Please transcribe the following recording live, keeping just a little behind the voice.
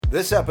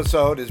This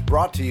episode is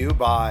brought to you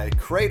by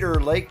Crater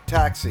Lake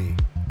Taxi.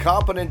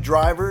 Competent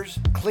drivers,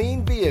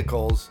 clean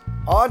vehicles,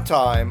 on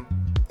time,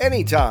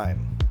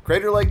 anytime.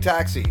 Crater Lake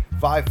Taxi,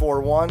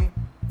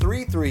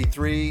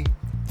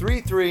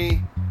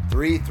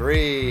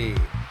 541-333-3333.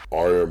 I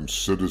am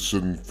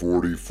Citizen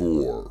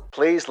 44.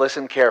 Please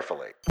listen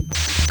carefully.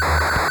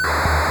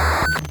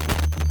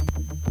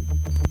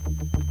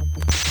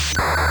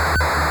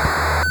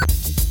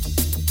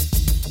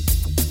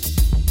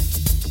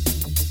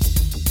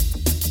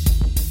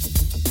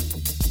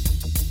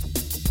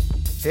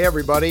 Hey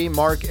everybody,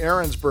 Mark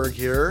Ahrensberg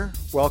here.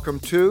 Welcome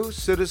to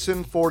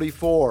Citizen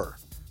 44.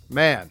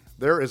 Man,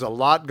 there is a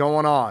lot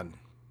going on.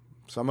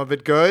 Some of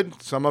it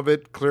good, some of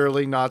it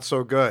clearly not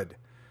so good.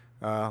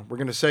 We're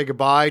going to say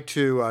goodbye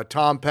to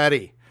Tom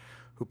Petty,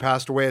 who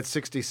passed away at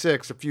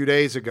 66 a few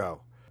days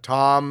ago.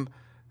 Tom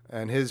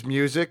and his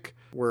music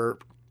were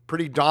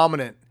pretty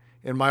dominant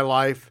in my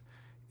life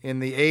in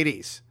the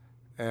 80s.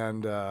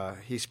 And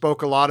he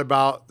spoke a lot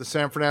about the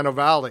San Fernando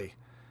Valley,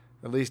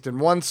 at least in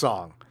one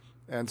song.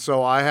 And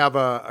so I have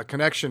a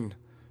connection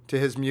to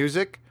his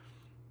music,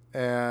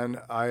 and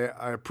I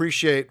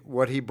appreciate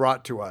what he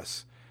brought to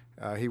us.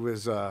 He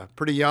was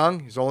pretty young.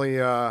 He's only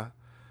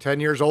 10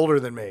 years older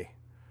than me.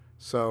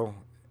 So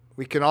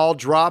we can all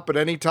drop at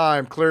any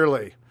time,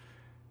 clearly.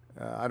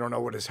 I don't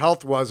know what his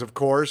health was, of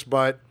course,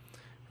 but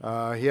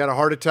he had a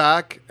heart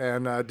attack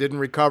and didn't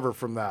recover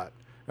from that.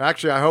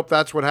 Actually, I hope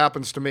that's what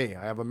happens to me.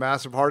 I have a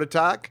massive heart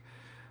attack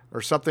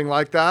or something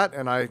like that,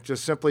 and I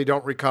just simply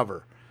don't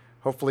recover.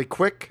 Hopefully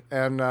quick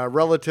and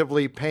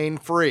relatively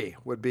pain-free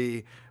would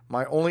be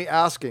my only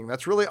asking.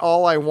 That's really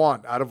all I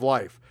want out of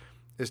life,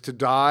 is to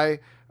die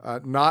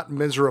not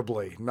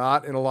miserably,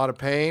 not in a lot of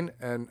pain,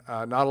 and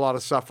not a lot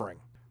of suffering.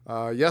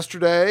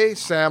 Yesterday,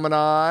 Sam and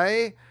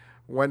I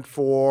went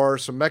for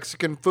some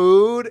Mexican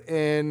food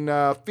in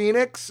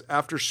Phoenix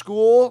after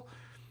school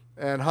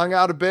and hung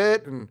out a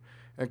bit and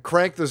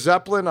cranked the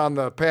Zeppelin on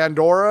the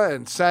Pandora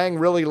and sang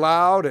really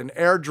loud and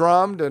air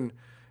drummed, and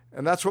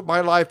that's what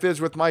my life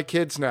is with my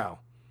kids now.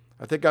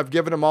 I think I've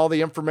given them all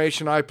the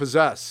information I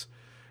possess.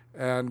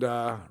 And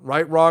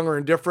right, wrong, or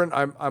indifferent,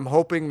 I'm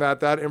hoping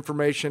that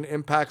information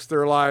impacts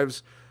their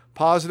lives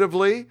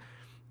positively,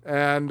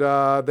 and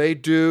they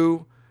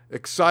do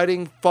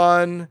exciting,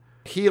 fun,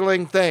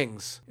 healing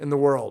things in the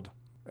world.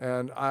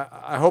 And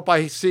I hope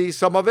I see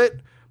some of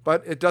it,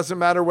 but it doesn't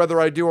matter whether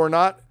I do or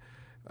not.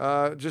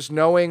 Just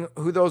knowing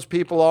who those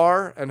people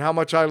are and how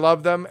much I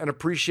love them and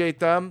appreciate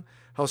them,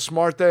 how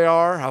smart they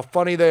are, how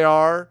funny they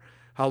are,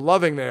 how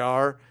loving they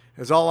are,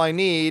 is all I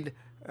need,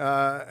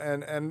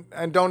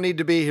 and don't need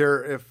to be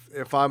here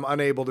if I'm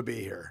unable to be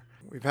here.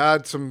 We've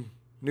had some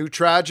new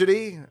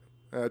tragedies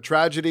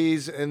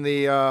in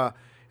the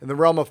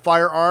realm of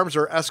firearms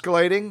are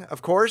escalating,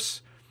 of course,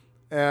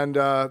 and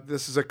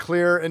this is a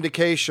clear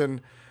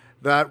indication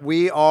that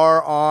we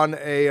are on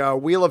a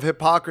wheel of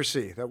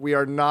hypocrisy, that we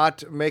are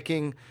not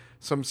making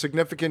some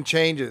significant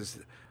changes.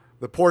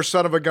 The poor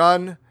son of a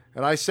gun.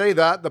 And I say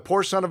that, the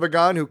poor son of a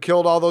gun who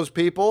killed all those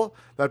people,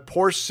 that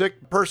poor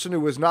sick person who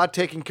was not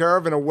taken care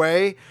of in a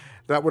way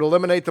that would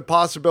eliminate the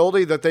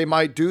possibility that they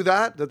might do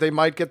that they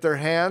might get their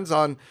hands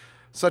on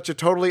such a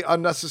totally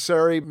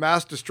unnecessary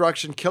mass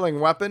destruction killing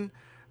weapon.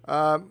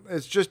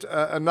 It's just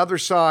another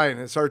sign.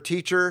 It's our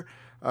teacher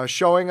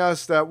showing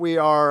us that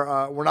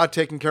we're not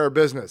taking care of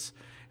business.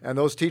 And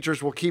those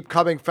teachers will keep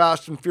coming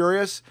fast and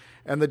furious,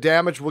 and the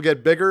damage will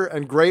get bigger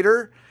and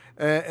greater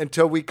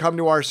until we come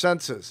to our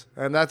senses.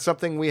 And that's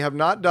something we have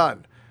not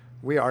done.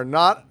 We are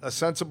not a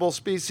sensible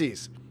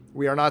species.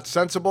 We are not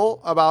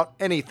sensible about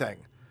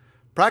anything.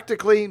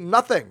 Practically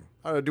nothing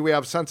do we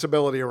have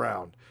sensibility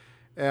around.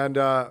 And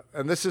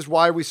this is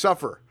why we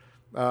suffer.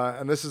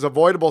 And this is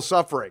avoidable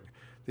suffering.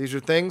 These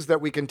are things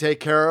that we can take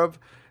care of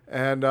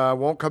and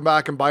won't come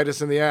back and bite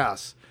us in the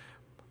ass.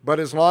 But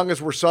as long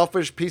as we're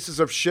selfish pieces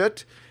of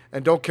shit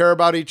and don't care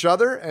about each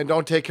other and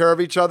don't take care of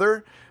each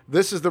other,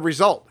 this is the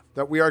result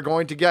that we are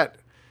going to get.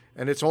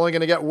 And it's only going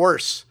to get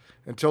worse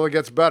until it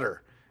gets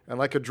better. And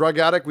like a drug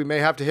addict, we may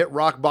have to hit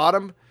rock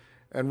bottom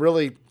and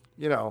really,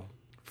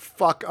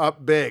 fuck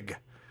up big.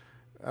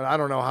 And I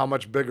don't know how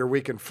much bigger we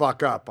can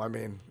fuck up. I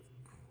mean,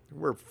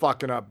 we're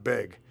fucking up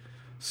big.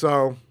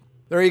 So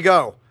there you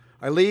go.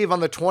 I leave on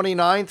the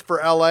 29th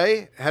for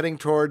LA, heading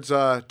towards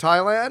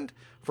Thailand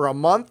for a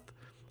month.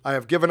 I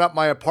have given up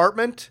my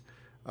apartment.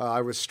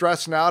 I was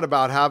stressing out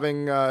about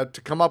having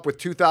to come up with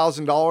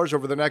 $2,000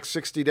 over the next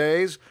 60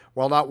 days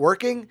while not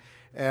working.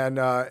 And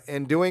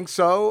in doing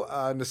so,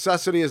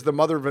 necessity is the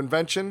mother of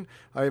invention.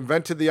 I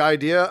invented the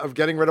idea of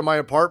getting rid of my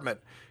apartment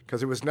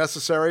because it was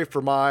necessary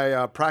for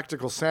my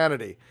practical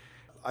sanity.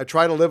 I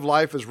try to live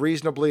life as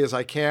reasonably as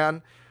I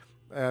can,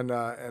 and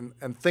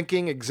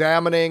thinking,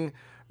 examining,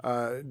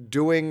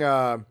 doing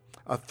a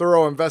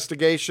thorough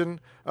investigation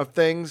of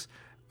things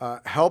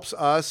helps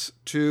us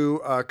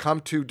to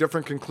come to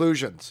different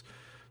conclusions.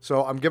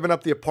 So I'm giving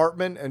up the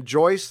apartment, and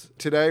Joyce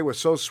today was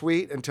so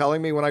sweet in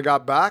telling me when I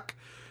got back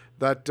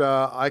that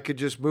I could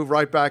just move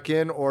right back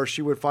in, or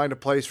she would find a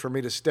place for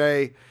me to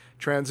stay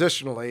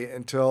transitionally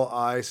until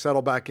I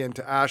settle back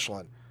into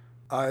Ashland.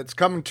 It's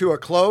coming to a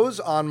close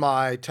on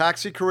my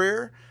taxi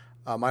career.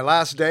 My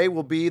last day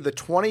will be the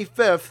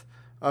 25th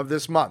of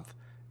this month,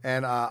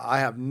 and I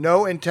have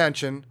no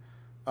intention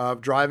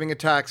of driving a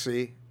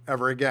taxi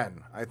ever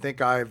again. I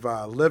think I've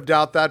lived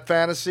out that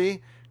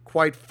fantasy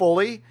quite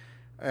fully,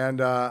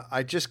 and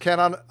I just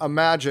cannot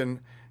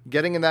imagine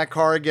getting in that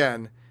car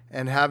again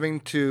and having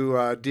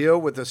to deal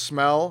with the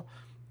smell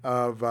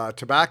of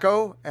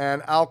tobacco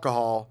and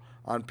alcohol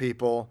on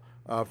people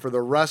for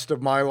the rest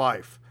of my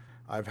life.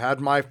 I've had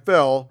my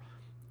fill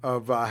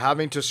of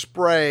having to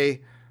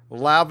spray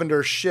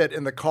lavender shit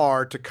in the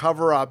car to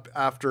cover up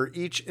after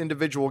each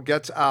individual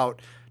gets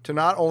out, to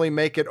not only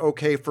make it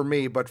okay for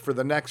me, but for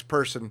the next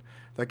person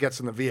that gets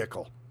in the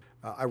vehicle.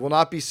 I will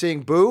not be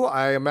seeing Boo,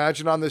 I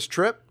imagine, on this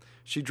trip.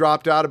 She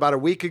dropped out about a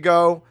week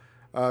ago.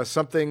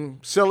 Something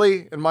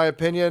silly, in my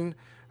opinion,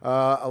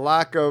 a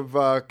lack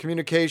of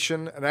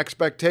communication, an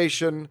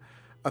expectation,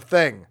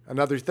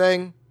 another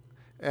thing.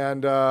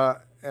 And I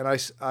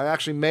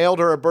actually mailed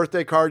her a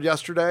birthday card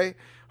yesterday.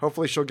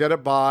 Hopefully she'll get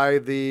it by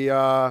the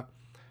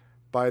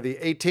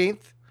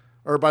 18th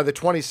or by the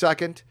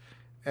 22nd.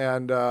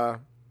 And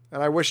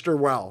I wished her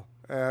well.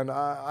 And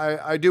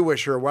I do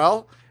wish her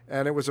well.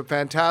 And it was a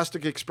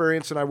fantastic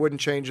experience, and I wouldn't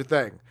change a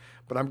thing.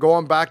 But I'm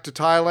going back to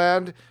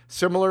Thailand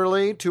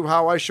similarly to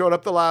how I showed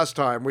up the last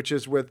time, which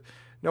is with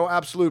no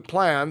absolute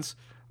plans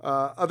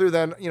other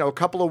than, a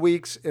couple of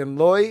weeks in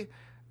Loei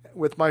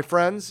with my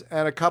friends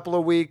and a couple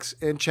of weeks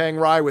in Chiang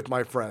Rai with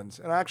my friends.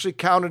 And I actually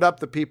counted up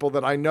the people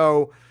that I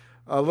know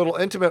a little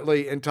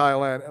intimately in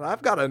Thailand, and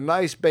I've got a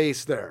nice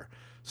base there.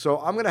 So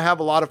I'm going to have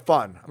a lot of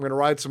fun. I'm going to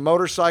ride some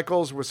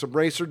motorcycles with some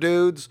racer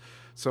dudes,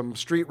 some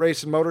street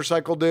racing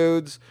motorcycle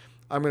dudes.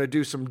 I'm going to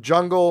do some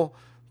jungle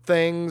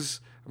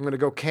things. I'm going to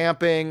go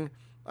camping.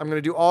 I'm going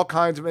to do all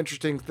kinds of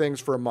interesting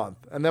things for a month.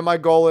 And then my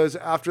goal is,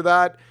 after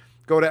that,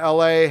 go to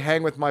LA,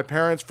 hang with my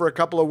parents for a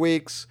couple of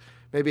weeks,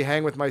 maybe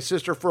hang with my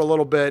sister for a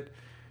little bit,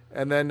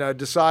 and then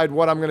decide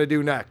what I'm going to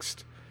do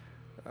next.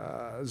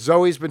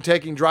 Zoe's been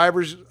taking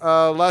driver's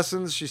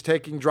lessons. She's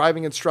taking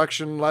driving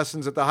instruction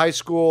lessons at the high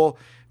school.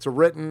 It's a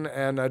written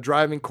and a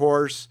driving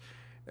course.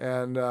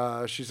 And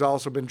she's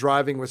also been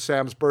driving with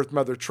Sam's birth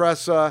mother,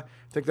 Tressa.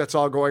 I think that's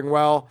all going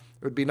well.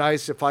 It would be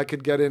nice if I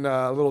could get in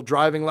a little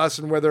driving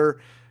lesson with her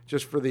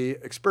just for the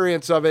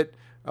experience of it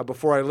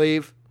before I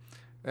leave.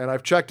 And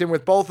I've checked in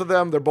with both of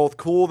them. They're both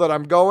cool that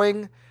I'm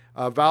going.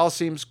 Val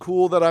seems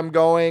cool that I'm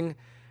going.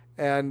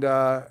 And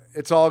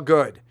it's all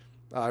good.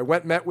 I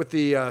met with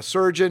the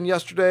surgeon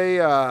yesterday,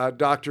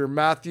 Dr.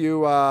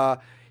 Matthew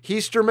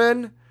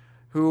Heasterman,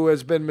 who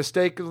has been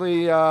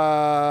mistaken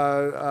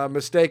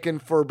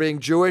for being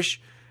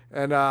Jewish.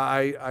 And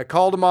I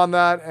called him on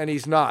that, and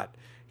he's not.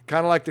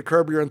 Kind of like the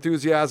Curb Your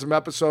Enthusiasm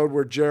episode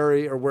where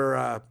Jerry,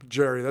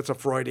 that's a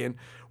Freudian,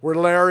 where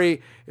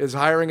Larry is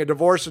hiring a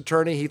divorce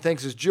attorney he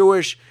thinks is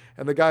Jewish,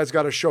 and the guy's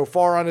got a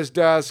shofar on his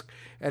desk,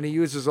 and he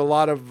uses a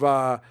lot of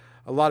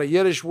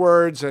Yiddish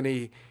words, and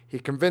he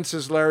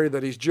convinces Larry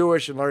that he's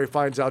Jewish, and Larry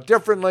finds out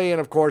differently,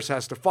 and of course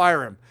has to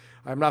fire him.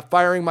 I'm not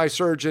firing my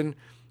surgeon.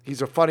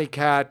 He's a funny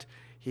cat.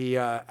 He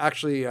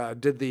actually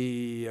did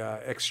the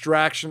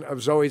extraction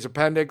of Zoe's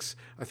appendix.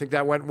 I think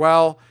that went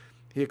well.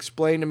 He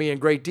explained to me in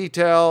great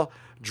detail,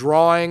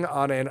 drawing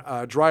on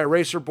a dry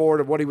eraser board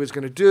of what he was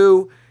going to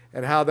do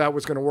and how that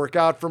was going to work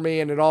out for me,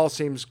 and it all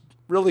seems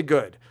really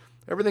good.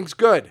 Everything's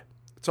good.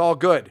 It's all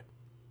good.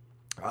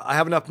 I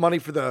have enough money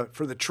for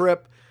the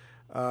trip,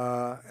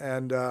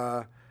 and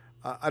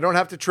I don't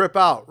have to trip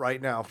out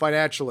right now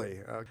financially.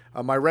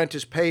 My rent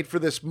is paid for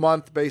this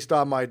month based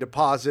on my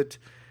deposit,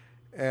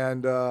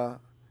 and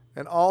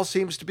all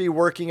seems to be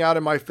working out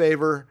in my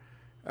favor,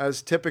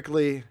 as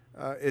typically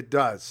it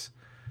does.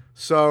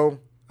 So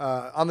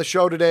on the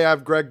show today, I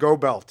have Greg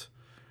Gobelt,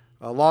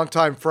 a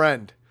longtime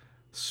friend,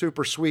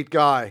 super sweet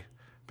guy,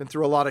 been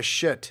through a lot of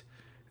shit,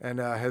 and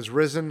has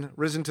risen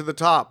to the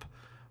top,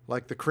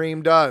 like the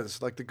cream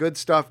does, like the good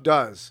stuff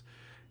does.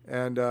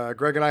 And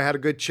Greg and I had a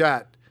good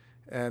chat,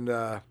 and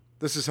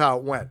this is how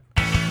it went.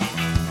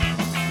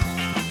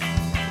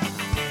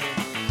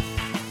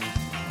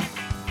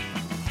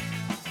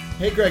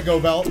 Hey, Greg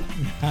Gobelt.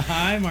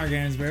 Hi, Mark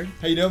Ahrensberg.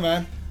 How you doing,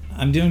 man?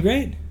 I'm doing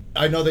great.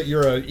 I know that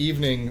you're an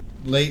evening,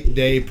 late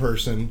day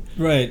person.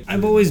 Right.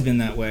 I've always been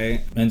that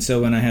way. And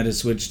so when I had to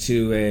switch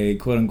to a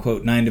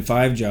quote-unquote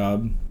 9-to-5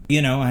 job,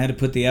 I had to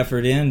put the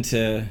effort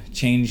into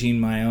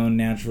changing my own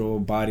natural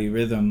body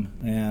rhythm.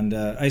 And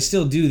I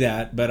still do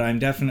that, but I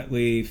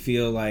definitely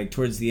feel like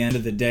towards the end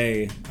of the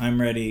day, I'm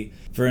ready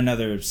for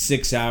another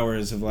 6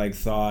 hours of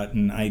thought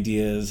and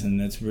ideas, and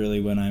that's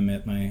really when I'm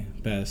at my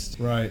best.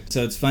 Right.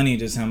 So it's funny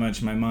just how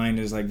much my mind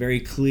is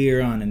very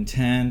clear on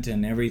intent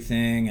and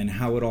everything and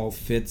how it all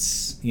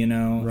fits, Right.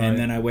 And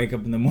then I wake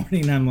up in the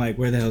morning and I'm like,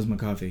 where the hell's my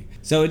coffee?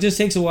 So it just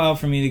takes a while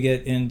for me to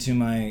get into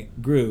my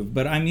groove,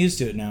 but I'm used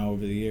to it now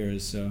over the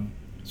years, so.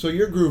 So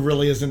your groove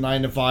really isn't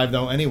 9 to 5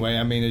 though anyway.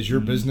 I mean, is your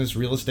business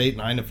real estate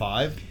 9 to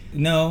 5?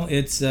 No,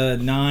 it's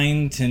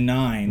 9 to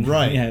 9.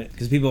 Right. Yeah,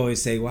 because people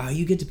always say, wow,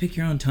 you get to pick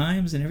your own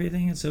times and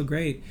everything. It's so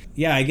great.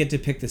 Yeah, I get to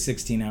pick the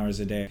 16 hours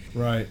a day.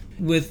 Right.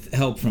 With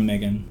help from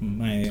Megan,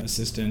 my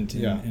assistant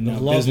and now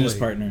lovely. business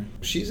partner.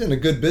 She's in a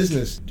good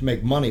business to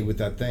make money with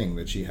that thing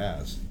that she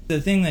has.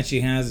 The thing that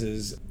she has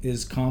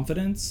is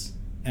confidence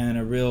and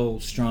a real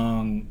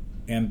strong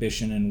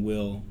ambition and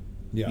will.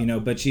 Yeah. You know,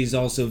 but she's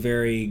also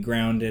very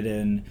grounded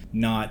in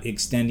not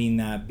extending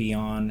that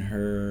beyond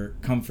her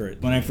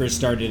comfort. When I first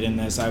started in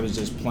this, I was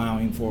just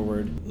plowing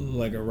forward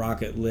like a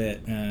rocket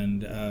lit,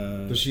 and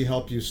does she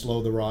help you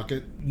slow the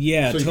rocket?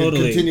 Yeah, so you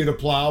totally. can continue to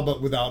plow,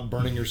 but without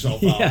burning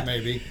yourself out,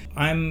 maybe.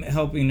 I'm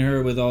helping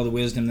her with all the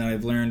wisdom that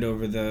I've learned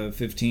over the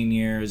 15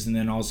 years, and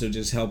then also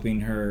just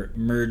helping her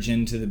merge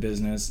into the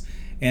business.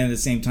 And at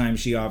the same time,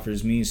 she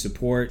offers me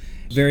support.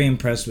 Very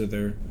impressed with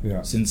her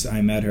since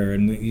I met her.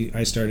 And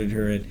I started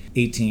her at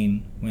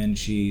 18 when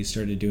she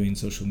started doing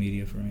social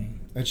media for me.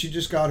 And she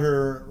just got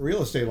her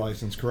real estate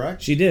license,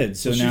 correct? She did.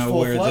 So now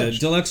we're the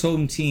Deluxe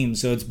Home team.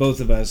 So it's both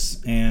of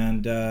us.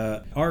 And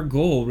our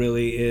goal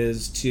really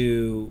is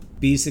to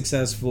be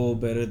successful,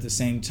 but at the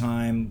same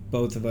time,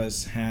 both of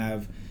us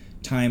have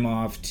time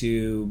off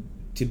to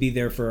be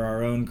there for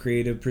our own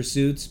creative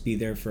pursuits, be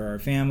there for our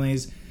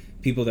families,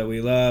 people that we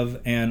love,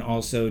 and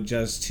also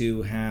just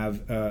to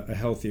have a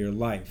healthier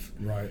life.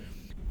 Right.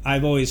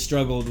 I've always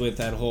struggled with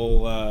that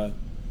whole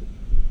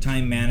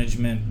time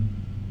management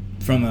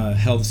from a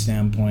health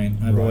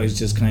standpoint. I've always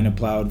just kind of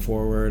plowed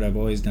forward. I've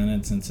always done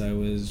it since I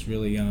was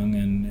really young.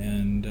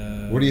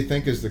 And what do you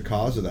think is the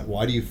cause of that?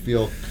 Why do you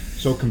feel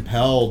so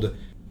compelled?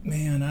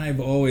 Man, I've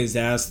always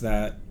asked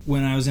that.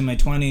 When I was in my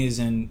 20s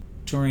and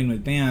touring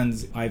with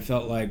bands, I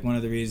felt like one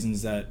of the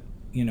reasons that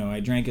I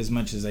drank as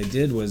much as I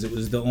did was it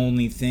was the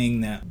only thing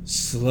that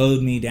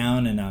slowed me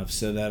down enough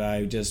so that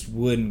I just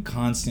wouldn't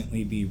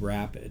constantly be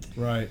rapid.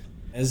 Right.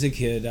 As a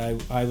kid,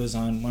 I was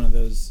on one of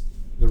those...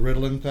 The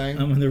Ritalin thing?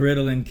 I'm the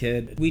Ritalin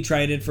kid. We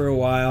tried it for a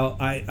while.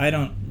 I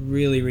don't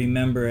really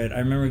remember it. I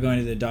remember going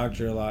to the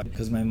doctor a lot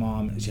because my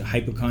mom, she's a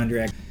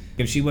hypochondriac.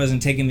 If she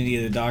wasn't taking me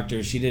to the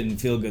doctor, she didn't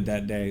feel good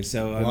that day.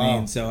 So,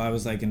 I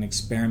was like an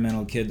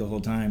experimental kid the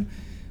whole time,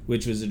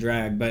 which was a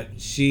drag.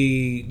 But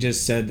she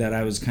just said that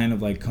I was kind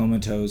of like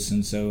comatose,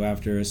 and so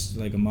after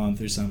like a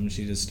month or something,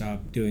 she just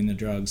stopped doing the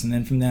drugs. And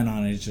then from then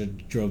on, it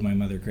just drove my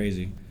mother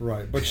crazy.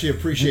 Right, but she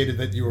appreciated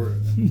that you were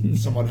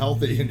somewhat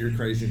healthy in your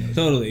craziness.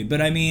 Totally, but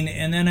I mean,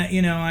 and then,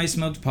 I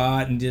smoked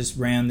pot and just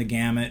ran the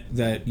gamut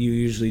that you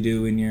usually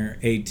do when you're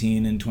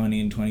 18 and 20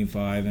 and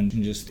 25. And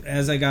just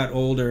as I got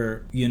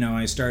older,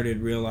 I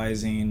started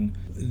realizing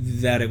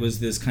that it was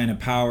this kind of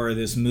power,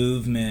 this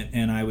movement,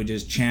 and I would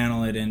just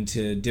channel it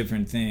into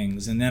different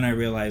things. And then I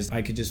realized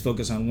I could just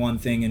focus on one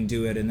thing and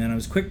do it, and then I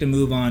was quick to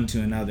move on to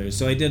another.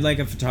 So I did like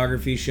a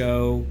photography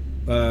show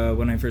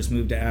when I first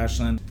moved to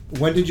Ashland.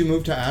 When did you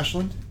move to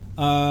Ashland?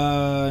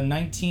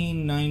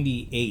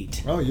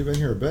 1998. Oh, you've been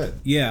here a bit.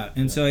 Yeah,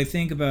 and so I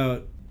think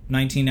about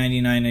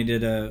 1999 I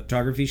did a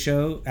photography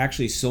show,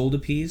 actually sold a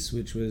piece,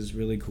 which was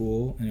really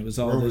cool, and it was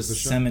all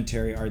this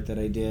cemetery art that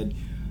I did.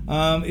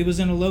 It was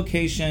in a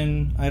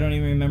location, I don't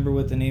even remember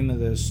what the name of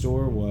the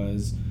store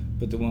was,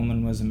 but the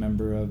woman was a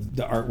member of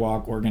the Art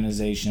Walk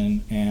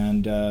organization,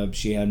 and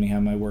she had me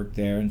have my work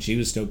there, and she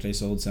was stoked I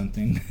sold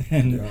something.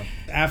 And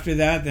after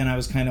that, then I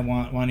was kind of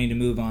wanting to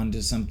move on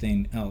to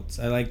something else.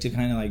 I like to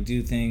kind of like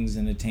do things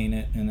and attain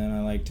it, and then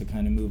I like to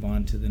kind of move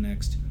on to the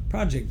next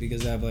project,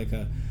 because I've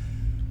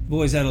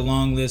always had a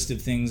long list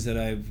of things that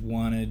I've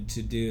wanted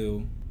to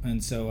do,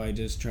 and so I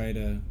just try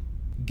to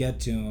get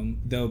to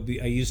them.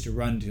 I used to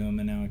run to them,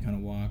 and now I kind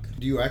of walk.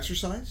 Do you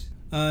exercise?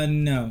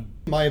 No.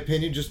 My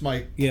opinion, just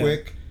my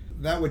quick,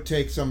 that would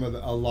take a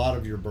lot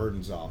of your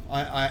burdens off.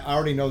 I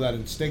already know that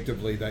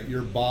instinctively, that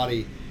your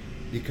body,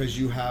 because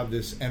you have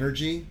this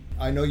energy,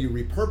 I know you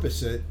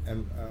repurpose it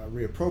and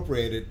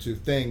reappropriate it to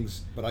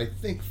things, but I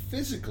think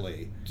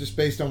physically, just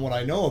based on what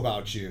I know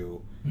about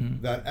you,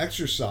 that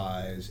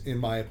exercise, in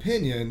my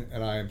opinion,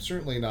 and I am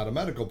certainly not a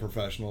medical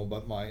professional,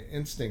 but my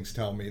instincts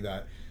tell me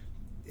that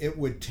it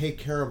would take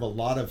care of a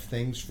lot of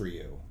things for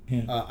you.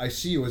 Yeah. I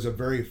see you as a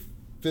very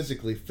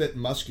physically fit,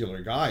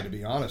 muscular guy, to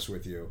be honest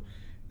with you,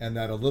 and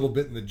that a little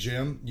bit in the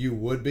gym you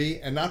would be,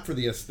 and not for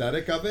the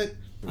aesthetic of it.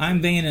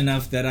 I'm vain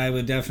enough that I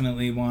would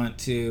definitely want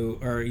to,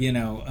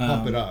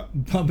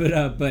 pump it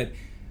up. But,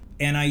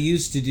 and I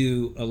used to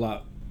do a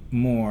lot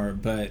more,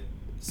 but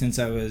since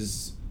I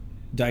was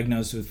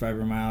diagnosed with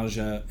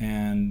fibromyalgia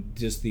and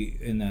just the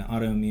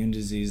autoimmune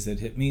disease that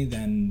hit me,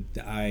 then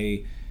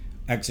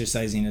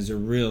exercising is a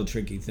real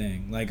tricky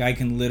thing. Like, I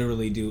can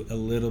literally do a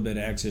little bit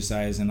of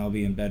exercise and I'll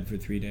be in bed for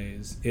 3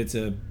 days. It's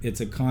a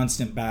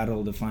constant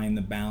battle to find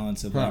the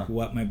balance of like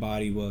what my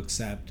body will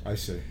accept. I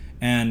see.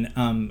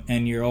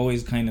 And you're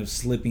always kind of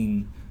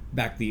slipping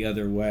back the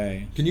other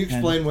way. Can you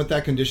explain what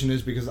that condition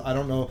is? Because I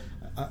don't know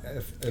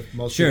if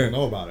most people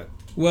know about it.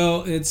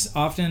 Well, it's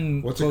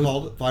often... What's it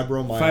called?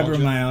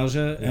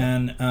 Fibromyalgia.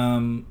 Yeah.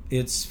 And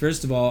it's,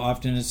 first of all,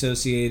 often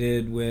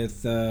associated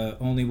with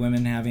only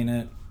women having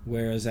it.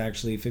 whereas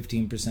actually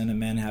 15% of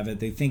men have it.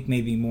 They think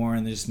maybe more,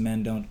 and just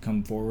men don't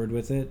come forward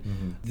with it.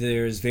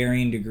 There's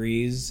varying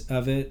degrees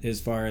of it as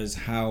far as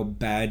how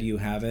bad you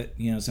have it.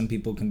 Some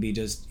people can be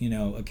just,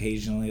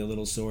 occasionally a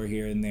little sore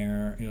here and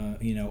there,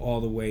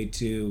 all the way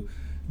to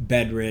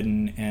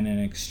bedridden and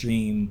an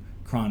extreme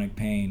chronic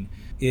pain.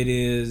 It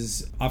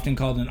is often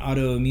called an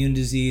autoimmune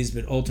disease,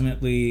 but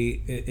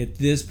ultimately, at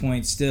this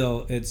point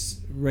still, it's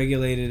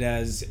regulated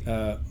as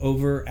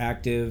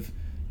overactive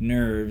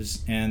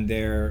nerves, and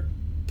they're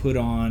put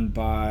on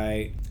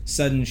by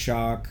sudden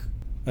shock,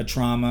 a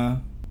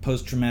trauma,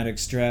 post-traumatic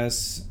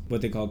stress,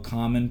 what they call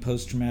common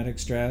post-traumatic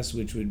stress,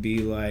 which would be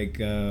like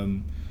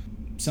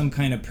some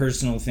kind of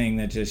personal thing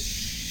that just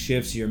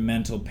shifts your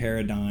mental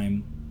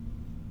paradigm.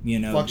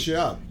 Fucks you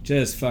up.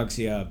 Just fucks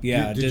you up.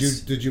 Yeah.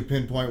 Did you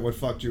pinpoint what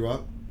fucked you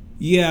up?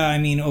 Yeah, I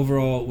mean,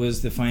 overall it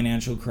was the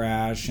financial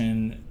crash,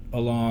 and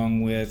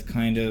along with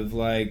kind of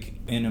like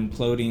an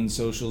imploding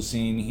social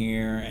scene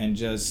here, and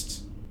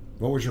just...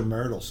 What was your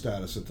marital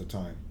status at the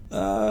time?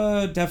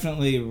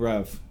 Definitely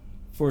rough,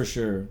 for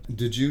sure.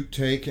 Did you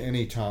take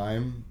any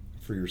time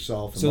for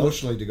yourself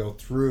emotionally to go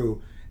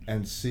through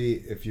and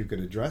see if you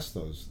could address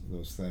those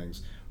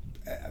things?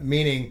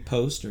 Meaning...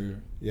 Post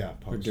or... Yeah,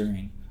 post. Or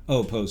during.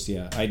 Oh, post,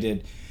 yeah, I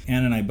did.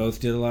 Ann and I both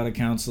did a lot of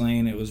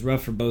counseling. It was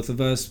rough for both of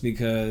us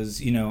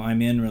because,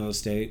 I'm in real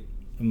estate.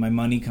 My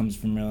money comes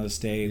from real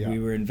estate. Yeah. We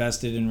were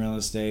invested in real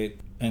estate.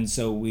 And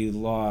so we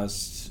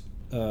lost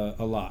a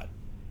lot.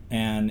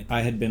 And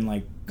I had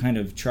been, kind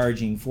of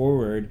charging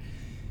forward,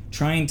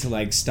 trying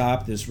to,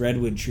 stop this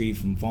redwood tree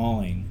from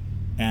falling.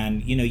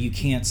 And, you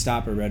can't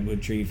stop a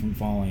redwood tree from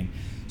falling.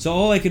 So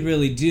all I could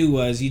really do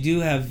was,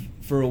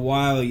 for a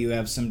while, you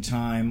have some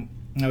time.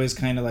 I was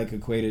kind of,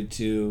 equated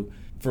to...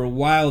 For a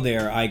while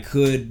there, I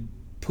could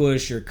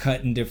push or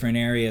cut in different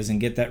areas and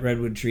get that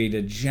redwood tree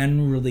to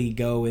generally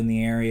go in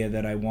the area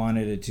that I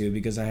wanted it to,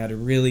 because I had to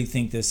really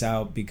think this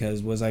out,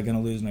 because was I going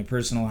to lose my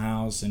personal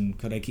house, and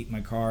could I keep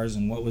my cars,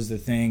 and what was the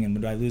thing, and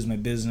would I lose my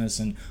business,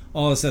 and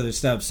all this other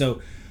stuff.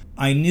 So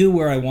I knew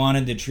where I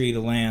wanted the tree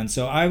to land.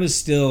 So I was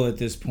still at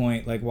this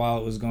point, while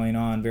it was going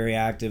on, very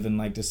active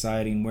in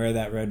deciding where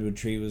that redwood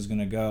tree was going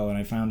to go. And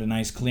I found a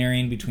nice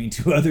clearing between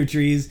two other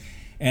trees.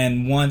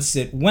 And once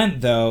it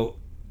went, though,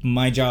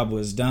 my job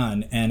was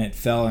done, and it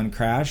fell and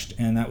crashed,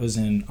 and that was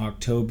in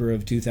October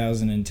of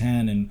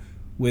 2010, and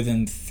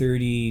within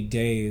 30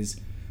 days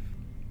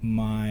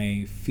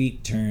my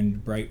feet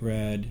turned bright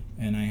red,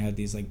 and I had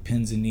these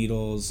pins and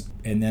needles,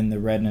 and then the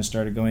redness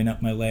started going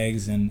up my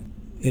legs, and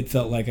it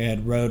felt like I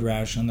had road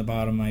rash on the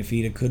bottom of my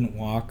feet. I couldn't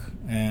walk,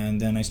 and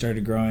then I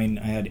started growing.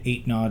 I had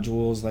 8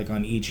 nodules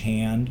on each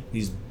hand,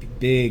 these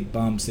big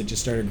bumps that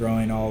just started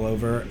growing all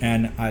over,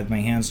 and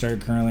my hands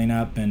started curling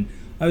up, and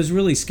I was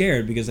really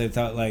scared because I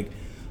thought, I'm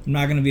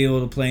not going to be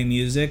able to play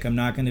music. I'm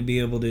not going to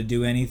be able to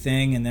do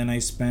anything. And then I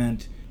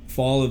spent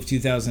fall of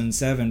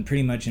 2007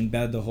 pretty much in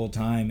bed the whole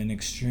time in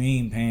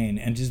extreme pain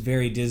and just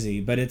very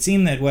dizzy. But it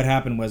seemed that what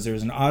happened was there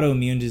was an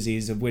autoimmune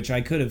disease of which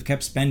I could have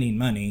kept spending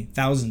money,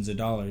 thousands of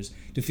dollars,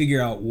 to figure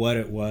out what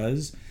it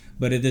was.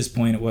 But at this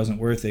point, it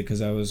wasn't worth it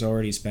because I was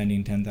already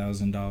spending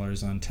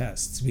 $10,000 on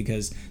tests,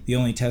 because the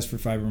only test for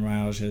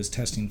fibromyalgia is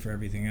testing for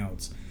everything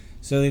else.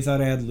 So they thought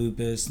I had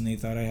lupus, and they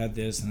thought I had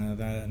this and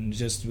that, and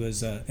just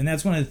was... and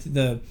that's one of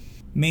the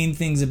main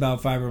things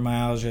about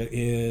fibromyalgia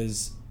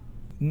is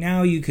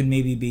now you could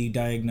maybe be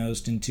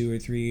diagnosed in 2 or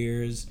 3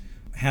 years.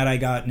 Had I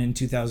gotten in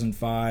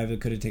 2005,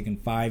 it could have taken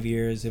 5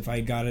 years. If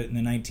I got it in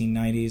the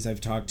 1990s, I've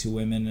talked to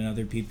women and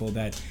other people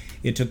that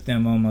it took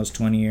them almost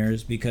 20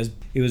 years because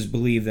it was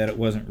believed that it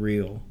wasn't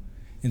real.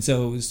 And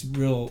so it was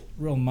real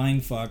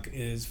mindfuck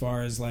as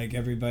far as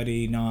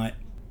everybody not...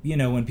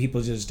 when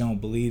people just don't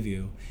believe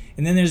you.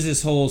 And then there's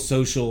this whole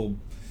social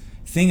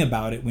thing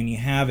about it when you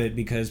have it,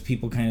 because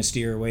people kind of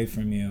steer away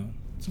from you.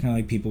 It's kind of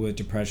like people with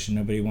depression.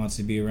 Nobody wants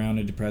to be around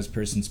a depressed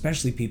person,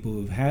 especially people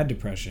who've had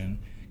depression,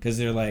 because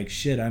they're like,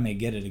 shit, I may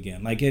get it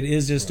again. It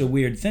is just a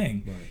weird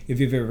thing if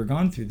you've ever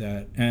gone through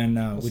that. And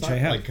which I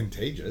have. It's not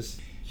contagious.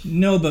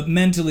 No, but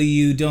mentally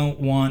you don't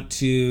want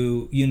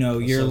to,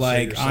 you're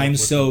like, I'm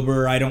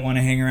sober, I don't want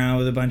to hang around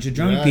with a bunch of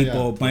drunk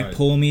people, might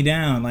pull me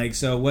down,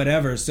 so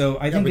whatever. So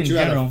I think in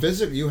general...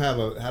 you have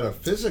a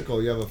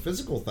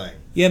physical thing.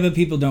 Yeah, but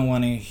people don't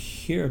want to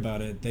hear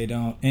about it. They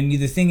don't. And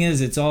the thing is,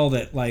 it's all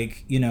that,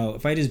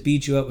 if I just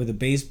beat you up with a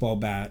baseball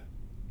bat,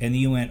 and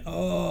you went,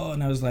 oh,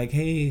 and I was like,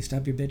 hey,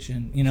 stop your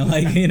bitching,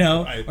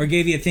 right. Or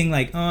gave you a thing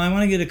like, oh, I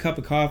want to get a cup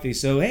of coffee,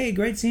 so hey,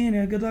 great seeing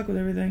you, good luck with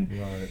everything.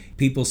 Right.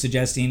 People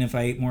suggesting if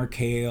I ate more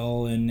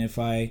kale and if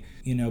I,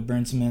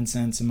 burn some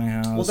incense in my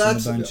house and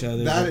a bunch of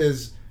other... That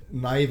is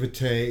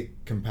naivete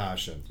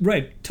compassion.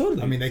 Right,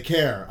 totally. I mean, they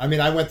care. I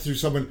mean, I went through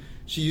someone...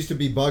 She used to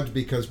be bugged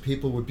because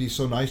people would be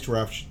so nice to her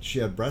after she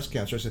had breast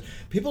cancer. I said,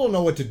 people don't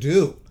know what to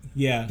do.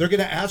 Yeah. They're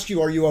going to ask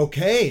you, are you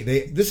okay?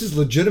 This is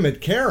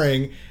legitimate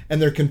caring, and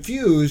they're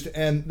confused,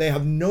 and they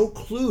have no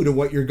clue to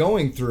what you're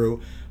going through,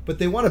 but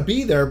they want to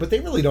be there, but they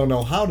really don't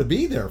know how to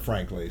be there,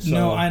 frankly. So.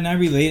 No, and I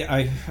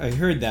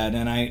heard that,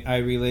 and I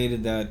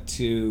related that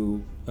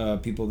to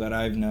people that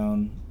I've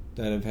known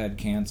that have had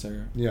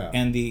cancer. Yeah.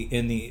 And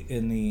in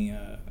the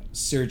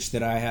search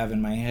that I have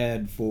in my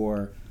head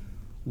for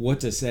what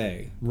to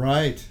say.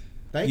 Right.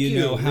 Thank you. You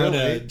know how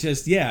really. to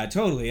just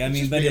totally. I mean,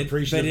 just but be it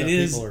appreciative that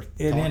is people are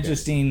an talking.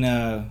 interesting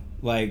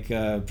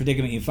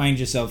predicament you find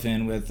yourself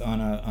in with on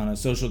a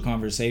social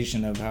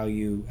conversation of how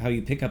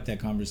you pick up that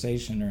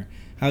conversation or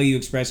how you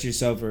express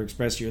yourself or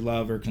express your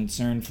love or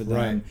concern for them.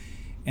 Right.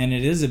 And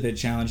it is a bit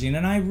challenging,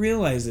 and I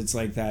realize it's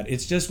like that.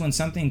 It's just when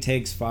something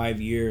takes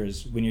 5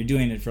 years, when you're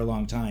doing it for a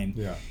long time,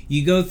 Yeah.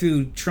 you go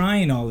through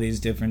trying all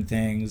these different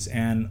things,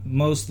 and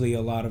mostly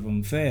a lot of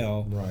them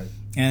fail. Right.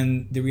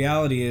 And the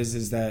reality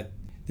is that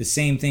the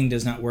same thing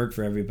does not work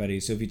for everybody.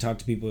 So if you talk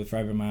to people with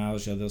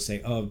fibromyalgia, they'll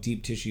say, "Oh,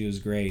 deep tissue is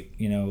great,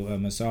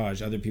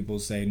 massage." Other people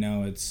say,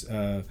 "No,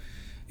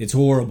 it's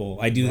horrible.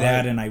 I do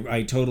that, and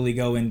I totally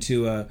go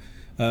into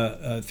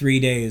 3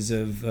 days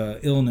of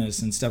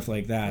illness and stuff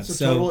like that."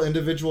 It's a total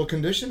individual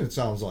condition, it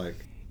sounds like.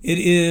 It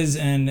is,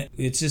 and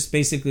it's just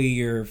basically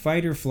your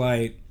fight or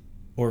flight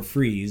or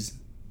freeze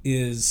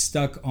is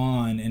stuck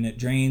on, and it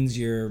drains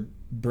your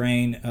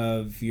brain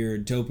of your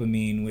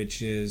dopamine,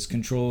 which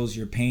controls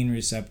your pain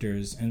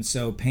receptors, and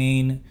so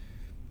pain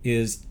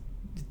is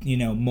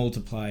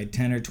multiplied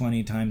 10 or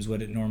 20 times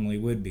what it normally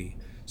would be.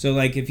 So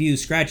like if you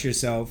scratch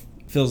yourself,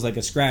 it feels like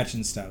a scratch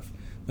and stuff.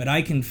 But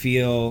I can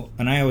feel,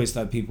 and I always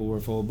thought people were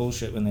full of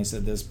bullshit when they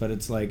said this, but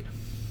it's like,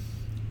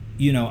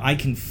 I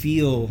can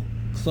feel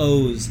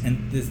clothes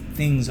and the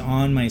things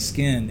on my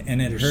skin,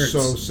 and it hurts.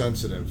 So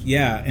sensitive.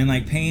 Yeah, and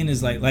like pain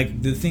is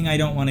like the thing I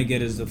don't want to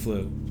get is the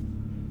flu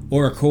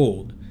or a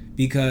cold,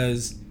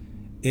 because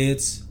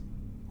it's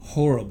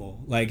horrible.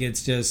 Like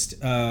it's just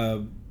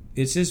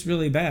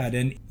really bad.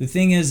 And the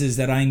thing is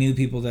that I knew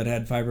people that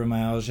had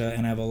fibromyalgia,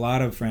 and I have a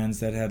lot of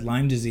friends that had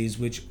Lyme disease,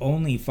 which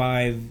only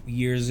 5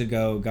 years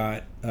ago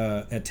got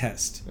a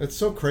test. It's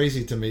so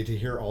crazy to me to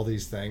hear all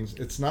these things.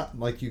 It's not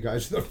like you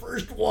guys are the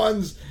first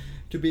ones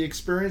to be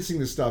experiencing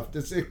this stuff.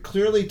 It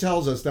clearly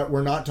tells us that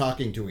we're not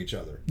talking to each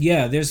other.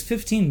 Yeah, there's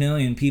 15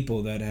 million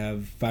people that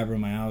have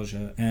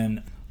fibromyalgia,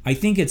 and I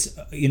think it's,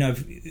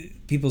 if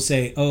people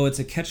say, oh, it's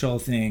a catch-all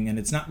thing, and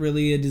it's not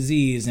really a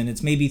disease, and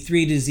it's maybe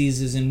 3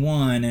 diseases in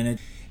one,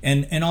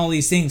 and all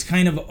these things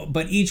kind of,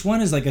 but each one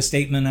is like a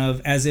statement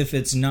of as if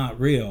it's not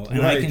real. And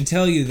Right. I can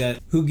tell you that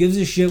who gives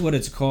a shit what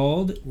it's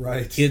called?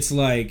 Right. It's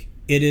like,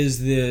 it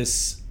is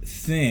this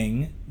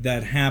thing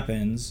that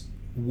happens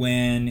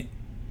when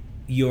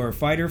your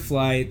fight or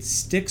flight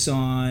sticks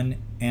on,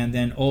 and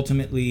then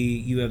ultimately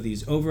you have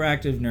these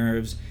overactive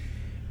nerves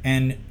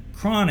and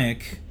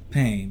chronic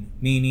pain,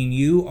 meaning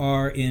you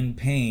are in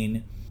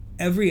pain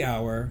every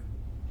hour,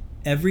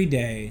 every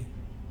day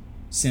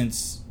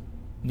since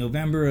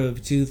November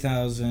of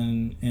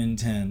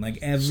 2010, like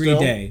every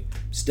day.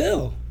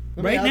 Still,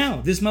 right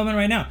now, this moment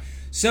right now.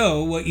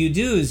 So what you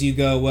do is you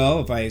go, well,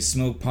 if I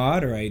smoke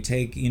pot or I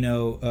take,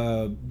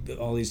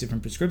 all these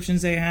different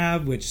prescriptions they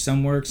have, which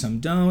some work, some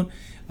don't,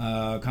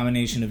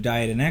 combination of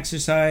diet and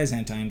exercise,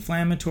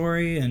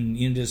 anti-inflammatory, and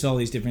just all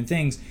these different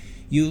things.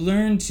 You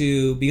learn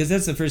to, because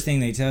that's the first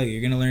thing they tell you,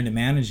 you're going to learn to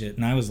manage it.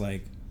 And I was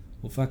like,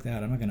 well, fuck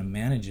that. I'm not going to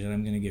manage it.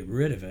 I'm going to get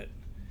rid of it.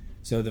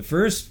 So the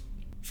first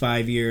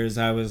 5 years,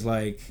 I was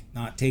like,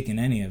 not taking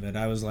any of it.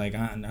 I was like,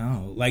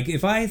 no. Like,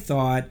 if I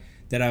thought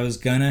that I was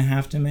going to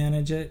have to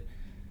manage it,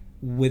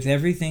 with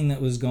everything that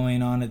was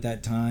going on at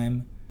that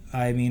time,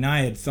 I mean,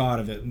 I had thought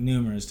of it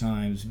numerous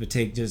times, but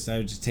I was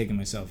just taking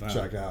myself out.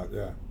 Check out,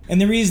 yeah.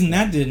 And the reason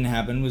that didn't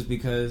happen was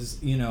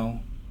because,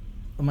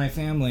 my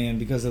family, and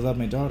because I love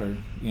my daughter,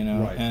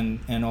 Right.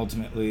 and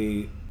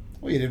ultimately,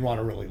 Well, you didn't want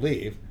to really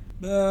leave.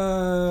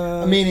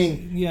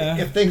 meaning, yeah.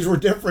 If things were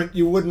different,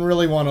 you wouldn't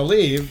really want to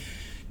leave.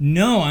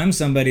 No, I'm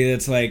somebody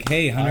that's like,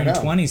 hey,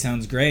 120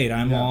 sounds great.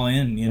 I'm all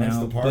in, That's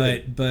the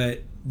party.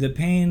 But the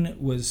pain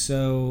was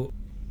so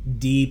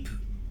deep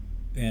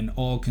and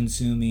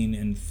all-consuming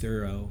and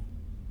thorough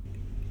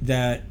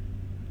that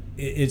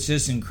it's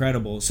just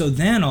incredible. So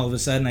then all of a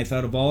sudden I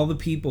thought of all the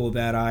people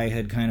that I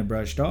had kind of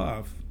brushed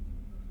off.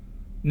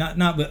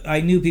 But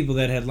I knew people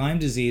that had Lyme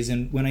disease,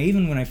 and when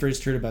I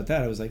first heard about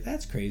that, I was like,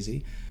 that's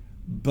crazy.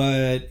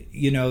 But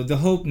the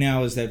hope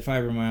now is that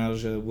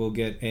fibromyalgia will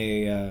get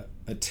a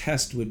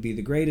test would be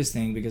the greatest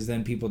thing, because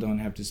then people don't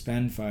have to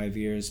spend 5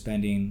 years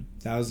spending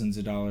thousands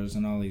of dollars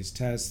on all these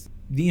tests.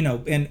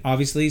 And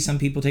obviously some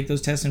people take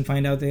those tests and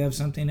find out they have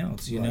something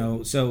else.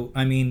 Right. So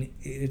I mean,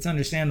 it's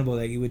understandable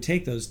that you would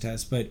take those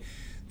tests, but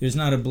there's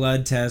not a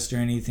blood test or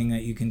anything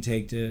that you can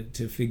take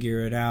to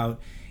figure it out.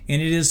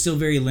 And it is still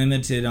very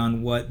limited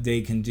on what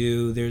they can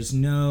do. There's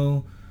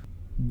no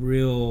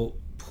real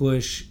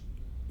push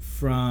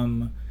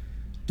from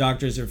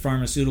doctors or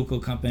pharmaceutical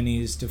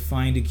companies to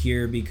find a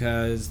cure,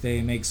 because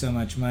they make so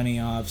much money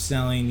off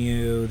selling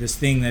you this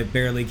thing that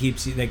barely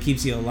keeps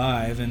you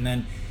alive, and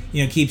then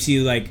keeps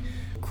you like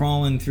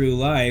crawling through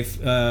life.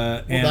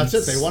 Well, that's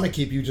it. They want to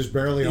keep you just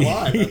barely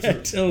alive.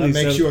 Totally.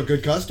 That makes you a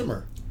good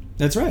customer.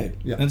 That's right.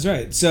 Yeah. That's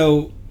right.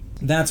 So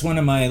that's one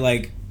of my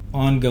like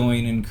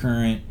ongoing and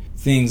current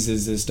things,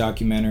 is this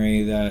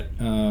documentary that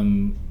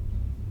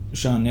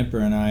Sean Nipper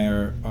and I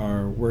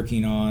are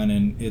working on,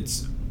 and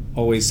it's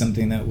always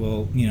something that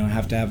we'll,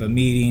 have to have a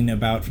meeting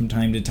about from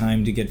time to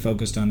time to get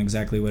focused on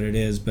exactly what it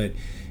is. But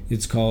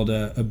it's called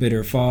A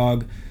Bitter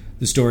Fog,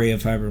 the story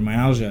of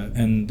fibromyalgia.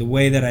 And the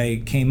way that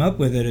I came up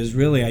with it is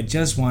really I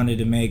just wanted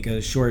to make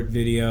a short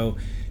video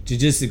to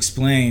just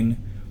explain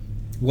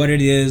what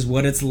it is,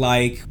 what it's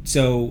like.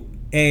 So,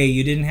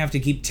 you didn't have to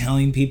keep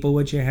telling people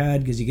what you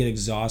had because you get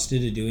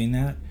exhausted of doing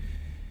that.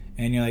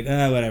 And you're like,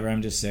 whatever,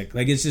 I'm just sick.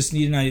 Like, it's just,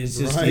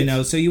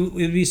 right. So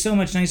it'd be so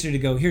much nicer to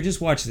go, here, just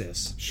watch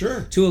this.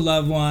 Sure. To a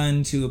loved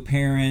one, to a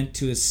parent,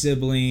 to a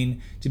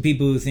sibling, to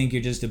people who think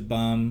you're just a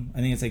bum.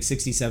 I think it's like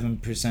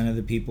 67% of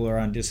the people are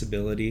on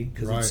disability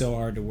because It's so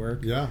hard to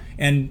work. Yeah.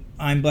 And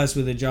I'm blessed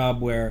with a job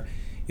where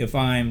if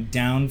I'm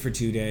down for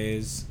 2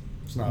 days,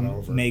 it's not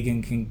over.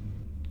 Megan can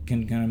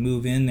kind of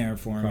move in there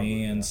for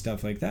me and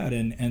stuff like that.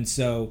 And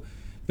so,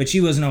 but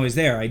she wasn't always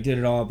there. I did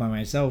it all by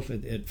myself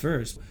at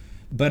first.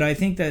 But I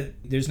think that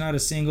there's not a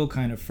single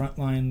kind of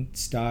frontline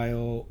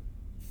style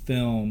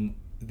film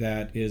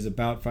that is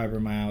about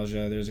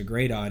fibromyalgia. There's a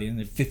great audience.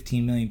 There's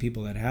 15 million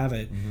people that have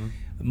it. Mm-hmm.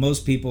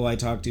 Most people I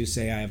talk to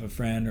say I have a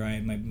friend or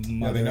my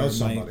mother. They know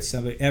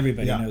somebody.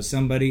 Everybody knows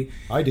somebody.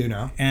 I do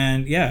now.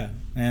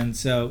 And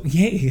so,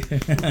 yay.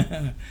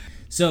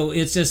 So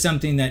it's just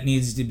something that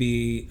needs to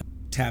be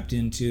tapped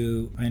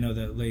into. I know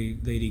that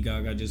Lady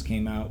Gaga just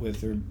came out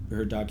with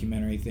her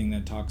documentary thing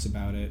that talks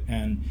about it.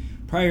 And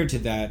prior to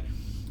that,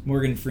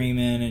 Morgan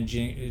Freeman and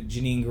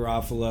Janine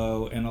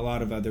Garofalo and a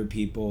lot of other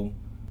people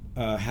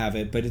have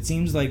it, but it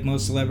seems like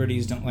most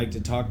celebrities don't like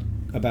to talk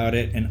about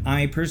it, and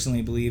I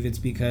personally believe it's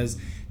because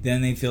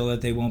then they feel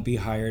that they won't be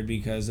hired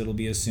because it'll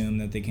be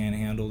assumed that they can't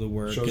handle the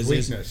work. Shows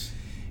weakness.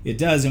 It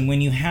does, and when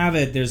you have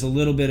it, there's a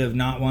little bit of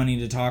not wanting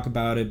to talk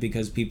about it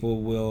because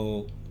people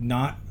will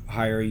not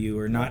hire you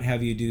or not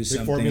have you do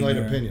something. They formulate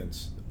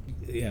opinions.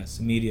 Yes,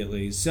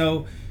 immediately.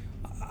 So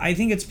I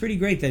think it's pretty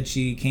great that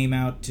she came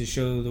out to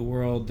show the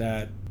world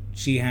that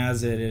she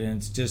has it, and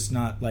it's just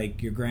not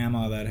like your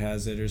grandma that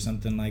has it or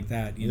something like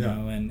that, you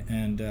know.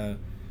 And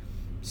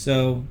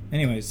so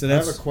anyway, so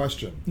that's. I have a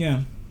question.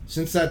 Yeah.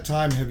 Since that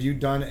time, have you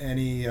done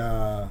any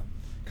kind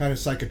of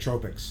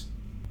psychotropics?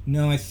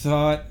 No, I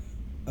thought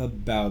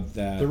about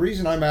that. The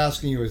reason I'm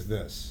asking you is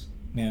this.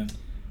 Yeah.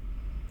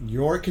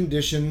 Your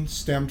condition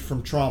stemmed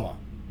from trauma.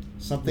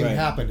 Something Right.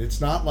 happened. It's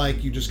not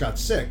like you just got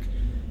sick.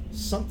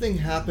 Something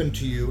happened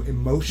to you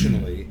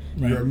emotionally.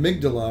 Right. Your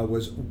amygdala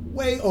was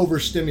way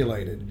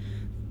overstimulated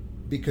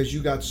because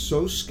you got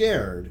so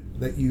scared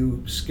that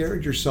you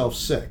scared yourself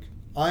sick.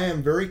 I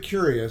am very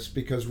curious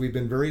because we've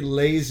been very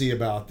lazy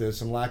about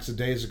this and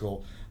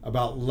lackadaisical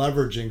about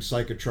leveraging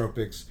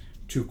psychotropics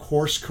to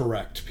course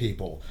correct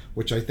people,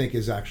 which I think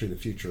is actually the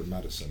future of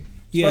medicine,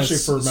 especially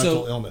for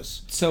mental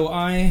illness. So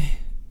I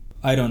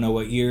don't know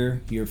what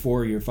year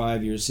 4, year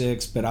 5, year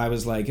 6, but I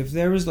was like, if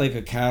there was like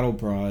a cattle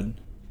prod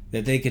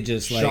that they could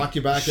just like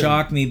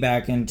shock me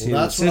back into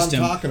the system. That's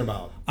what I'm talking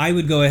about. I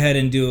would go ahead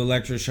and do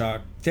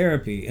electroshock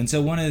therapy. And so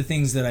one of the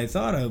things that I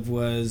thought of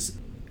was,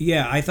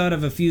 I thought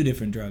of a few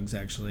different drugs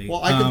actually.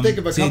 Well, I can think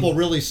of a couple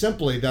really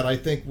simply that I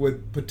think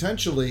would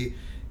potentially,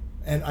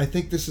 and I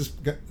think this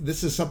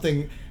is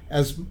something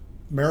as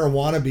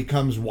marijuana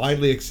becomes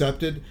widely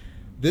accepted,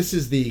 this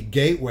is the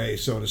gateway,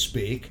 so to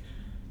speak,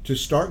 to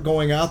start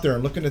going out there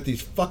and looking at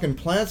these fucking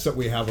plants that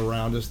we have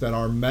around us that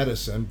are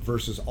medicine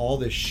versus all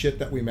this shit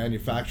that we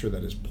manufacture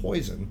that is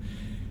poison,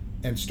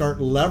 and start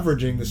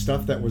leveraging the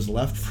stuff that was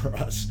left for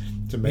us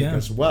to make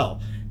us well.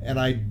 And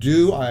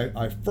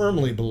I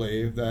firmly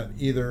believe that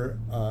either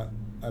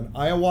an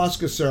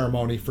ayahuasca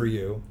ceremony for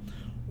you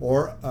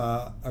or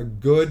a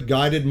good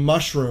guided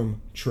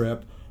mushroom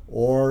trip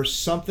or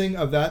something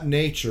of that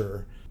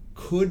nature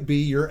could be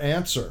your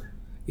answer.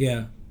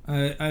 Yeah.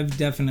 I've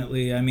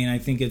definitely, I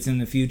think it's in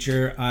the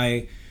future.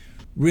 I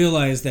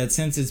realize that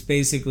since it's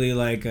basically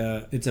like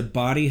it's a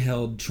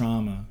body-held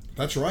trauma.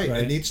 That's right.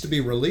 It needs to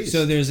be released.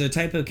 So there's a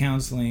type of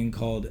counseling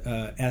called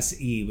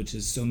SE, which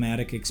is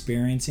somatic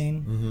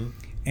experiencing. Mm-hmm.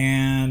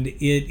 And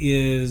it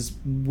is,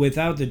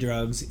 without the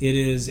drugs, it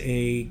is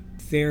a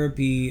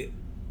therapy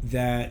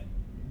that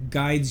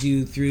guides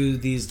you through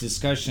these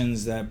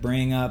discussions that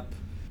bring up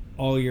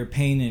all your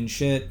pain and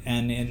shit,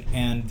 and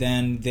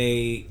then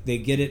they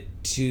get it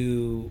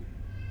to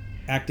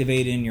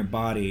activate in your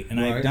body. And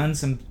I've done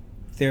some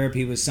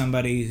therapy with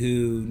somebody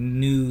who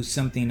knew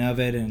something of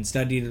it and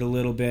studied it a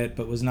little bit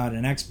but was not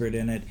an expert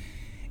in it,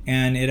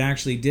 and it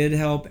actually did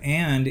help.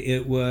 And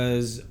it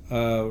was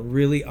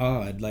really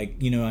odd,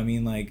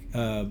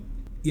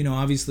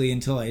 obviously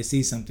until I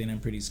see something I'm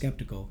pretty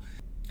skeptical.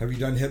 Have you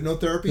done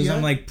hypnotherapy because yet?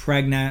 I'm like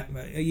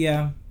pregnant.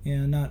 Yeah,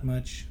 not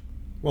much.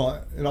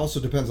 Well, it also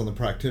depends on the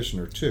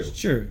practitioner, too.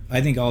 Sure.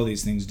 I think all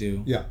these things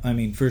do. Yeah.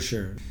 For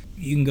sure.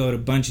 You can go to a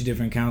bunch of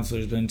different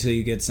counselors, but until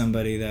you get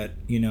somebody that,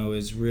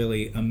 is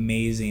really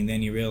amazing,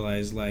 then you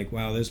realize, like,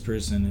 wow, this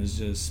person is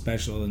just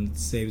special and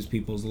saves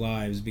people's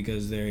lives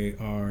because they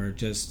are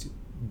just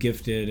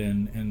gifted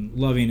and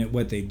loving at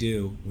what they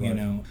do,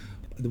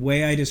 The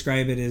way I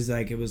describe it is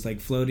like it was like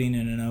floating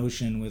in an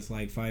ocean with,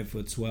 like,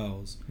 5-foot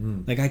swells.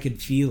 Like, I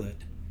could feel it.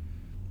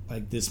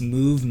 like this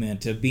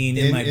movement of being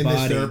in my body. In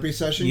this therapy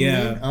session?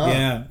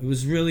 Yeah, it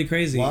was really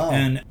crazy.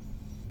 Wow.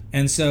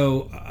 And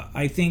so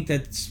I think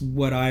that's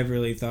what I've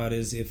really thought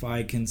is if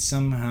I can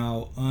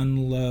somehow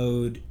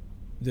unload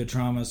the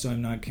trauma so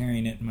I'm not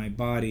carrying it in my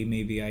body,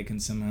 maybe I can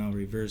somehow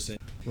reverse it.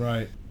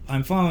 Right.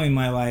 I'm following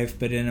my life,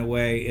 but in a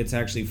way, it's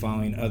actually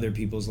following other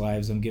people's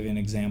lives. I'm giving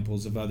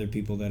examples of other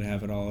people that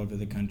have it all over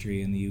the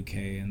country in the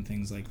UK and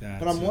things like that.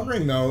 But I'm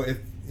wondering, though,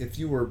 if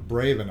you were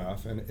brave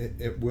enough, and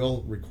it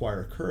will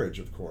require courage,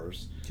 of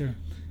course, sure,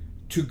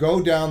 to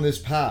go down this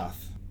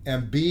path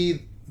and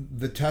be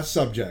the test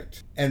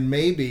subject and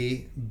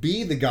maybe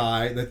be the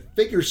guy that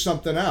figures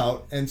something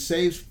out and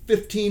saves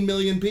 15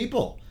 million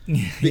people.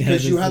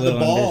 Because you had the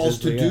balls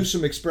to do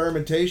some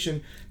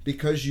experimentation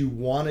because you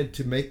wanted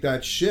to make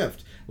that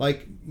shift.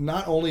 Like,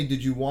 not only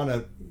did you want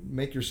to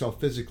make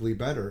yourself physically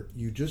better,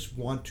 you just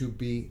want to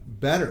be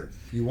better.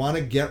 You want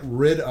to get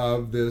rid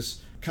of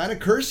this kind of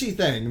cursy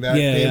thing that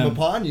came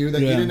upon you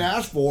that you didn't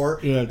ask for,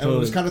 and it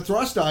was kind of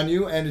thrust on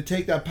you, and to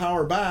take that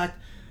power back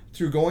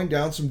through going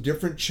down some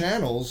different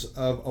channels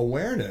of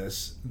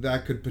awareness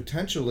that could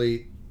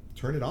potentially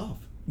turn it off.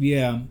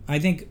 Yeah, I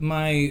think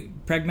my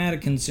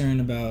pragmatic concern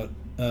about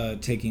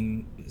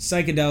taking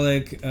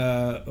psychedelic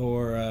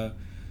or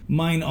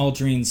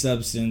mind-altering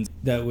substance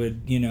that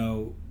would,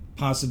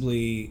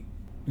 possibly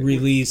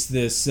release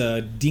this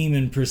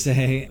demon per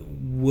se,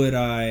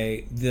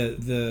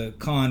 the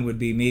con would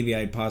be maybe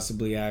I'd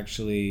possibly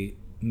actually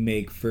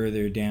make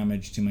further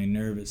damage to my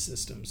nervous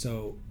system.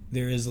 So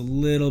there is a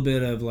little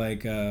bit of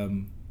like,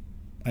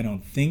 I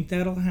don't think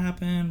that'll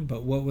happen,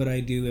 but what would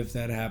I do if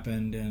that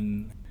happened?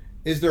 And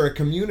is there a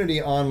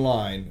community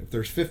online, if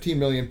there's 15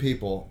 million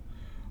people,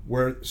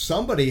 where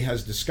somebody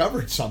has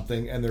discovered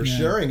something and they're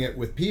sharing it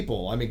with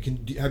people? I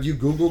mean, have you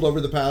Googled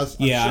over the past?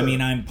 Yeah, sure. I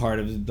mean, I'm part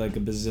of like a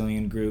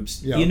bazillion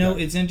groups. Yeah,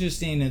 it's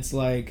interesting. It's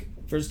like,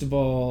 first of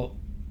all,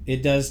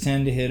 it does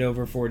tend to hit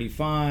over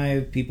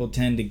 45. People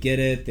tend to get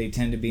it. They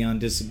tend to be on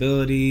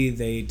disability.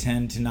 They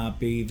tend to not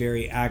be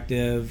very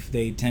active.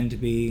 They tend to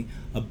be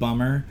a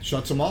bummer.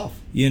 Shuts them off.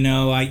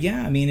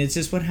 I mean, it's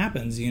just what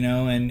happens,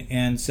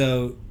 and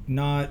so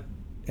not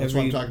That's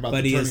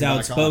everybody as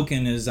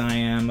outspoken as I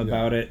am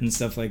about it and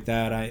stuff like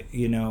that.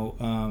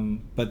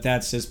 But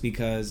that's just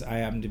because I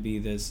happen to be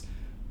this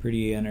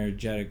pretty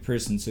energetic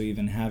person. So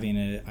even having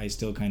it, I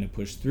still kind of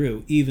push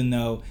through, even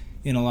though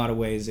in a lot of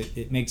ways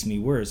it makes me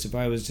worse. If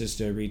I was just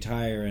to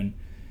retire and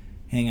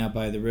hang out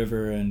by the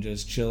river and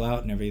just chill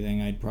out and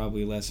everything, I'd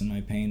probably lessen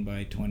my pain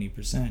by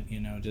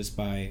 20%, just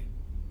by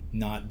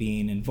not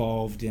being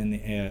involved in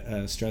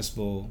a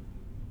stressful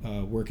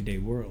workaday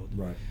world.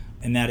 Right.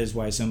 And that is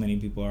why so many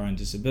people are on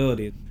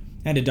disability.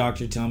 I had a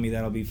doctor tell me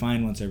that I'll be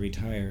fine once I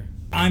retire.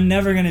 I'm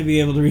never going to be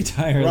able to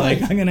retire. Right.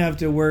 Like, I'm going to have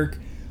to work,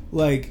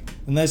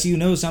 unless you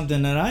know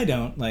something that I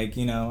don't, I'm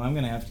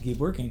going to have to keep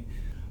working.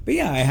 But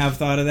yeah, I have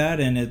thought of that,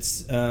 and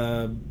it's,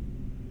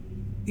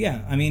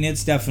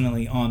 it's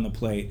definitely on the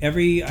plate.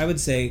 I would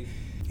say,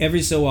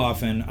 every so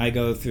often I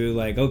go through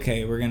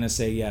okay, we're going to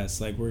say yes.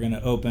 We're going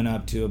to open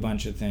up to a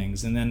bunch of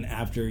things. And then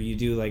after you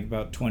do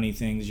about 20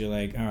 things, you're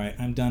like, all right,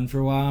 I'm done for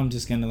a while. I'm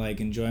just going to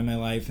enjoy my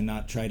life and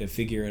not try to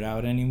figure it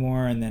out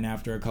anymore. And then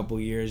after a couple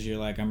years, you're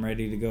like, I'm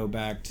ready to go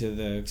back to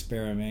the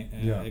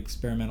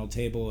experimental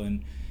table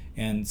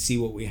and see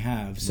what we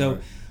have. So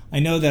right. I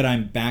know that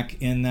I'm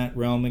back in that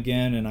realm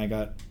again, and I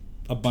got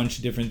a bunch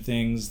of different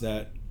things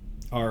that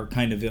are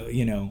kind of,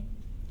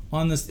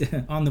 on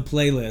the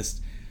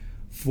playlist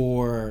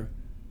for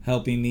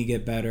helping me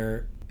get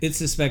better. It's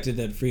suspected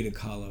that Frida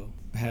Kahlo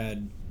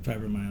had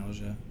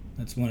fibromyalgia.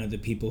 That's one of the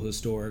people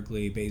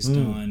historically, based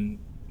on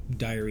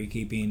diary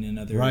keeping and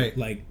other, where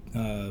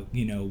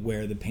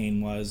the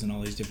pain was and all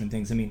these different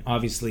things. I mean,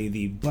 obviously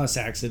the bus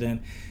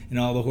accident and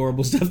all the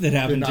horrible stuff that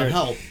happened to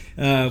her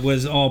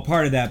was all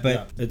part of that,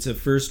 but it's a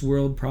first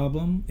world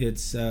problem.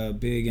 It's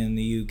big in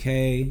the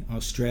UK,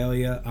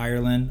 Australia,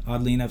 Ireland,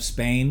 oddly enough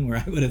Spain,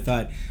 where I would have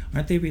thought,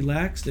 aren't they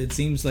relaxed? It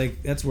seems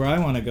like that's where I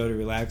want to go to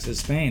relax, is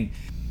Spain.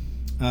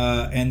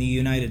 And the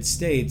United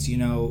States,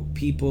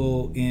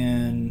 people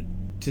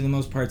in, to the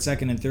most part,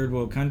 second and third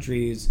world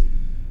countries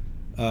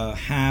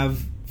have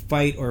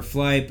fight or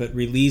flight, but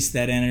release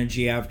that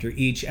energy after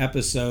each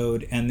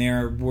episode, and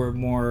we're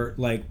more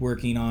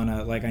working on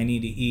I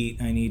need to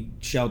eat, I need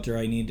shelter,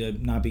 I need to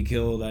not be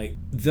killed.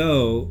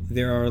 Though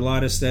there are a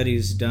lot of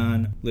studies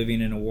done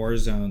living in a war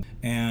zone,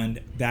 and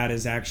that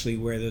is actually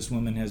where this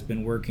woman has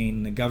been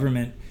working. The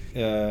government,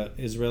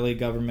 Israeli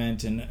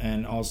government,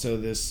 and also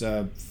this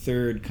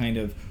third kind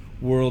of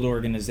world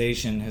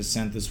organization has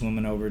sent this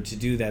woman over to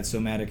do that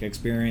somatic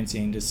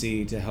experiencing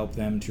to help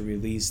them to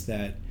release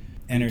that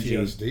energy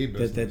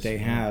that they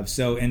have.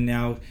 So, and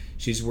now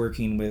she's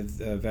working with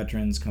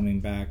veterans coming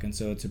back, and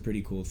so it's a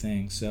pretty cool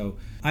thing. So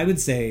I would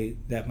say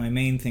that my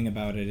main thing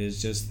about it is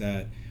just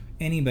that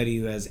anybody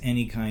who has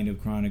any kind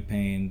of chronic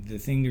pain, the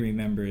thing to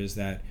remember is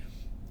that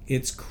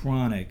it's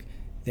chronic.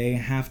 They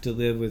have to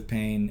live with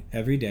pain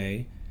every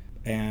day.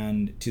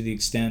 and to the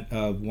extent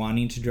of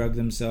wanting to drug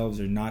themselves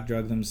or not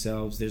drug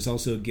themselves. There's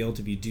also a guilt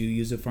if you do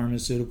use a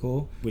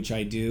pharmaceutical, which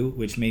I do,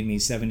 which made me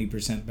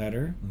 70%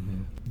 better,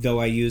 though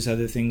I use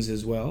other things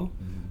as well.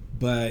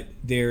 But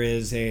there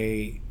is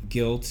a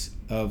guilt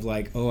of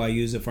like, oh, I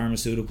use a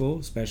pharmaceutical,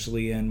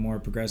 especially in more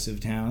progressive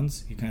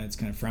towns. It's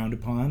kind of frowned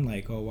upon,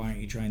 like, oh, why aren't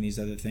you trying these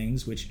other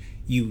things, which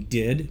you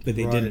did, but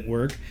they didn't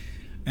work.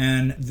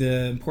 And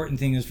the important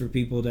thing is for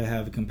people to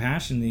have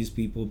compassion to these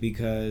people,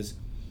 because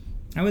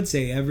I would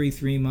say every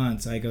 3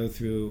 months I go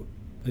through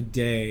a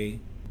day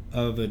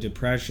of a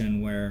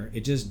depression where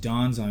it just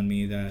dawns on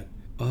me that,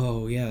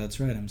 oh, yeah, that's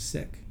right, I'm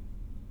sick.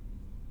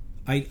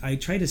 I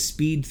try to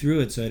speed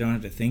through it so I don't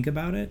have to think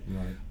about it.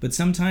 Right. But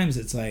sometimes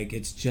it's like,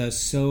 it's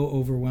just so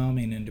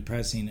overwhelming and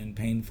depressing and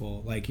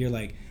painful. Like, you're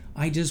like,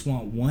 I just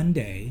want one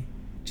day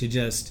to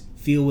just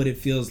feel what it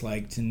feels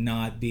like to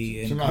not be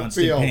in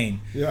constant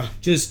pain. Yeah.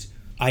 Just,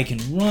 I can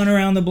run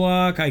around the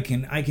block. I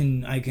can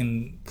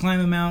climb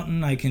a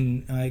mountain. I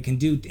can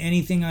do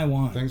anything I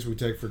want. Things we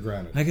take for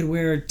granted. I could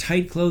wear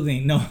tight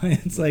clothing. No,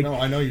 it's like, no,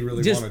 I know you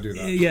really want to do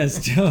that.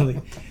 Yes,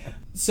 totally.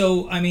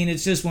 So, I mean,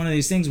 it's just one of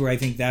these things where I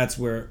think that's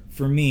where,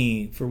 for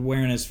me, for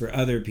awareness for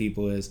other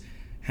people, is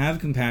have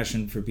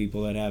compassion for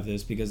people that have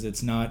this, because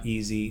it's not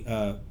easy.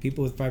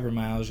 People with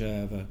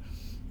fibromyalgia have a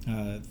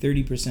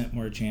 30%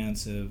 more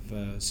chance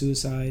of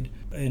suicide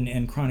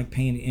and chronic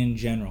pain in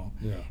general.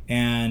 Yeah.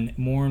 And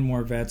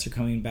more vets are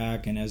coming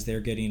back, and as they're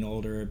getting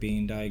older are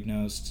being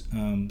diagnosed.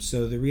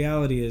 So the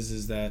reality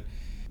is that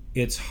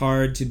it's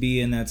hard to be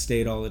in that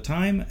state all the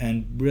time,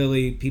 and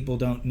really people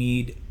don't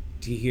need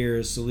to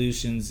hear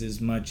solutions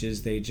as much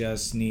as they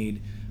just need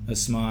a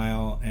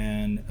smile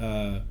and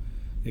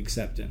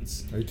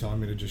acceptance. Are you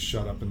telling me to just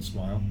shut up and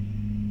smile?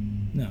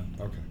 No.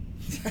 Okay.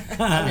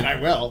 I mean, I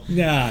will.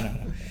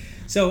 No.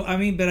 So, I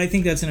mean, but I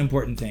think that's an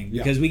important thing,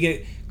 because we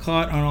get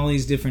caught on all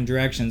these different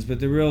directions, but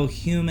the real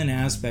human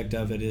aspect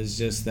of it is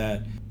just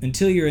that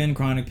until you're in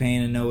chronic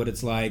pain and know what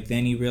it's like,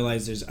 then you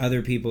realize there's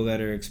other people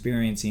that are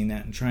experiencing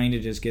that and trying to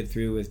just get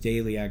through with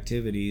daily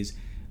activities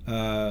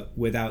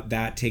without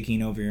that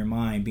taking over your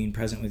mind, being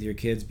present with your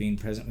kids, being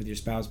present with your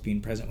spouse, being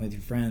present with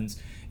your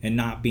friends, and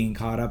not being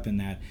caught up in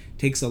that.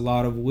 Takes a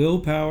lot of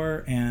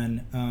willpower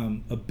and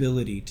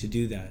ability to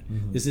do that.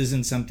 This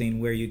isn't something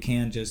where you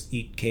can just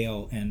eat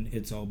kale and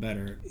it's all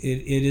better.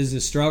 It is a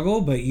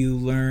struggle, but you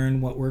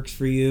learn what works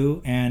for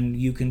you, and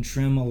you can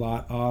trim a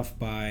lot off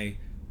by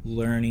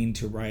learning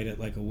to ride it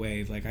like a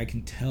wave. Like, I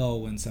can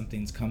tell when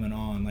something's coming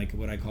on, like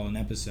what I call an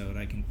episode.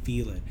 I can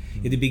feel it.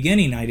 At the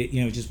beginning,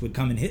 it just would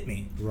come and hit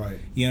me. Right.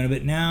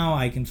 But now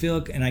I can feel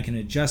it, and I can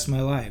adjust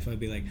my life. I'd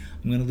be like,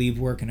 I'm going to leave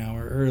work an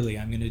hour early.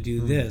 I'm going to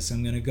do this.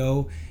 I'm going to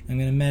go. I'm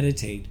going to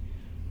meditate,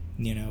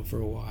 for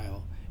a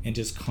while, and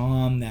just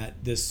calm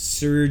this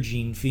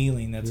surging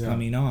feeling that's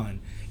coming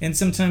on. And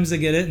sometimes I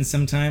get it, and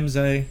sometimes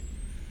I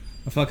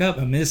fuck up.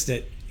 I missed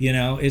it.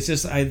 It's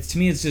just to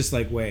me, it's just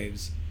like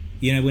waves.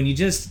 When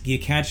you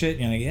catch it,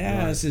 you're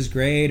like, this is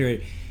great, or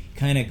it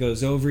kind of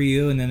goes over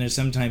you, and then there's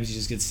sometimes you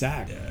just get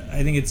sacked.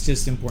 I think it's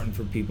just important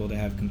for people to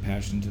have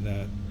compassion to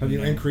that. Have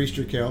you increased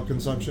your kale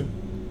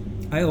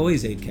consumption? I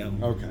always ate kale.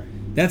 Okay.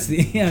 That's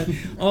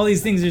all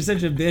these things are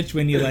such a bitch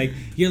when you're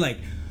like,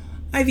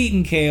 I've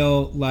eaten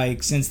kale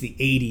since the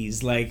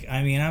 80s.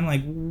 I'm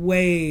like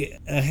way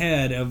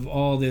ahead of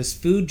all this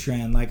food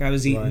trend. Like, I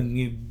was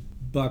eating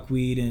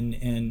buckwheat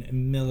and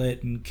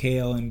millet and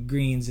kale and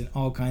greens and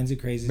all kinds of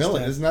crazy millet,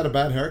 stuff. Isn't that a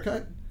bad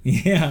haircut?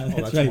 Yeah,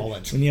 that's right.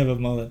 Mullet. When you have a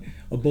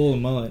bowl of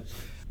mullet.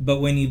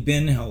 But when you've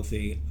been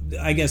healthy,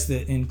 I guess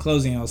that in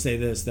closing I'll say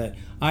this, that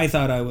I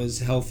thought I was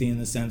healthy in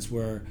the sense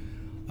where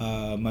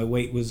my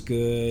weight was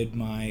good,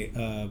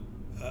 my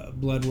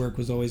blood work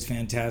was always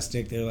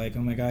fantastic. They're like, oh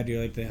my God,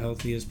 you're like the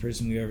healthiest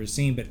person we've ever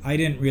seen. But I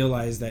didn't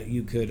realize that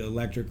you could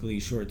electrically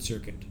short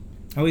circuit.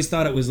 I always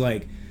thought it was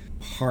like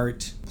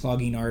heart,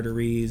 clogging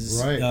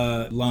arteries,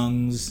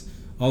 lungs,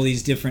 all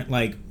these different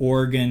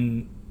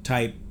organ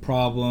type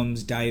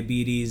problems,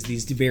 diabetes,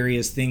 these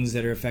various things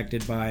that are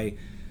affected by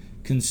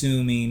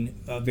consuming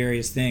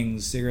various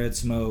things, cigarette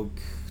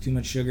smoke, too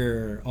much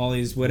sugar, all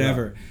these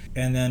whatever.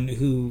 And then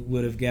who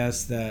would have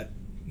guessed that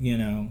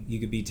you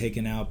could be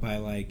taken out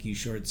by you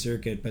short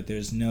circuit, but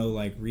there's no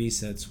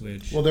reset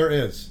switch. Well, there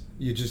is.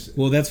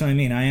 Well, that's what I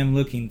mean. I am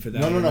looking for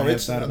that.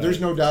 No. There's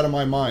no doubt in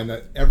my mind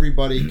that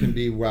everybody can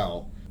be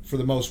well. For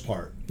the most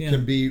part,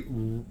 can be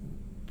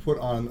put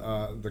on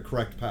the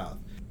correct path.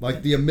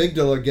 The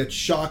amygdala gets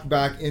shocked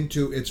back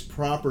into its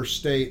proper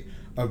state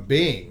of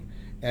being,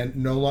 and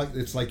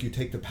it's like you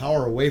take the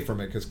power away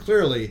from it, because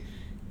clearly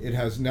it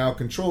has now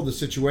controlled the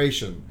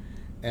situation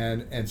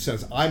and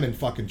says, I'm in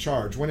fucking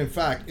charge, when in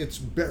fact it's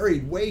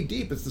buried way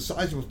deep. It's the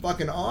size of a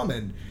fucking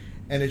almond,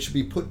 and it should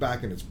be put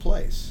back in its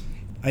place.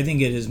 I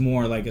think it is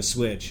more like a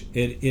switch.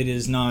 It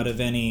is not of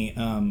any...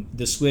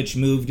 the switch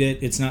moved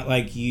it. It's not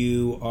like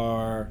you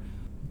are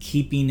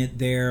keeping it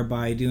there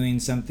by doing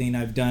something.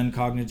 I've done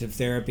cognitive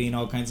therapy and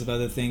all kinds of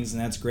other things, and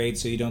that's great,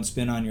 so you don't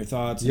spin on your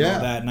thoughts and all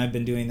that. And I've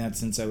been doing that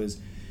since I was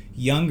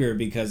younger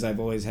because I've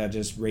always had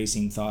just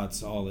racing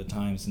thoughts all the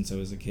time since I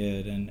was a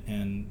kid,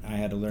 and I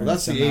had to learn. Well,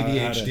 that's the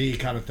ADHD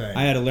kind of thing.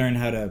 I had to learn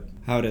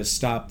how to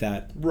stop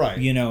that, right?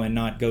 You know, and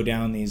not go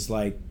down these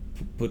like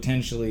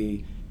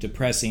potentially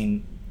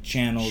depressing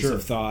channels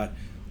of thought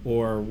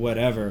or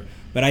whatever.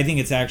 But I think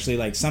it's actually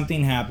like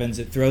something happens,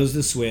 it throws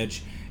the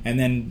switch, and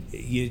then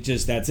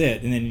that's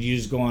it. And then you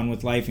just go on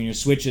with life, and your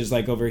switch is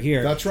like over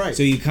here. That's right.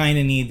 So you kind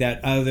of need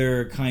that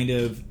other kind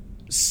of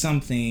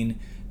something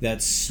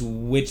that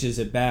switches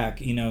it back,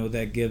 you know,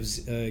 that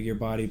gives your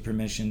body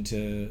permission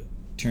to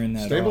turn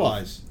that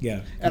stabilize off.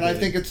 Yeah. And I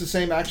think it's the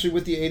same actually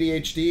with the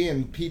ADHD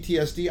and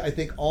PTSD. I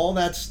think all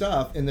that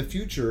stuff in the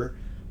future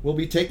will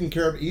be taken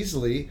care of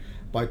easily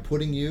by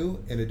putting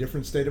you in a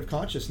different state of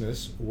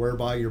consciousness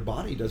whereby your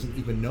body doesn't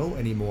even know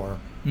anymore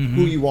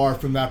who you are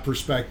from that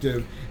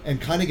perspective,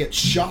 and kind of get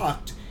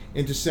shocked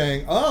into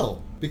saying,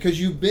 oh, because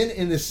you've been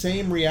in the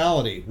same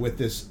reality with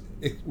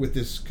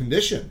this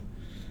condition.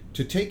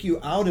 To take you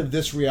out of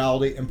this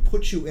reality and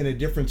put you in a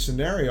different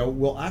scenario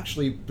will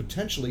actually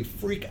potentially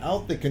freak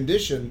out the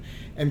condition,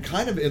 and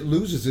kind of it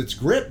loses its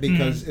grip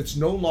because it's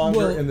no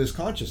longer in this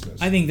consciousness.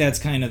 I think that's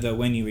kind of the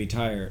when you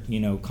retire, you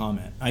know,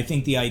 comment. I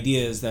think the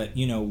idea is that,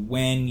 you know,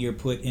 when you're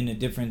put in a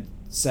different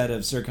set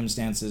of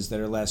circumstances that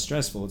are less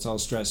stressful, it's all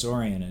stress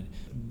oriented.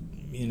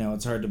 You know,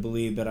 it's hard to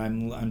believe, but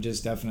I'm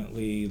just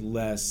definitely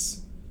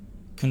less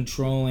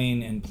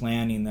controlling and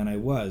planning than I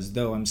was,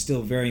 though I'm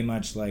still very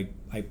much like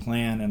I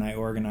plan and I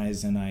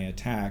organize and I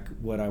attack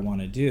what I want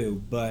to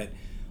do, but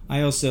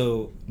I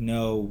also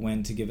know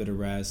when to give it a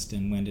rest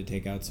and when to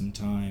take out some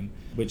time,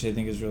 which I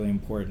think is really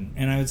important.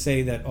 And I would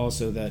say that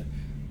also that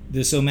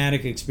the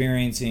somatic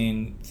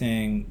experiencing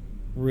thing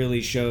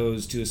really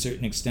shows to a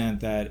certain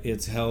extent that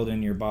it's held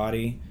in your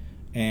body,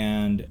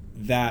 and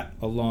that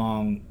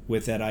along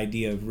with that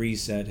idea of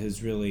reset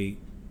has really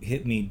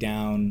hit me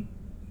down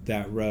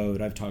that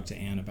road. I've talked to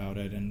Ann about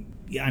it, and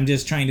I'm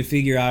just trying to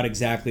figure out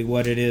exactly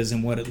what it is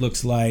and what it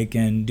looks like,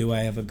 and do I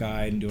have a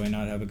guide and do I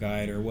not have a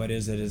guide, or what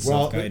is it as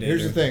self-guided? Well,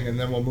 here's the thing, and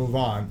then we'll move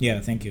on. Yeah,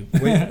 thank you.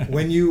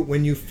 when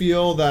you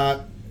feel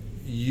that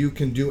you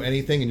can do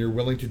anything and you're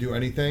willing to do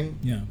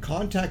anything,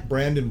 contact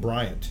Brandon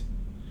Bryant.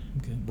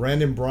 Okay.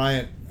 Brandon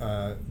Bryant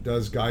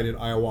does guided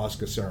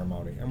ayahuasca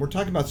ceremony, and we're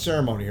talking about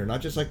ceremony here,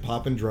 not just like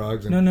popping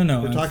drugs. And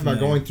No. We're talking about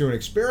going through an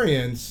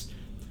experience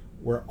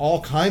where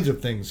all kinds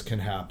of things can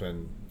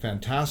happen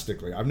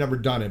fantastically. I've never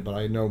done it, but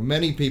I know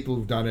many people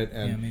who've done it,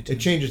 and it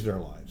changes their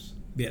lives.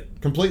 Yeah,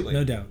 completely,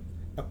 no doubt.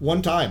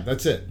 One time,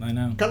 that's it. I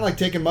know. Kind of like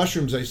taking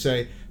mushrooms. They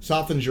say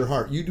softens your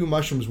heart. You do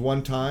mushrooms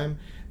one time,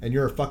 and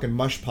you're a fucking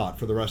mush pot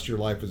for the rest of your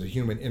life as a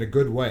human in a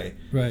good way.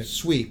 Right.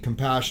 Sweet,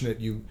 compassionate.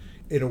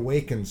 It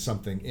awakens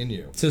something in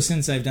you. So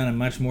since I've done it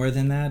much more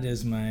than that,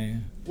 is my...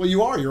 Well,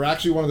 you are. You're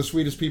actually one of the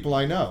sweetest people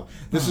I know.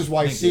 This is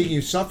why seeing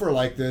you suffer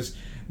like this,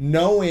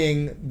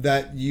 knowing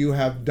that you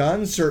have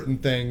done certain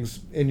things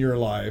in your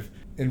life,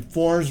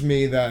 informs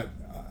me that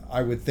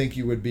I would think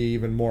you would be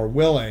even more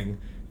willing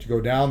to go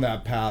down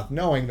that path,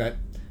 knowing that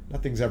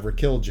nothing's ever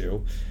killed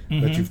you,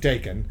 that you've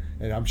taken,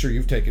 and I'm sure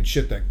you've taken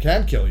shit that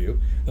can kill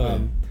you.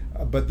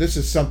 But this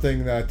is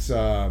something that's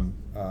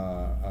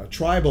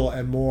tribal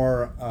and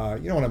more,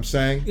 you know what I'm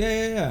saying?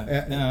 Yeah.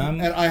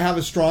 And I have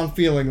a strong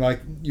feeling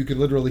like you could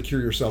literally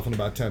cure yourself in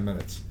about 10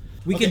 minutes.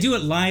 We could do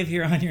it live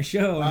here on your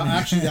show.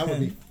 Actually, that would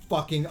be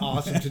fucking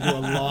awesome to do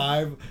a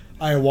live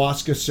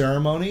ayahuasca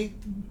ceremony.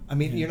 I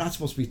mean, you're not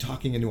supposed to be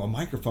talking into a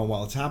microphone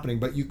while it's happening,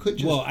 but you could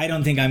just... Well, I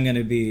don't think I'm going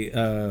to be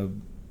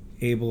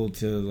able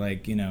to,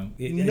 like, you know...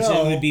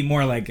 It would be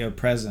more like a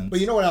presence. But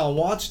you know what Alan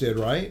Watts did,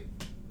 right?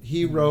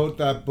 He wrote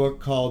that book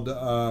called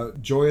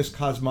Joyous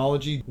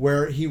Cosmology,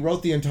 where he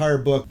wrote the entire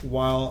book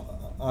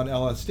while on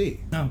LSD.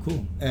 Oh,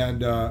 cool.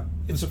 And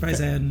I'm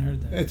surprised I hadn't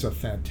heard that. It's a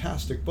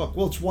fantastic book.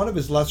 Well, it's one of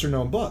his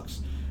lesser-known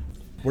books.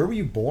 Where were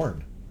you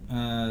born?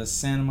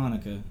 Santa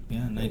Monica.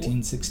 Yeah,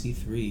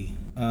 1963.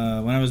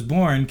 When I was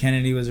born,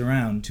 Kennedy was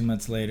around 2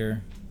 months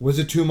later. Was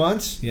it 2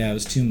 months? Yeah, it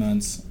was 2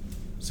 months.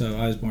 So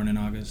I was born in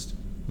August.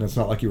 And it's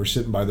not like you were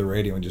sitting by the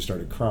radio and just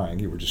started crying.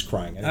 You were just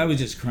crying. Anyway. I was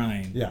just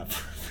crying. Yeah,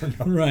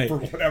 right. For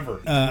whatever.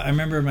 I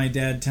remember my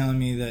dad telling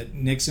me that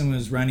Nixon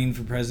was running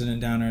for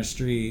president down our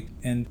street.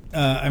 And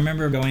I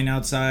remember going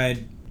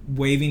outside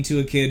waving to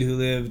a kid who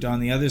lived on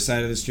the other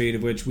side of the street,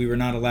 of which we were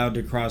not allowed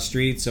to cross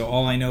streets. So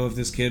all I know of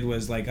this kid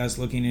was like us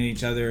looking at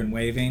each other and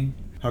waving.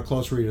 How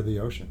close were you to the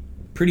ocean?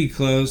 Pretty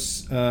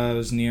close. I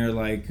was near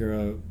like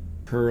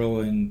Pearl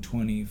and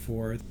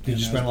 24th. Did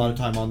you spend a lot of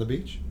time on the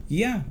beach?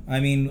 Yeah, I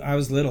mean, I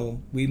was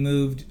little. We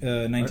moved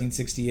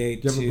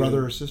 1968. Do you have a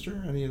brother or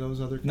sister? Any of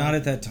those other? Not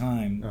at that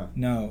time.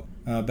 No,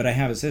 but I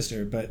have a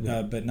sister, but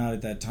not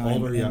at that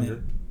time. Older,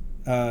 younger?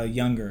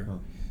 Younger. Oh.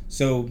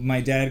 So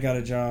my dad got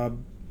a job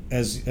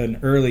as an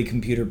early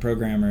computer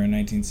programmer in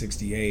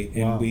 1968,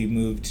 and we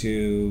moved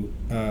to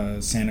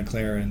Santa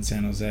Clara and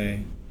San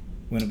Jose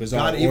when it was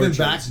all even orchards.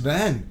 back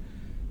then.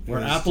 Where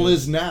Apple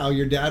is now,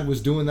 your dad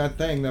was doing that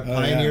thing that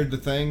pioneered the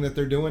thing that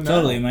they're doing now.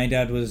 Totally. My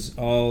dad was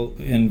all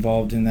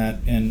involved in that,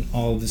 and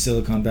all of the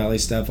Silicon Valley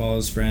stuff, all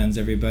his friends,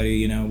 everybody,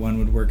 you know, one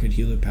would work at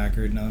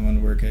Hewlett-Packard, another one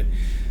would work at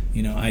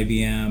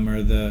IBM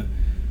or the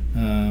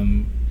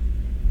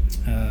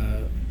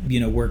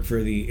work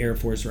for the Air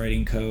Force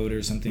writing code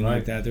or something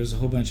like that. There's a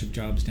whole bunch of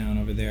jobs down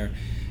over there.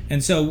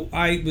 And so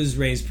I was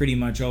raised pretty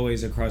much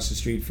always across the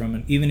street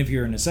from, even if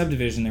you're in a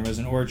subdivision, there was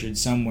an orchard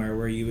somewhere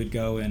where you would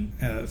go and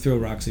throw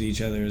rocks at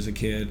each other as a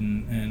kid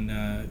and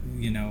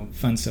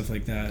fun stuff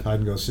like that. Hide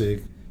and go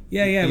seek.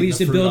 Yeah. We used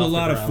to build a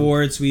lot of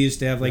forts. We used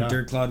to have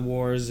dirt clod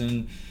wars,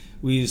 and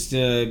we used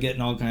to get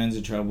in all kinds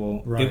of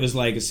trouble. Right. It was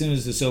like as soon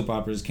as the soap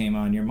operas came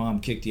on, your mom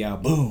kicked you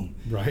out. Boom.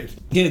 Right.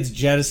 Kids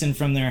jettisoned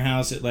from their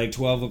house at like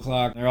 12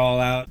 o'clock. They're all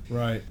out.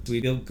 Right.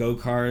 We built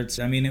go-karts.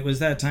 I mean, it was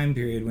that time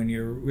period when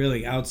you're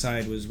really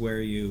outside was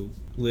where you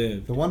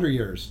lived. The Wonder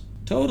Years.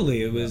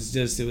 Totally. It was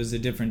it was a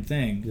different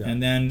thing. Yeah.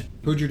 And then...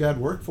 Who'd your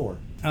dad work for?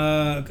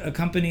 A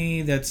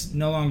company that's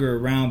no longer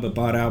around but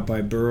bought out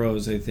by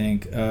Burroughs, I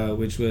think,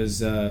 which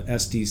was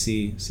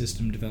SDC,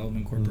 System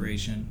Development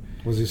Corporation.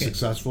 Was he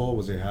successful?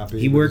 Was he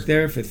happy? He worked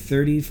there for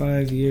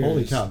 35 years.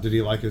 Holy cow. Did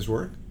he like his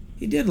work?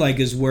 He did like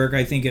his work.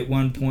 I think at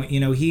one point,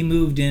 he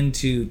moved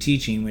into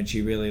teaching, which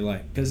he really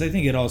liked. Because I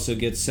think it also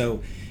gets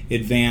so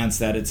advanced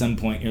that at some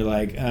point you're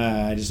like,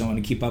 I just don't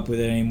want to keep up with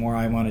it anymore.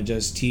 I want to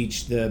just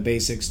teach the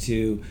basics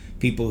to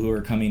people who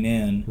are coming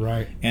in.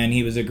 Right. And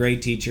he was a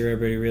great teacher.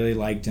 Everybody really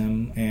liked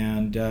him.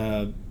 And,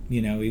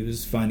 he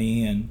was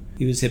funny and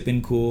he was hip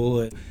and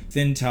cool.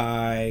 Thin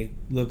tie,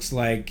 looks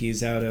like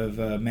he's out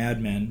of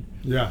Mad Men.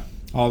 Yeah.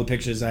 All the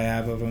pictures I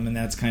have of him, and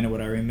that's kind of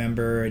what I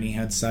remember. And he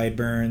had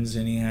sideburns,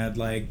 and he had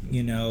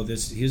he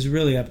was a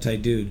really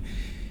uptight dude.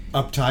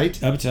 Uptight?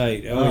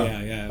 Uptight. Oh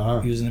yeah.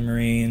 Oh. He was in the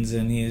Marines,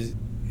 and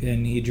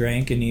he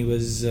drank, and he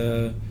was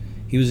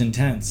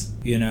intense.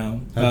 How'd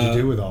you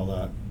do with all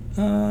that?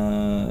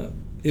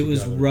 It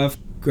was rough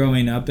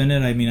growing up in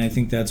it. I mean, I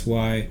think that's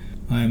why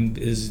I'm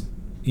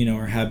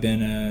or have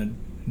been a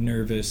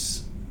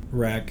nervous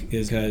wreck,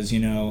 is because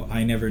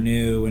I never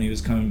knew when he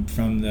was coming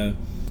from the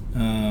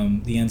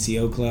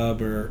NCO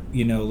club or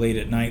late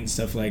at night and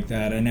stuff like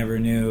that. I never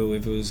knew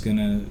if it was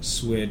gonna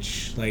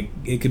switch. Like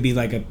it could be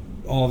like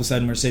all of a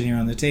sudden we're sitting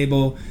around the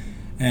table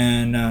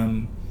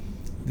and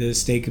the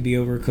steak could be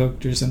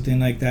overcooked or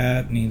something like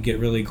that, and he'd get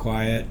really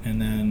quiet,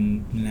 and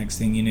then the next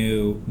thing you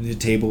knew the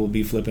table would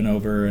be flipping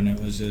over, and it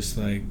was just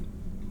like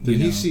Did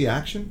he see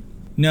action?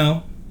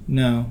 No,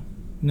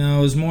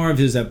 it was more of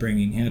his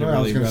upbringing. He had a really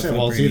I was going to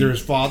say, it's either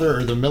his father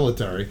or the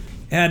military.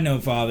 Had no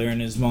father, and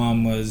his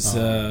mom was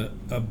a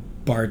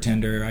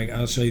bartender.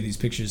 I'll show you these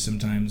pictures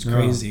sometimes.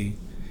 Crazy.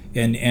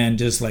 And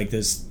just like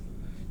this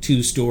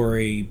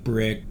 2-story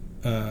brick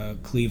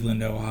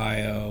Cleveland,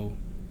 Ohio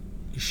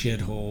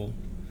shithole.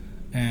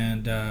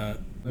 And,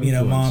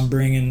 mom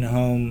bringing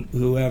home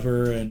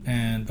whoever.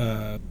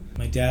 And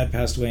my dad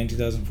passed away in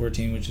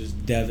 2014, which is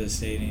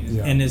devastating.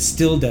 Yeah. And it's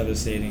still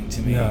devastating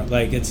to me. Yeah.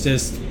 Like, it's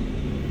just...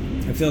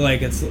 I feel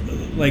like it's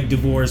like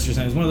divorce or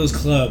something. It's one of those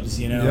clubs,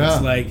 Yeah.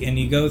 It's like, and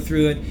you go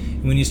through it.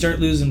 And when you start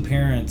losing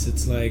parents,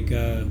 it's like,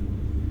 I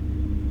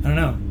don't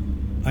know.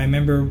 I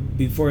remember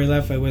before he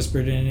left, I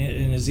whispered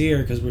in his ear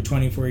because we're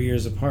 24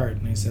 years apart,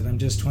 and I said, "I'm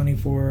just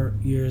 24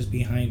 years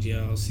behind you.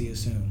 I'll see you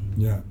soon."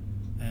 Yeah.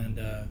 And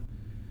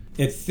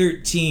at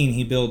 13,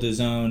 he built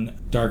his own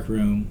dark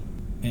room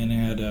and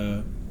had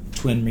a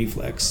twin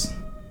reflex.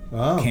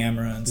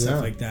 Camera and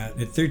stuff like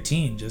that. At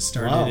 13, just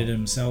started it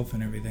himself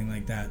and everything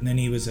like that. And then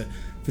he was a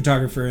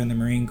photographer in the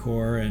Marine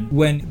Corps. And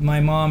when my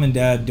mom and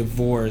dad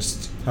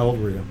divorced... How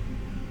old were you?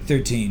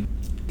 13.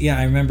 Yeah,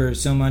 I remember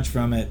so much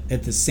from it.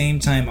 At the same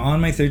time, on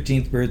my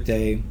 13th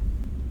birthday,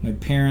 my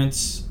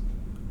parents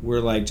were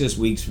like just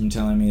weeks from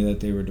telling me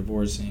that they were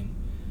divorcing.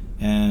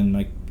 And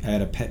I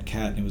had a pet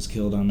cat and it was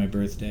killed on my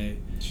birthday.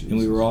 Jesus. And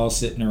we were all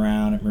sitting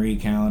around at Marie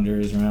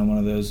Callender's around one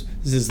of those,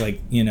 this is like,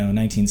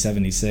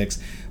 1976,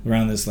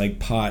 around this like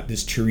pot,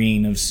 this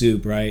tureen of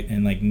soup, right?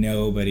 And like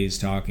nobody's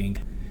talking.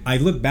 I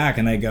look back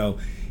and I go,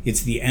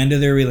 it's the end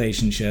of their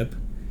relationship.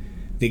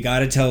 They got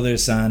to tell their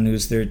son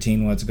who's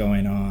 13 what's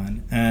going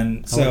on.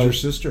 And How old's your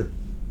sister?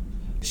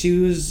 She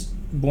was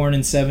born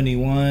in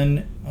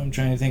 71. I'm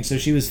trying to think. So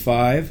she was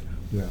 5.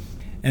 Yeah.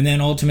 And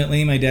then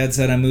ultimately my dad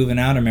said, I'm moving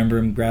out. I remember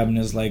him grabbing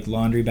his like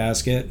laundry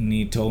basket and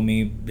he told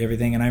me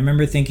everything. And I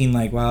remember thinking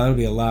like, wow, it'll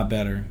be a lot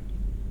better.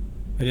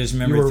 I just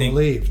remember you were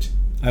relieved.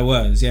 I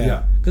was,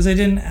 yeah. Because I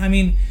didn't have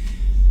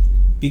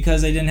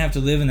to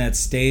live in that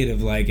state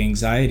of like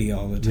anxiety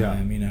all the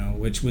time,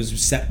 which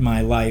was set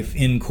my life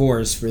in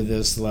course for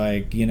this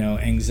like,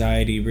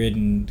 anxiety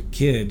ridden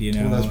kid,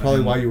 Well, that's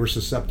probably why you were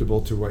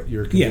susceptible to what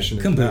your condition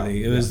is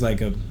completely. now. It was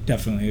like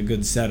definitely a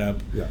good setup.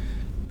 Yeah.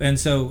 And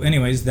so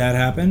anyways, that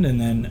happened, and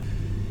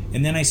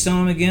then I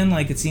saw him again,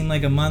 like it seemed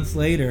like a month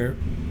later,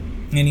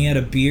 and he had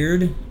a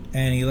beard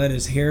and he let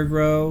his hair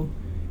grow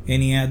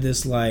and he had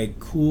this like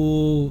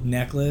cool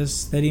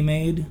necklace that he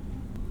made.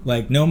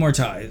 Like no more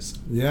ties.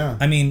 Yeah.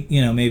 I mean,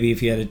 maybe if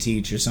he had to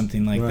teach or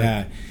something like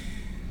that.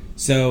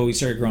 So he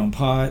started growing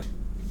pot,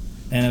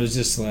 and it was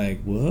just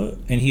like, what?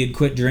 And he had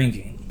quit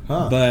drinking.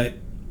 Huh. But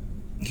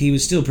he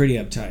was still pretty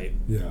uptight.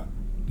 Yeah.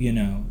 you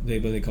know,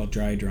 what they call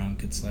dry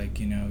drunk. It's like,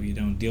 you know, you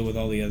don't deal with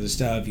all the other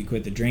stuff. You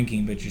quit the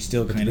drinking, but you're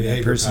still kind of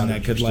that person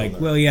that could like,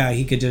 well, yeah,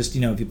 he could just,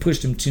 you know, if you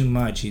pushed him too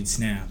much, he'd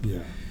snap. Yeah.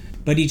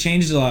 But he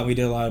changed a lot. We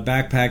did a lot of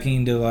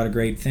backpacking, did a lot of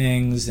great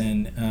things,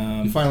 and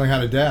you finally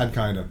had a dad,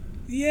 kind of.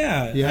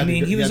 Yeah, I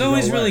mean, he was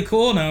always really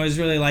cool, and I always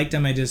really liked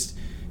him. It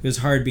was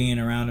hard being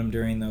around him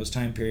during those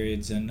time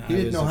periods, and he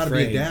didn't know how to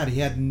be a dad. He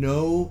had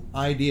no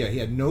idea. He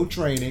had no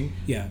training.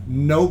 Yeah,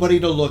 nobody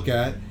to look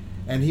at,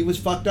 and he was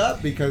fucked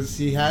up because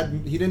he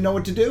didn't know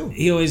what to do.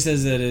 He always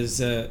says that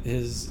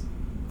his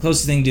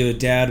closest thing to a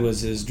dad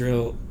was his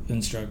drill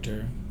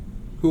instructor,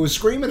 who was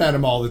screaming at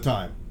him all the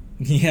time.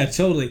 Yeah,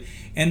 totally.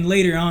 And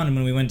later on,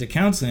 when we went to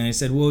counseling, I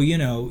said, well, you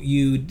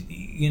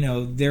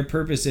know, their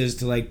purpose is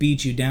to like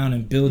beat you down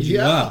and build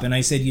you up. And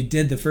I said, you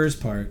did the first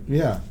part.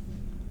 Yeah.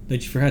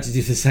 But you forgot to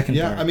do the second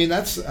part. Yeah, I mean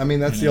that's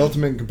the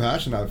ultimate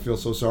compassion. I feel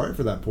so sorry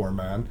for that poor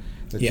man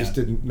that just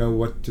didn't know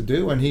what to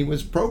do, and he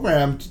was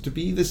programmed to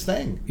be this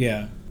thing.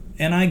 Yeah.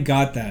 And I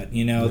got that,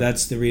 you know,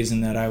 that's the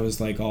reason that I was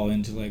like all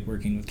into like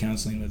working with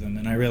counseling with him.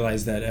 And I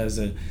realized that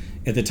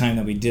at the time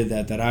that we did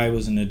that I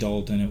was an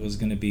adult and it was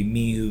going to be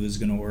me who was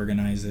going to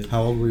organize it.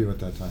 How old were you at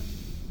that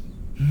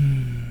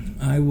time?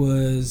 I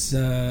was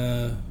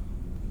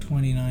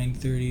 29,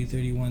 30,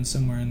 31,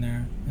 somewhere in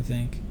there, I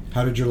think.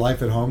 How did your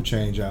life at home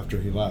change after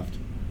he left?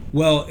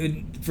 Well,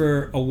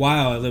 for a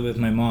while I lived with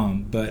my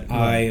mom, but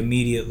I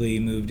immediately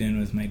moved in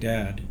with my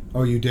dad.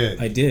 Oh, you did?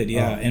 I did,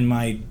 yeah. And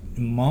my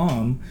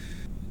mom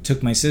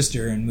took my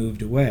sister and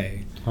moved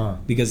away.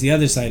 Because the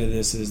other side of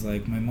this is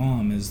like my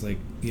mom is like,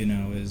 you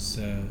know, is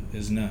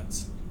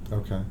nuts.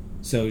 Okay.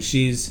 So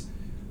she's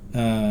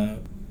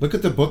look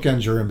at the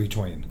bookends you're in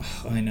between.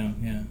 I know,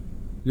 yeah.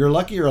 You're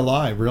lucky you're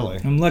alive, really.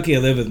 I'm lucky I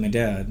live with my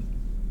dad.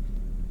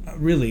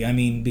 Really, I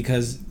mean,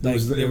 because like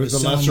it was the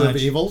so lesser much,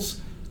 of evils?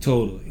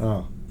 Totally.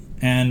 Oh.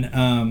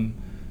 And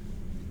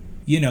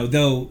you know,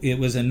 though it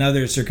was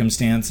another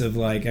circumstance of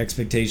like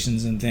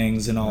expectations and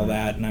things and all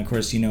that. And of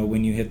course, you know,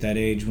 when you hit that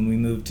age, when we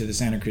moved to the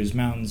Santa Cruz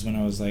Mountains when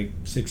I was like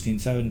 16,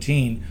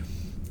 17,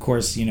 of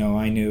course, you know,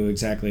 I knew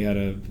exactly how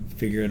to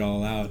figure it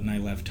all out. And I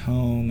left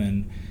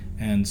home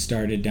and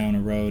started down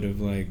a road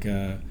of like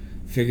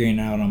figuring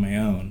it out on my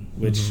own,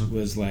 which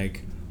was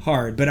like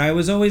hard. But I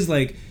was always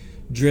like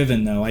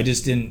driven, though. I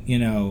just didn't, you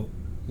know,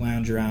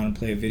 lounge around and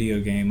play a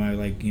video game. I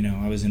like, you know,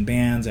 I was in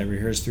bands. I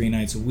rehearsed 3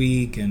 nights a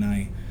week, and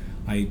I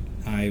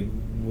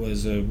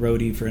was a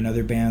roadie for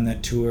another band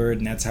that toured,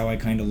 and that's how I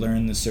kind of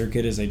learned the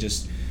circuit. Is I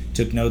just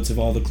took notes of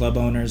all the club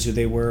owners, who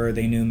they were,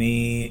 they knew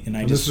me, and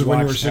this is when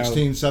you were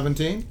 16,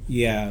 17?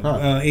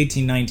 Yeah,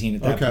 18, 19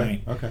 at that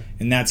point. Okay.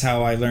 And that's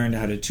how I learned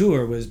how to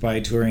tour, was by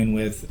touring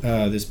with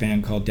this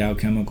band called Dow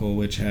Chemical,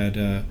 which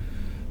had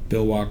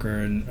Bill Walker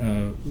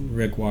and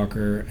Rick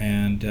Walker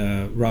and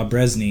Rob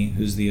Bresney,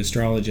 who's the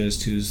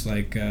astrologist, who's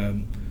like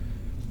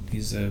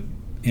he's a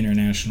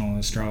international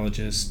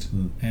astrologist.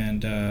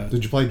 And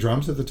did you play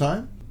drums at the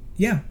time?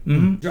 Yeah.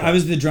 Mm-hmm. I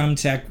was the drum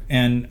tech,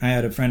 and I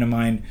had a friend of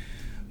mine,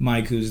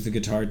 Mike, who's the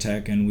guitar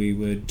tech, and we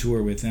would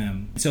tour with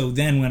them. So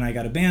then when I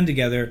got a band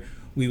together,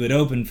 we would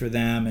open for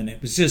them, and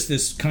it was just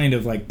this kind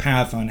of like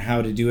path on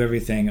how to do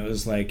everything. It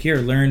was like, here,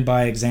 learn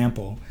by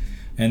example.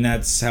 And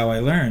that's how I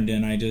learned.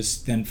 And I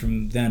just, then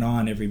from then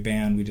on, every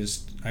band,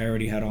 I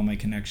already had all my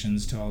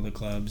connections to all the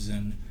clubs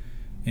and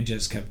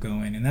just kept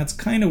going. And that's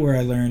kind of where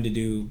I learned to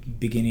do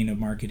beginning of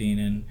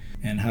marketing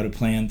and how to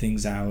plan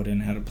things out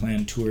and how to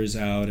plan tours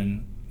out.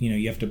 And, you know,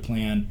 you have to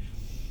plan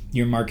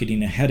your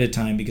marketing ahead of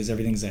time because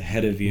everything's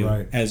ahead of you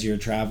as you're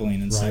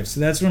traveling and stuff. So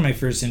that's where my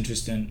first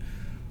interest in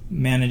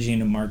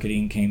managing and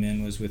marketing came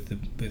in, was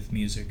with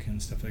music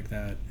and stuff like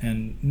that.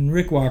 And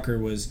Rick Walker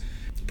was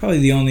probably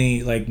the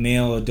only like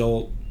male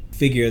adult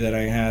figure that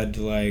I had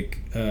to like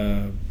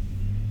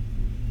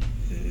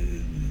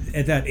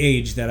at that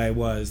age that I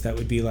was, that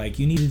would be like,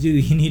 you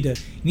need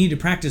to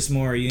practice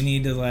more, you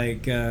need to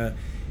like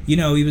you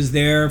know, he was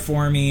there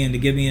for me and to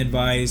give me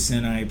advice,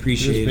 and I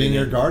appreciated he was being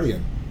your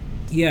guardian.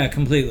 Yeah,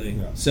 completely.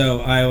 Yeah.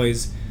 So I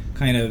always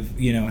kind of,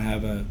 you know,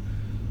 have a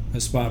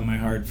spot in my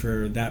heart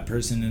for that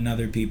person and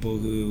other people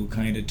who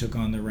kind of took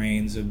on the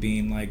reins of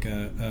being like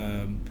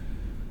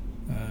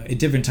at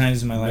different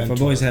times in my life,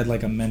 I've always had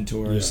like a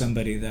mentor or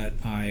somebody that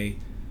I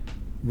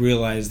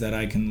realize that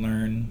I can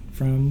learn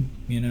from,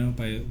 you know,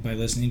 by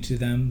listening to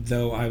them.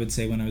 Though I would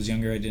say when I was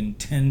younger, I didn't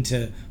tend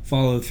to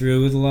follow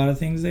through with a lot of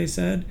things they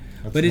said.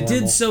 That's but normal. It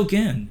did soak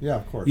in. Yeah,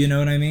 of course. You know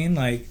what I mean?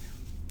 Like,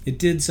 it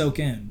did soak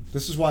in.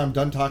 This is why I'm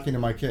done talking to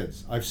my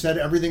kids. I've said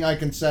everything I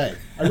can say.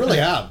 I really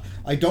have.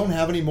 I don't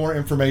have any more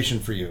information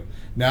for you.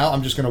 Now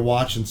I'm just going to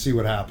watch and see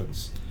what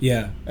happens.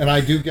 Yeah. And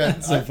I do get...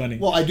 That's so funny.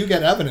 Well, I do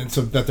get evidence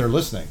that they're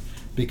listening,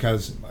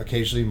 because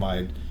occasionally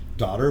my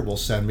daughter will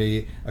send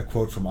me a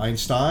quote from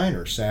Einstein,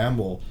 or Sam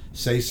will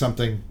say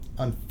something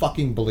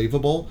unfucking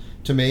believable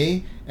to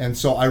me. And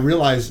so I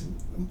realize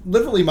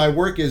literally my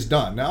work is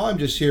done. Now I'm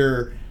just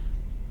here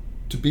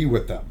to be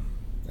with them.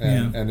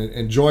 And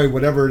enjoy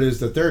whatever it is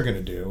that they're going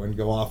to do and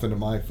go off into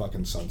my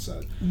fucking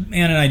sunset.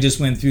 Ann and I just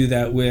went through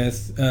that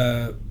with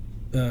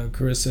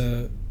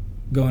Carissa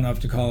going off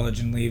to college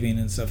and leaving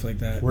and stuff like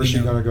that. Where's she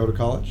going to go to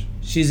college?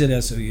 She's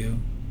at SOU.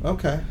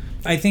 Okay.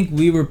 I think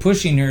we were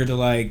pushing her to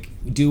like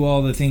do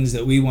all the things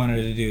that we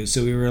wanted to do.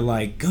 So we were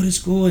like, go to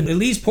school in at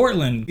least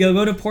Portland.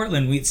 Go to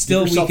Portland. Give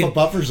yourself a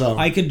buffer zone.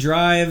 I could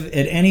drive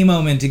at any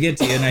moment to get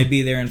to you, and I'd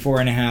be there in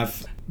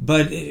 4.5.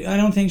 But I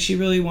don't think she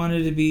really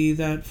wanted to be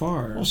that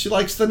far. Well, she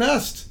likes the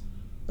nest.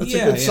 That's a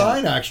good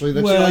sign, actually.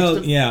 That she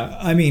likes to... yeah.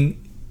 I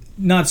mean,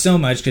 not so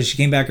much, because she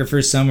came back her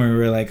first summer and we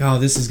were like, oh,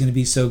 this is going to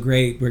be so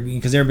great,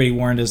 because everybody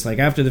warned us, like,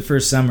 after the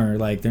first summer,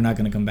 like, they're not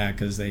going to come back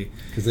because they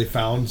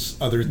found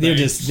other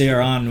things.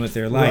 They're on with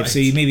their life. Right. So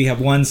you maybe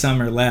have one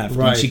summer left.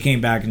 Right. And she came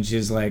back and she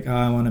was like, oh,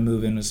 I want to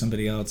move in with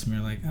somebody else. And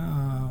we were like,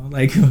 oh,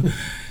 like,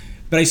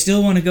 but I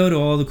still want to go to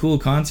all the cool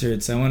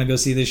concerts. I want to go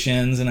see the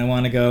Shins, and I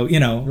want to go,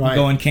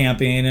 going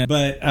camping.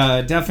 But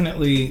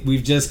definitely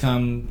we've just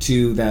come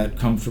to that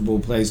comfortable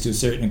place to a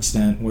certain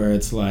extent where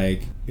it's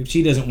like, if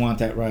she doesn't want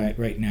that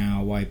right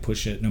now, why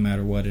push it no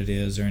matter what it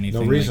is or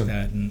anything like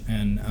that?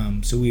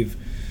 And so we've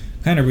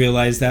kind of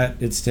realized that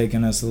it's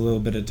taken us a little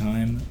bit of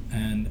time.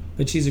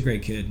 But she's a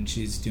great kid, and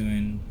she's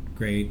doing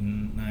great,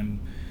 and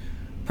I'm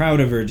proud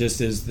of her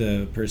just as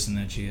the person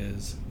that she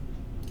is.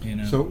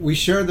 So we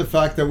shared the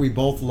fact that we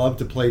both love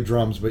to play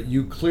drums, but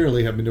you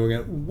clearly have been doing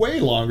it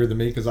way longer than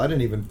me, because I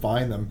didn't even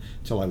find them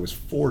till I was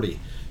 40.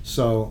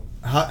 So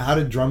how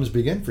did drums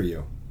begin for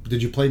you?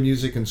 Did you play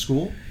music in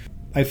school?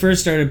 I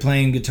first started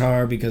playing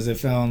guitar because I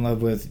fell in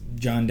love with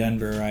John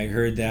Denver. I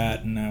heard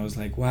that and I was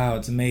like, wow,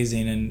 it's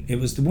amazing. And it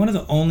was one of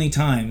the only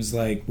times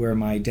like where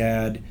my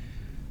dad,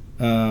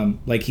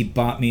 he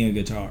bought me a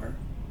guitar,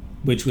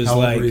 which was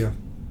How old were you?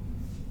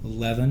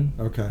 11,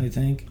 okay, I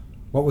think.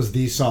 What was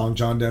the song,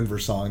 John Denver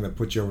song, that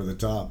put you over the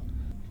top?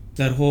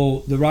 The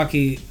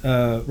Rocky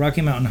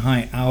Mountain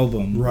High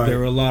album. Right. There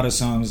were a lot of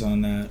songs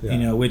on that,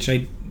 which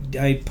I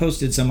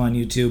posted some on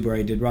YouTube where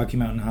I did Rocky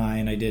Mountain High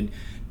and I did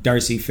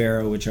Darcy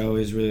Farrow, which I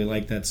always really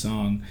liked that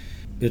song.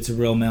 It's a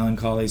real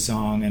melancholy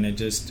song, and it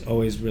just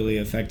always really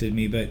affected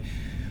me. But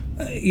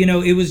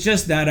it was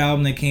just that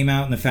album that came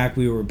out, and the fact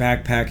we were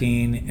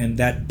backpacking, and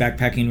that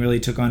backpacking really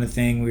took on a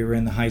thing. We were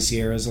in the High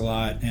Sierras a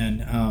lot,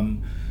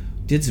 and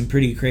did some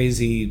pretty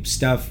crazy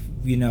stuff,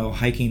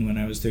 hiking when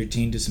I was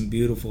 13 to some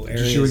beautiful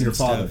areas. Just you and your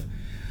stuff. father?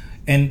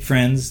 And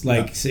friends,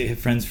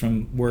 friends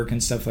from work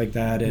and stuff like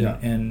that.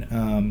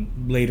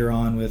 And later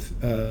on with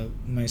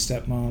my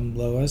stepmom,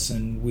 Lois,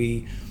 and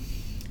we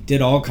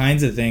did all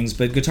kinds of things.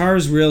 But guitar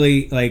is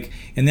really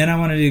and then I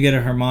wanted to get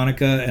a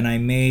harmonica, and I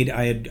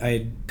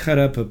had cut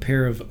up a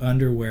pair of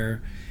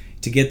underwear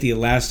to get the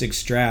elastic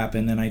strap,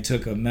 and then I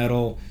took a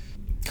metal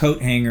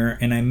coat hanger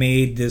and I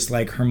made this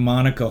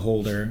harmonica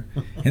holder.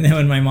 And then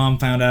when my mom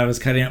found out I was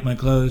cutting up my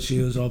clothes, she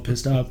was all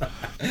pissed off.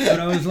 But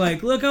I was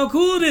like, look how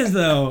cool it is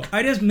though.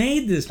 I just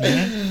made this,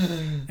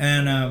 man.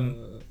 And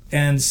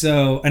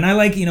I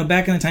like,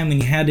 back in the time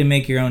when you had to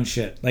make your own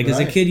shit. As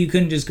a kid, you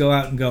couldn't just go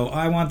out and go,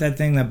 I want that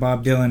thing that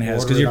Bob Dylan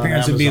has, because your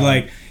parents would be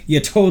like,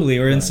 yeah, totally,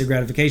 or instant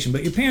gratification.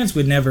 But your parents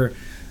would never,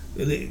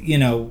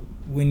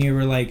 when you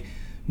were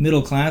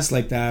middle class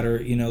like that, or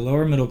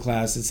lower middle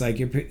class, it's like,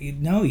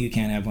 no, you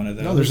can't have one of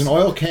those. No, there's an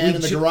oil can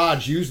in the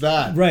garage, use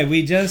that. Right,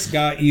 we just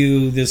got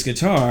you this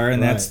guitar,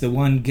 and that's the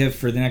one gift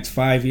for the next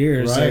 5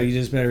 years, so you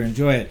just better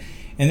enjoy it.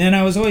 And then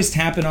I was always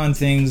tapping on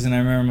things, and I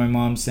remember my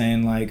mom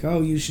saying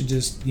oh, you should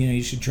just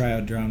you should try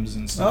out drums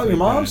and stuff. Oh, your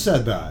mom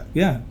said that?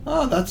 Yeah.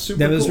 Oh, that's super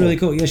cool. That was really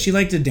cool. Yeah, she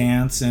liked to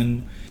dance,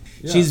 and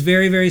she's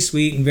very, very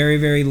sweet and very,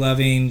 very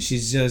loving.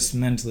 She's just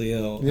mentally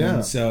ill. Yeah.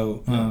 And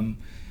so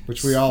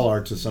which we all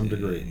are to some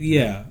degree.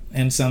 Yeah,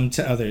 and some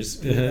to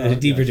others, a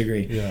deeper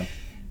degree. Yeah.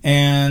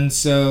 And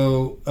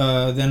so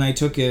then I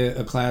took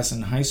a class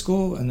in high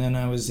school, and then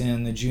I was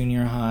in the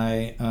junior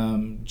high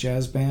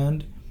jazz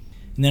band.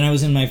 And then I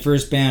was in my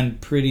first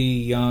band pretty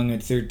young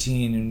at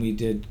 13, and we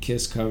did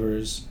Kiss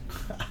covers.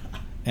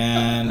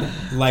 And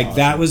awesome.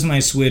 That was my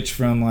switch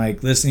from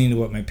listening to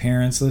what my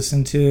parents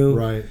listened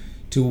to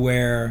to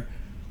where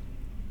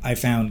I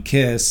found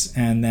Kiss.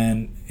 And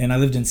I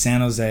lived in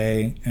San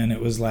Jose, and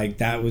it was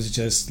that was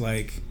just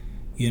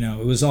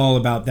it was all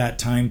about that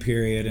time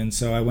period. And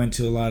so I went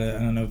to a lot of, I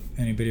don't know if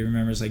anybody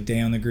remembers Day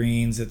on the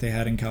Greens that they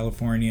had in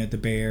California at the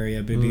Bay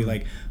Area. But it'd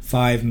be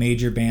 5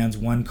 major bands,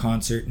 one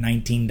concert,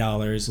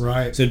 $19.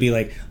 Right. So it'd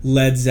be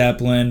Led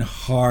Zeppelin,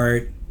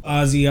 Heart,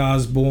 Ozzy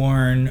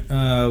Osbourne,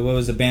 what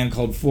was a band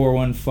called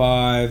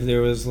 415?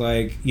 There was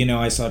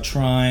I saw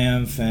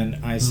Triumph,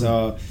 and I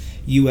saw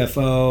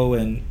UFO,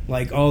 and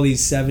all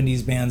these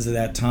 70s bands of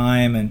that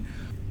time. And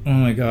oh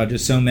my God,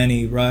 there's so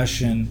many.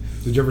 Rush. And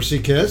did you ever see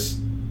Kiss?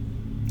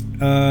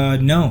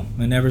 No,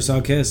 I never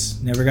saw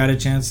Kiss. Never got a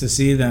chance to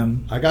see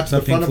them. I got to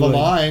the front of a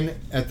line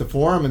at the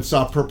Forum and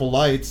saw Purple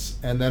Lights,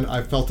 and then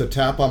I felt a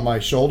tap on my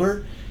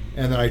shoulder,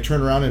 and then I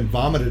turned around and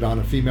vomited on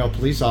a female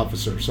police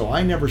officer. So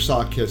I never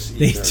saw Kiss either.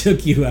 They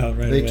took you out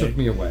right away. They took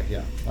me away,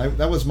 yeah.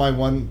 That was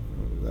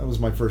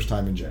my first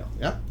time in jail.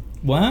 Yeah.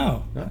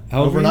 Wow. Yeah.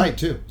 Overnight,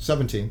 too.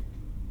 17.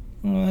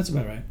 Well, that's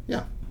about right.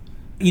 Yeah.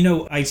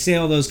 I say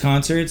all those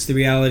concerts. The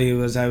reality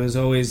was I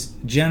was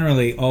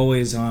generally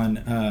always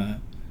on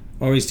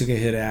always took a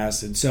hit of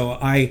acid. So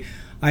I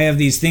have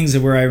these things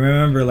where I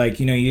remember, like,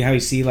 you know, how you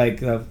see like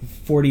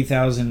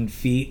 40,000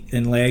 feet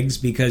and legs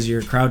because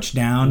you're crouched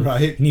down,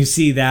 right? And you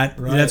see that,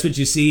 right. That's what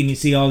you see, and you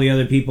see all the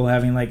other people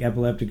having like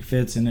epileptic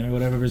fits and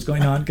whatever is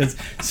going on because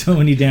so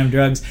many damn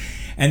drugs.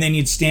 And then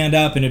you'd stand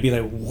up and it'd be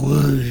like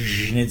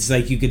whoosh, and it's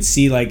like you could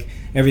see like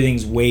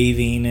everything's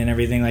waving and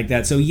everything like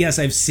that. So yes,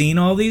 I've seen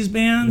all these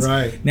bands.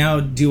 Right. Now,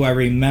 do I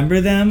remember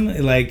them?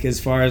 Like, as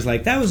far as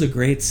like, that was a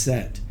great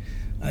set.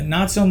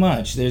 Not so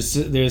much.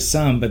 There's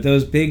some, but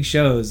those big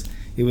shows,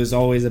 it was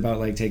always about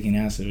like taking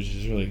acid, which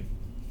is really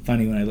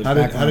funny when I look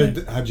back on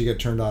it. How'd you get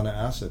turned on to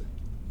acid?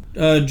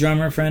 A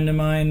drummer friend of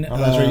mine. Oh,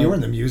 that's right. You were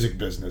in the music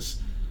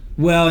business.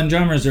 Well, and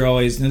drummers are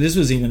always. Now, this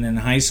was even in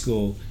high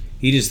school.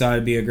 He just thought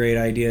it'd be a great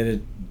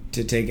idea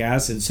to take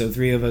acid. So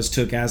 3 of us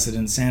took acid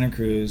in Santa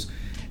Cruz,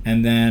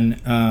 and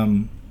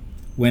then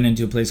went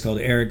into a place called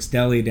Eric's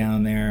Deli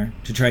down there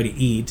to try to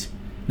eat,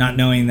 not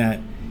knowing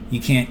that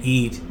you can't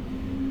eat.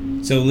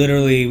 So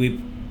literally,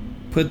 we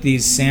put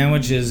these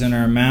sandwiches in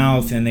our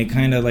mouth, and they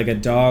kind of, like a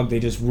dog, they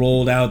just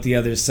rolled out the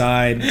other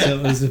side. So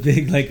it was a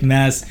big like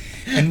mess.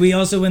 And we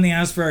also, when they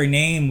asked for our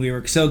name, we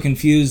were so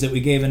confused that we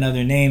gave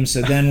another name.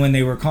 So then when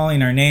they were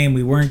calling our name,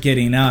 we weren't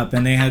getting up,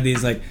 and they had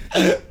these like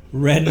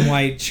red and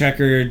white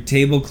checkered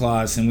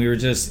tablecloths, and we were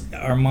just,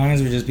 our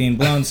minds were just being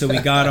blown. So we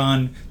got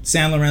on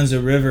San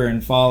Lorenzo River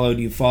and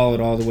followed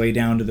all the way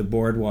down to the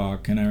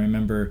boardwalk. And I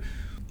remember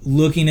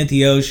looking at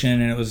the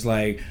ocean, and it was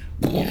like,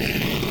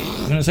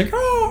 and it was like,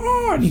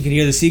 oh, and you could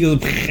hear the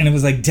seagulls, and it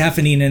was like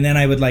deafening. And then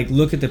I would like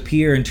look at the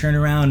pier and turn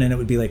around, and it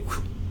would be like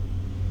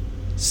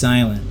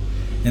silent.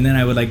 And then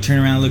I would like turn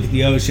around and look at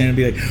the ocean and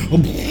be like,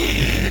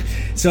 oh.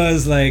 So I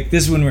was like,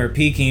 this is when we were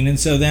peaking. And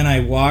so then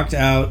I walked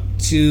out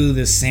to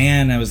the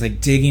sand. I was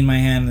like digging my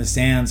hand in the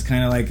sands,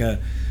 kind of like a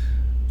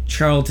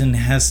Charlton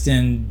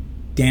Heston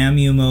damn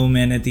you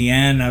moment at the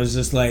end. I was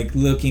just like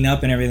looking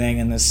up and everything,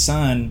 and the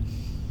sun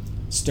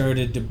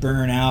started to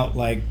burn out,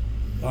 like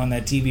on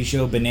that TV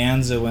show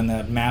Bonanza when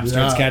the map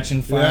starts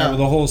catching fire. Yeah. Well,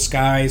 the whole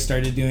sky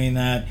started doing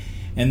that.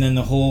 And then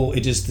the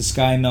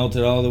sky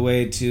melted all the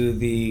way to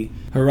the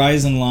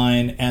horizon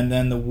line, and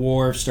then the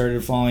wharf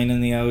started falling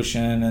in the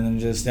ocean, and then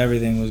just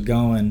everything was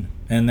going.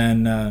 And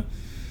then I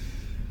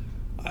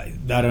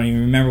don't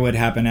even remember what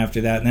happened after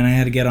that. And then I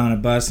had to get on a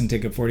bus and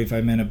take a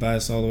 45-minute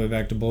bus all the way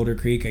back to Boulder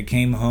Creek. I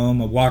came home,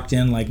 I walked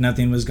in like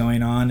nothing was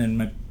going on, and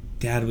my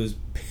dad was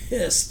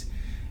pissed.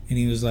 And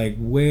he was like,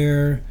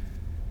 "Where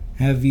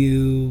have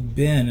you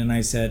been?" And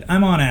I said,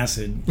 "I'm on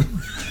acid."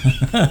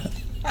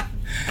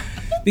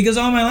 Because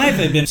all my life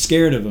I've been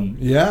scared of him.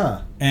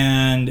 Yeah.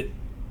 And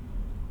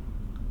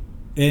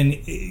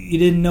you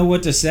didn't know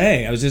what to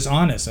say. I was just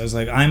honest. I was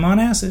like, I'm on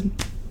acid.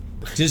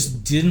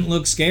 Just didn't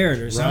look scared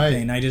or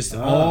something. Right. I just,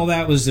 all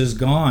that was just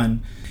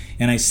gone.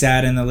 And I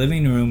sat in the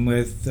living room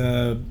with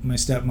my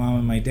stepmom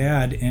and my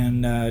dad,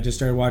 and just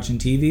started watching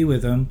TV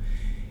with them.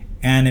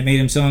 And it made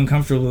him so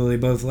uncomfortable they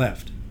both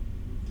left.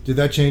 Did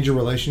that change your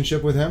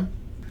relationship with him?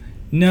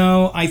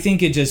 No, I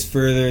think it just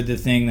furthered the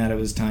thing that it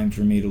was time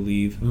for me to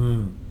leave.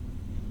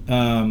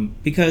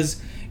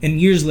 Because,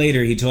 and years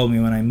later he told me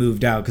when I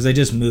moved out, because I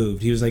just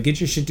moved, he was like, "Get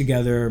your shit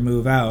together or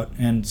move out."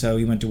 And so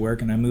he went to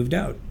work and I moved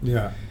out.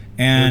 Yeah.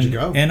 And where'd you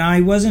go? And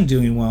I wasn't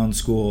doing well in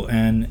school,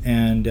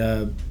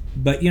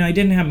 but you know, I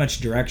didn't have much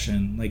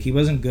direction. Like, he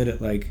wasn't good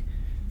at like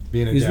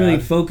being a he was dad. really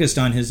focused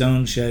on his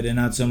own shit and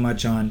not so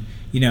much on,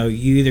 you know,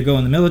 you either go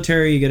in the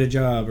military, you get a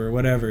job or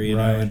whatever, you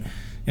know.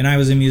 And I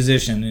was a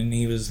musician, and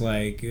he was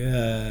like,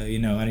 you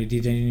know, he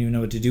didn't even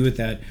know what to do with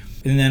that.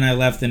 And then I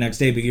left the next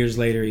day, but years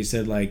later he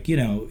said, like, you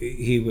know,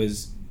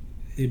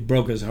 it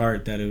broke his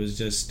heart that it was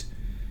just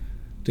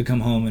to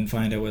come home and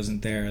find I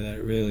wasn't there, that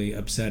it really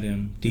upset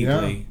him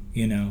deeply,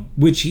 you know,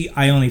 which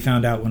I only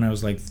found out when I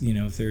was like, you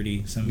know,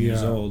 30 some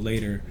years old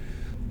later.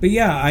 But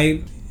yeah,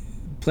 I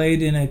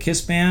played in a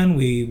Kiss band.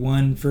 We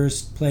won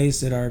first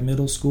place at our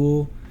middle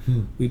school.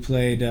 We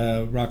played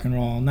Rock and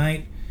Roll All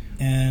Night,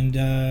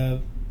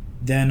 and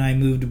then I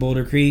moved to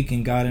Boulder Creek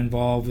and got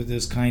involved with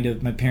this kind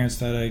of, my parents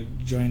thought I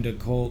joined a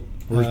cult.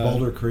 Where's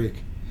Boulder Creek?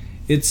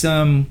 It's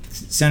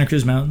Santa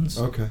Cruz Mountains.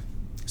 Okay.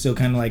 So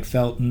kind of like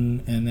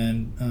Felton, and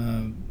then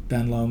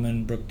Ben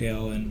Lomond,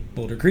 Brookdale, and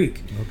Boulder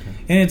Creek. Okay.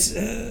 And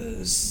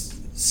it's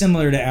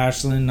similar to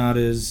Ashland, not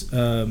as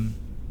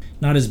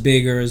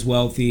big or as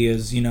wealthy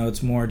as, you know,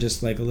 it's more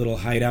just like a little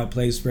hideout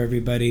place for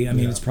everybody. I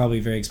mean, it's probably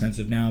very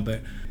expensive now,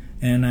 but,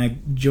 and I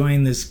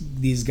joined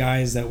these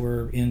guys that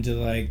were into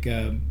like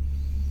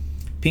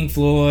Pink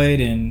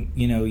Floyd and,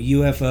 you know,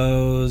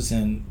 UFOs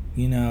and,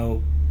 you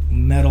know,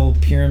 metal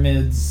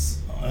pyramids,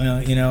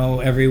 you know,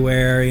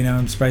 everywhere. You know,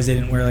 I'm surprised they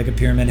didn't wear like a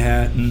pyramid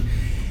hat.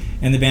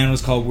 And the band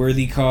was called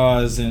Worthy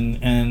Cause,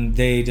 and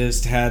they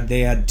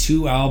had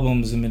 2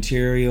 albums of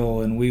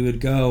material, and we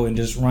would go and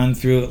just run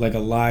through it like a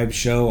live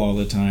show all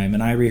the time.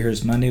 And I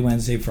rehearsed Monday,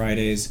 Wednesday,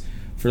 Fridays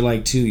for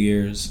like 2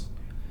 years.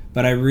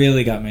 But I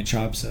really got my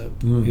chops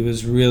up. It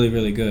was really,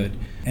 really good.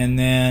 And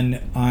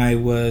then I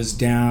was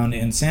down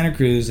in Santa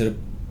Cruz at a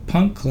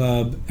punk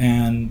club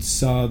and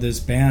saw this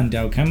band,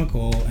 Dow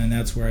Chemical, and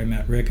that's where I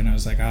met Rick, and I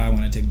was like, I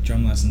want to take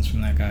drum lessons from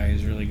that guy.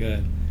 He's really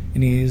good.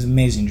 And he's an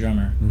amazing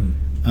drummer.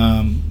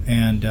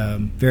 And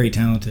very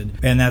talented.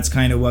 And that's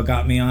kind of what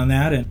got me on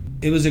that. And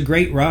it was a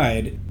great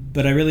ride,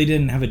 but I really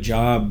didn't have a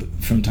job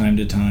from time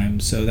to time.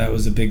 So that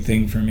was a big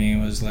thing for me.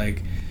 It was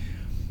like,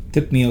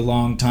 took me a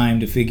long time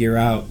to figure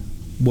out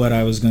what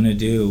I was going to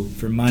do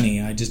for money.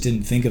 I just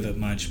didn't think of it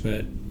much,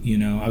 but you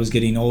know, I was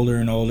getting older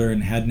and older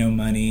and had no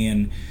money,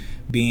 and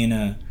being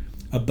a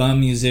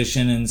bum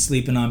musician and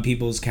sleeping on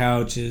people's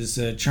couches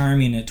is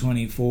charming at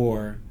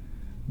 24,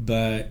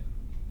 but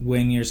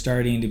when you're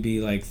starting to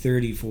be like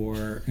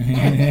 34,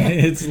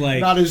 it's like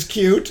not as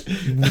cute.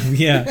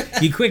 Yeah,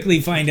 you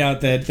quickly find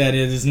out that it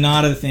is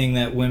not a thing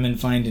that women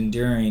find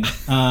endearing.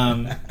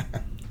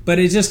 But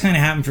it just kind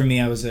of happened for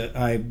me.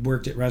 I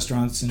worked at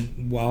restaurants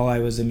and while I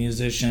was a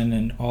musician,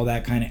 and all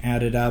that kind of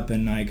added up,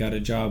 and I got a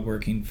job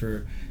working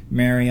for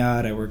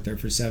Marriott. I worked there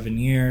for 7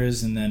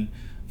 years, and then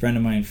a friend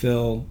of mine,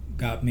 Phil,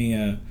 got me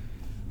a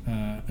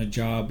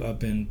job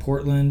up in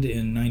Portland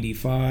in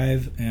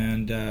 '95,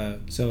 and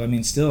so I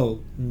mean,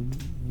 still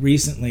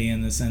recently,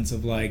 in the sense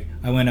of like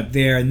I went up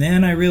there, and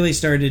then I really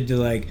started to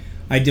like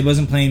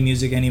wasn't playing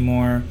music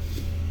anymore,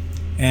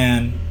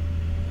 and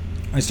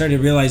I started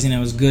realizing I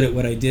was good at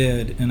what I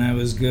did, and I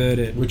was good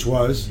at... Which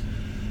was?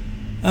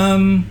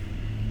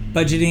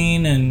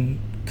 Budgeting and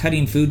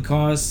cutting food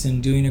costs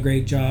and doing a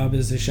great job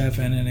as a chef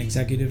and an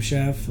executive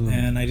chef.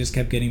 And I just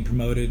kept getting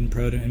promoted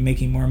and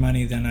making more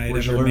money than I had ever made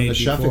before. Where'd you learn the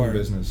chefing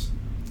business?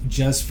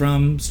 Just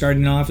from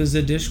starting off as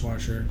a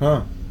dishwasher.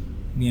 Huh.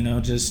 You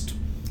know, just...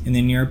 And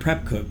then you're a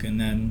prep cook,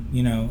 and then,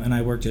 you know, and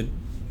I worked at,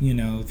 you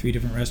know, 3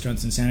 different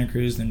restaurants in Santa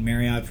Cruz, then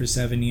Marriott for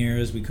 7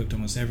 years. We cooked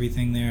almost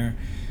everything there.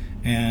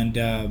 And...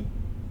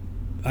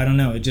 I don't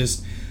know, it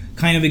just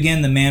kind of,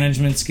 again, the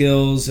management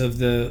skills of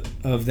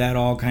that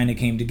all kind of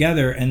came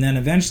together, and then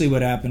eventually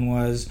what happened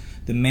was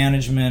the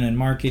management and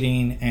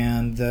marketing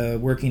and the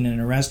working in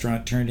a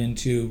restaurant turned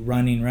into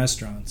running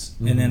restaurants.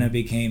 And then I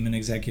became an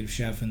executive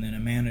chef and then a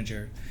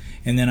manager,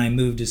 and then I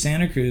moved to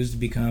Santa Cruz to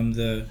become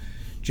the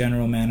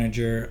general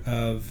manager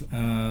of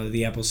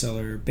the Apple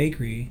Cellar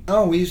Bakery.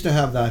 Oh, we used to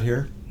have that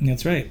here.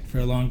 That's right, for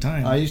a long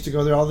time. I used to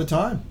go there all the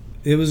time.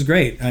 It was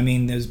great. I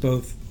mean, there's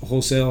both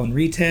wholesale and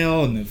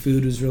retail, and the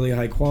food was really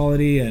high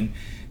quality, and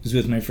it was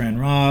with my friend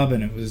Rob,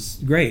 and it was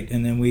great.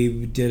 And then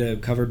we did a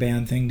cover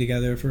band thing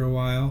together for a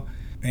while,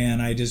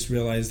 and I just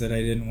realized that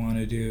I didn't want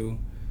to do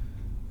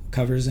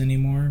covers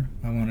anymore.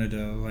 I wanted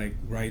to like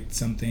write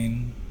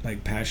something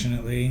like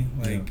passionately,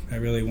 like I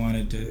really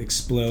wanted to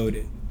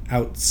explode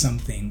out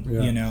something,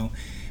 you know,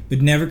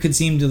 but never could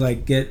seem to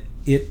like get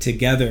it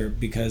together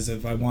because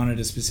of I wanted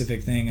a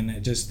specific thing, and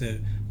it just the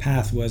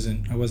path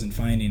I wasn't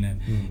finding it.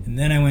 And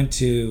then I went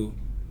to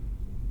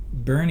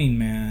Burning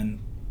Man,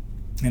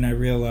 and I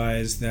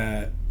realized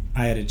that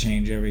I had to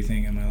change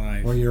everything in my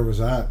life. What year was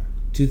that?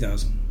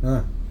 2000.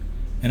 Huh.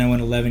 And I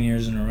went 11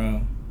 years in a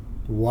row.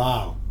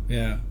 Wow.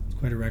 Yeah, it's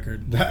quite a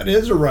record. That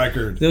is a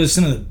record. Those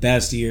were some of the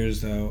best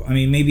years, though. I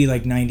mean, maybe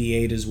like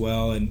 98 as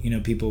well, and you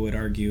know, people would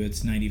argue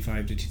it's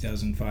 95 to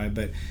 2005,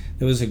 but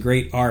it was a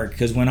great arc,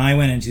 because when I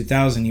went in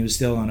 2000, he was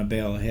still on a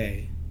bale of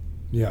hay.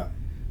 Yeah.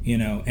 You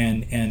know,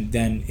 and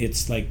then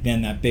it's like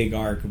then that big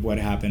arc of what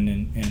happened.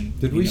 And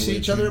did we see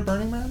each other at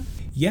Burning Man?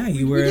 Yeah,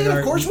 you were. We did,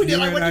 of course we did.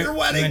 I went to your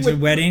wedding. Went to your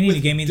wedding, and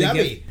you gave me the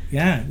Debbie. gift.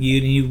 Yeah,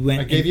 you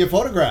went. I gave you a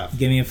photograph.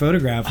 Gave me a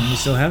photograph, and we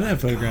still have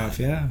that photograph.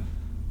 Yeah.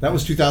 That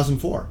was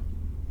 2004.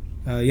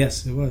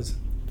 Yes, it was.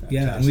 Fantastic.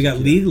 Yeah, and we got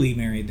legally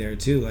married there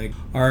too. Like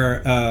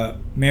our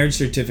marriage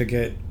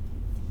certificate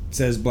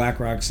says Black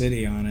Rock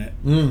City on it,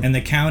 and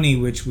the county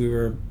which we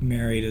were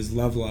married is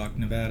Lovelock,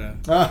 Nevada.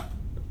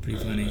 Pretty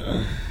funny.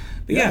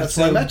 But that's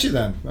why I met you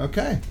then.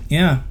 Okay.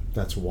 Yeah.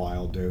 That's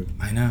wild, dude.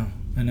 I know.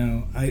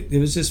 It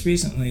was just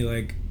recently,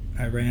 like,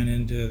 I ran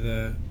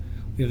into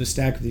we have a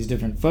stack of these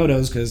different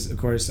photos, because, of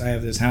course, I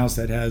have this house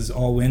that has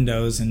all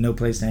windows and no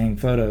place to hang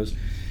photos.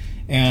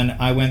 And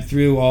I went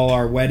through all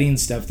our wedding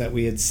stuff that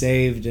we had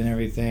saved and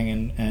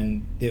everything,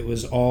 and it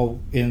was all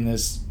in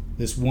this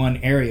one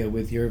area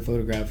with your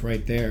photograph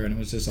right there, and it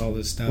was just all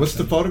this stuff. What's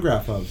the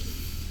photograph of?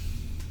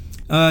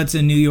 It's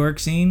a New York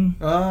scene.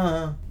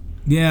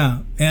 Yeah,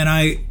 and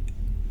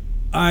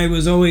I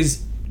was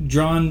always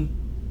drawn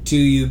to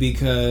you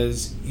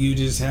because you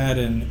just had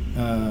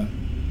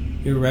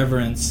an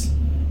irreverence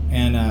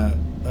and a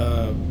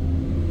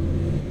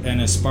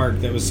spark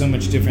that was so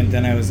much different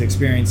than I was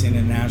experiencing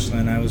in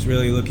Ashland. I was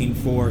really looking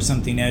for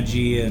something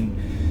edgy, and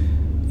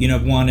you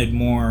know, wanted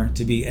more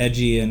to be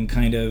edgy, and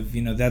kind of,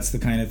 you know, that's the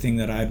kind of thing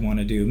that I'd want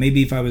to do.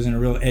 Maybe if I was in a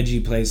real edgy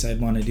place, I'd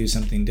want to do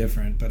something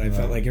different, but I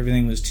felt like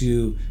everything was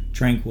too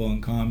tranquil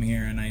and calm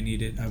here, and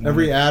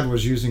every ad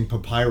was using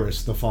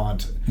Papyrus, the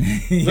font.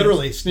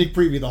 Literally, sneak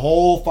preview, the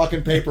whole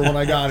fucking paper when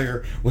I got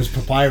here was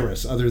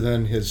Papyrus, other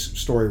than his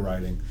story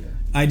writing.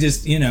 I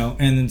just,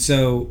 and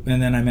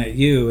then I met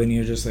you, and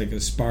you're just like a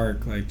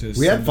spark, like just.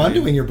 We had fun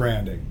doing your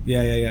branding.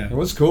 Yeah. It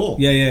was cool.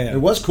 Yeah. It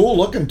was cool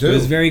looking too. It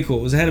was very cool.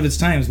 It was ahead of its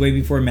time. It was way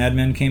before Mad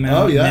Men came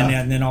out. Oh yeah.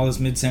 And then all this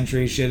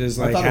mid-century shit is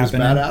like I thought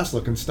happening. It was badass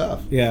looking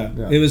stuff. Yeah.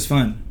 It was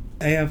fun.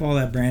 I have all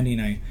that branding.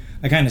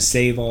 I kind of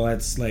save all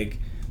that's like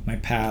my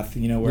path.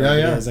 Where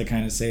it is. I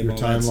kind of save your all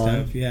timeline. that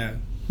stuff. Yeah.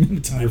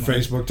 Your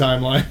Facebook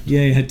timeline.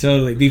 Yeah,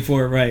 totally.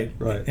 Before, right.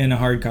 In a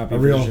hard copy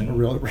version. A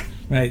real.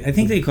 Right. I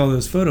think they call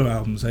those photo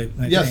albums.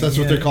 Yes, that's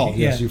what they're called.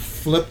 Yeah.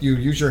 Yes, you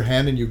use your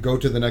hand and you go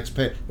to the next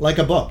page. Like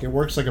a book. It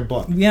works like a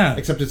book. Yeah.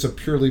 Except it's a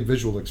purely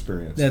visual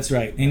experience. That's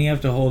right. And you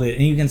have to hold it.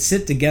 And you can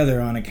sit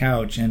together on a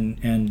couch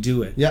and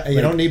do it. Yeah, and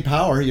you don't need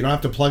power. You don't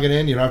have to plug it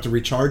in. You don't have to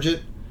recharge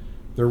it.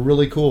 They're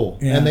really cool.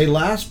 Yeah. And they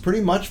last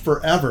pretty much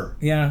forever.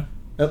 Yeah.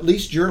 At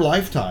least your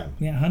lifetime.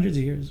 Yeah, hundreds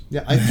of years.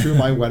 Yeah, I threw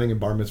my wedding and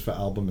bar mitzvah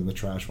album in the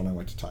trash when I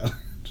went to Thailand.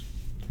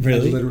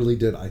 Really? I literally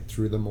did. I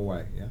threw them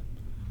away. Yeah.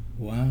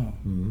 Wow.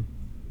 Mm-hmm.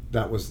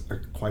 That was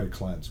quite a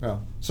cleanse.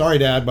 Well, sorry,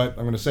 Dad, but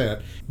I'm going to say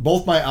it.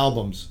 Both my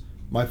albums,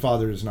 my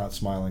father is not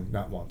smiling,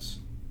 not once.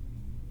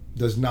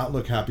 Does not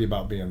look happy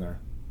about being there.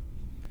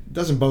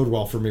 Doesn't bode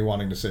well for me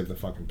wanting to save the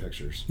fucking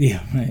pictures.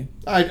 Yeah, right.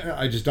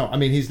 I just don't. I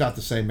mean, he's not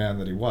the same man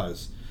that he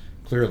was,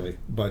 clearly.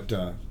 But,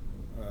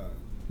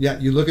 yeah,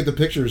 you look at the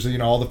pictures,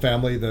 all the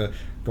family,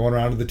 going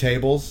around to the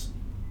tables.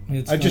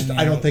 I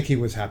don't think he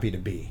was happy to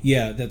be.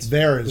 Yeah, that's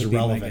there is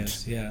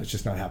relevant. Yeah, it's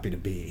just not happy to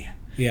be.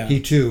 Yeah, he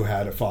too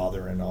had a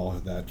father and all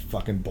of that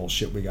fucking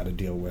bullshit we got to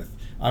deal with.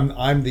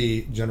 I'm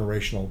the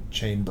generational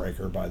chain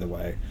breaker, by the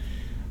way.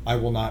 I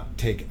will not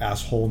take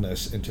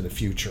assholeness into the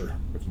future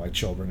with my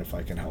children if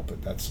I can help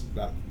it. That's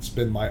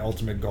been my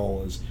ultimate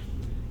goal, is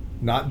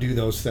not do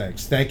those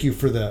things. Thank you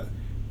for the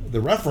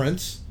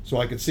reference, so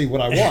I can see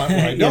what I want,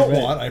 what I don't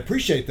want. I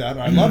appreciate that,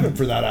 and I love him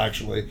for that,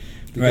 actually,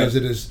 because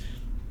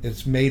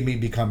it's made me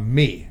become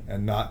me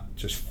and not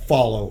just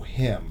follow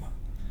him.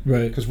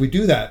 Right. Because we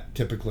do that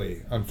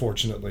typically,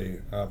 unfortunately.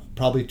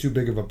 Probably too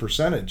big of a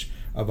percentage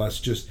of us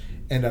just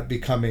end up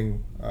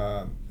becoming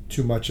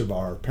too much of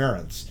our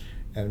parents,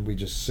 and we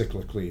just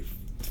cyclically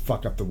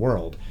fuck up the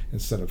world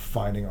instead of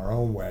finding our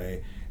own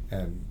way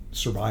and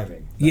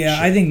surviving. Yeah,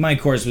 shit. I think my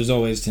course was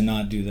always to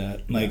not do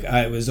that. Like,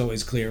 I was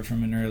always clear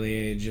from an early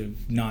age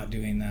of not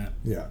doing that.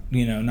 Yeah.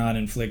 Not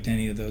inflict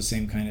any of those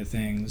same kind of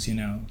things,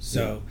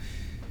 So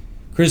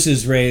Chris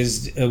is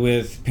raised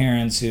with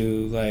parents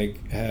who,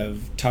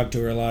 have talked to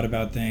her a lot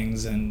about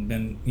things and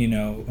been,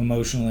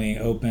 emotionally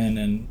open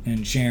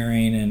and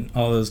sharing and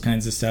all those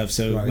kinds of stuff.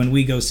 So when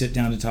we go sit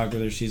down to talk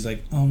with her, she's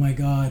like, oh my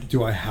God.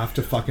 Do I have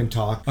to fucking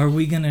talk? Are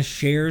we going to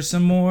share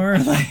some more?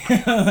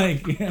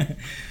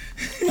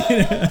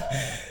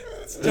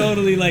 It's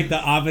totally like the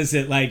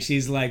opposite. Like,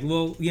 she's like,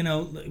 well,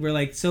 we're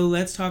like, so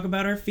let's talk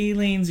about our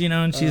feelings,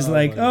 and she's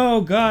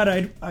oh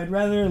God, I'd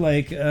rather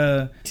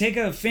take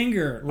a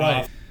finger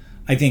off.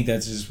 I think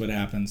that's just what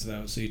happens,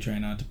 though. So you try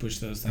not to push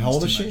those things. How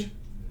old is too much.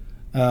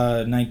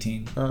 she?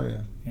 19. Oh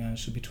yeah. Yeah,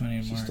 she'll be 20 in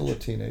March. She's still a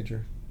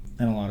teenager.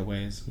 In a lot of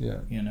ways. Yeah.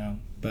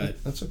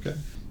 But that's okay.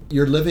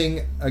 You're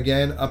living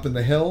again up in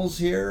the hills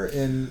here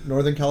in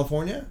Northern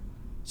California?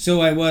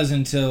 So I was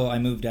until I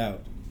moved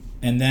out.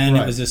 And then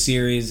it was a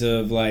series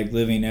of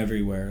living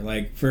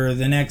everywhere. For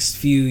the next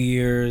few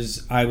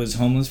years, I was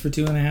homeless for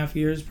 2.5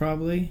 years,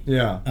 probably.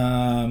 Yeah.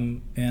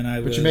 And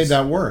But you made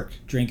that work.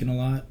 Drinking a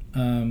lot.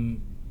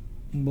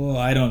 Well,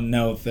 I don't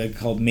know if they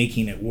called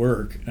making it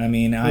work. I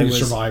mean, I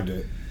survived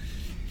it.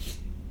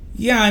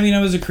 Yeah, I mean,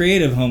 I was a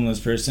creative homeless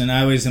person.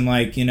 I always am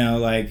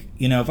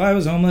if I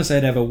was homeless,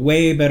 I'd have a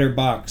way better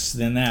box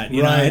than that.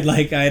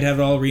 I'd have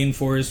it all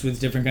reinforced with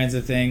different kinds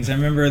of things. I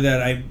remember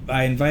that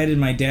I invited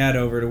my dad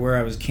over to where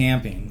I was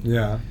camping.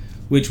 Yeah.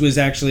 Which was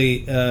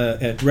actually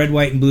at Red,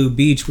 White, and Blue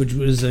Beach, which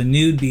was a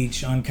nude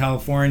beach on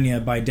California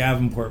by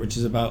Davenport, which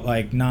is about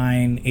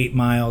 8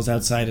 miles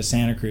outside of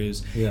Santa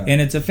Cruz. Yeah.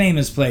 And it's a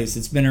famous place.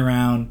 It's been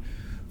around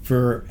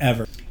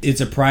forever. It's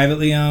a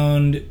privately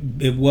owned,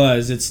 it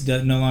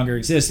no longer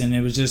exists, and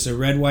it was just a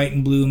red, white,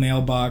 and blue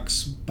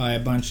mailbox by a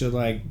bunch of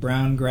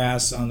brown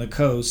grass on the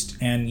coast,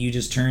 and you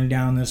just turned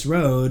down this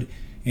road,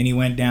 and you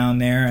went down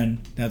there,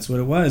 and that's what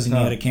it was, and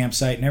you had a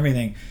campsite and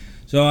everything.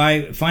 So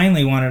I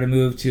finally wanted to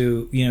move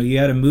to, you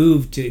had to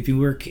move to, if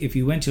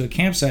you went to a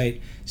campsite,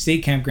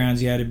 state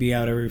campgrounds, you had to be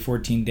out every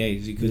 14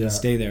 days. You couldn't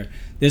stay there.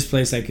 This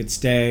place I could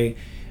stay.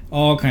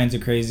 All kinds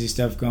of crazy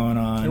stuff going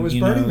on. It was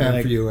Burning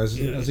Man for you as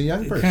a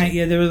young person.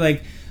 There were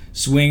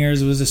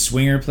swingers. It was a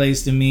swinger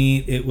place to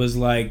meet. It was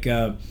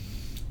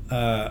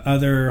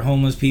other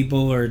homeless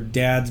people or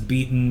dads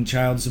beating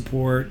child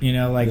support.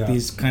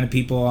 These kind of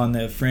people on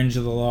the fringe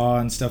of the law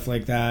and stuff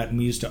like that. And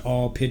we used to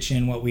all pitch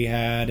in what we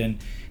had and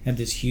had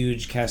this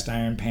huge cast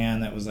iron pan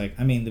that was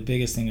the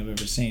biggest thing I've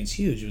ever seen. It's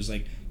huge. It was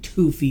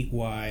 2 feet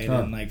wide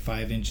and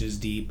 5 inches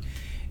deep.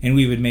 And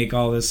we would make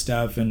all this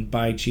stuff and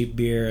buy cheap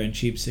beer and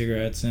cheap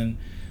cigarettes. And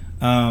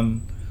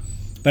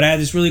but I had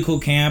this really cool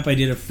camp. I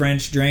did a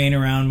French drain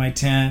around my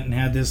tent and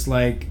had this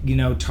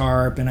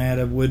tarp, and I had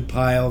a wood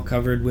pile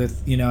covered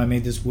with I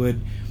made this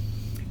wood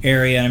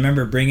area. And I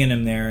remember bringing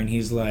him there, and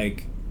he's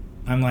like,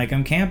 I'm like,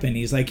 I'm camping.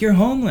 He's like, you're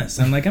homeless.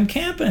 I'm like, I'm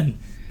camping.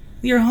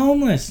 You're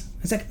homeless.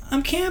 I was like,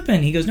 I'm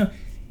camping. He goes, no,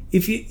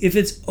 if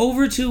it's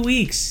over 2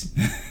 weeks,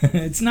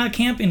 it's not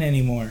camping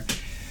anymore.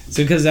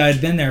 So because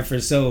I'd been there for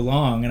so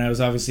long, and I was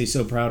obviously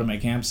so proud of my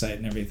campsite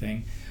and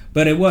everything,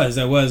 but I was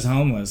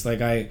homeless.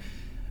 Like I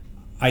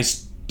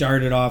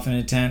started off in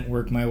a tent,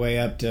 worked my way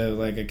up to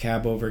like a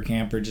cab over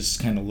camper,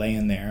 just kind of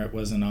laying there. It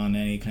wasn't on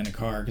any kind of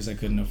car because I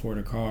couldn't afford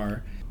a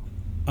car.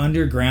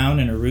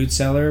 Underground in a root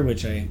cellar,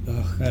 which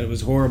God, it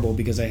was horrible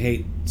because I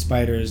hate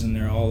spiders and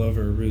they're all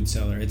over a root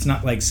cellar. It's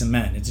not like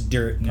cement, it's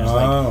dirt, and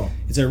there's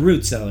it's a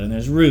root cellar and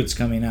there's roots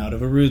coming out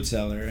of a root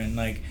cellar, and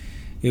like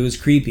it was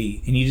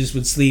creepy, and you just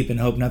would sleep and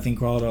hope nothing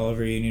crawled all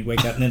over you, and you'd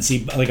wake up and then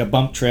see like a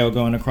bump trail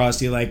going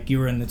across you like you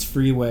were in its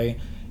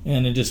freeway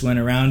and it just went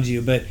around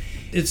you. But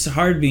it's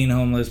hard being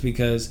homeless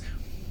because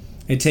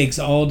it takes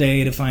all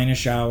day to find a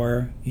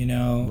shower, you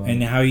know, right.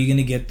 And how are you going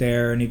to get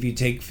there? And if you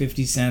take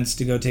 50 cents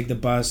to go take the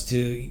bus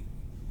to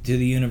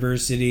the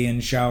university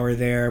and shower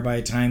there, by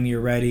the time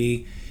you're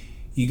ready,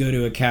 you go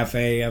to a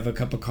cafe, have a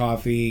cup of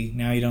coffee.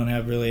 Now you don't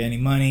have really any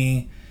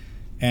money,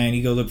 and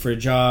you go look for a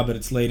job, but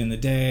it's late in the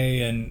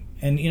day.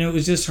 And you know, it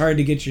was just hard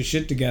to get your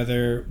shit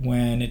together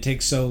when it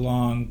takes so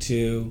long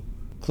to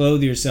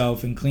clothe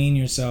yourself and clean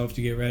yourself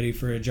to get ready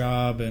for a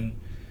job. And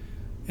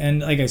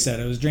like I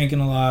said, I was drinking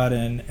a lot,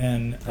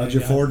 and how'd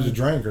you afford to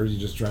drink, or you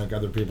just drank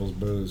other people's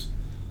booze?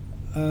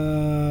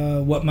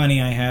 What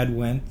money I had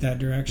went that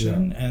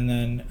direction, and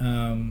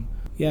then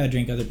I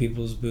drink other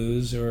people's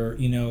booze, or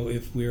you know,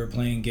 if we were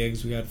playing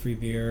gigs, we got free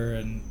beer.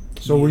 And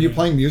so, were you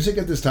playing music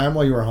at this time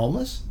while you were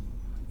homeless?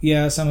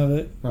 Yeah, some of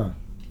it. Huh.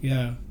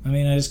 Yeah, I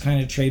mean, I just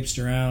kind of traipsed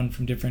around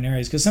from different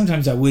areas because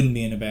sometimes I wouldn't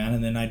be in a band,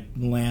 and then I'd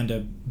land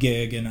a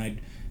gig and I'd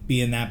be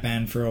in that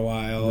band for a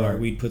while, right. Or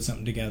we'd put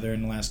something together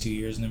in the last 2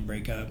 years and then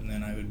break up, and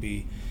then I would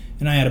be,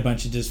 and I had a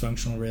bunch of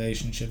dysfunctional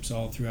relationships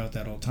all throughout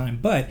that whole time.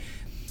 But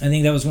I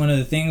think that was one of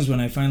the things when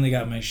I finally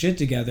got my shit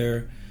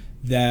together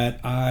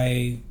that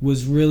I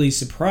was really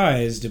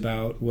surprised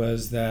about,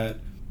 was that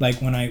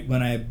like when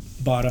I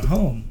bought a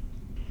home,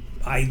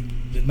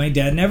 my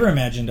dad never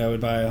imagined I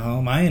would buy a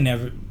home. I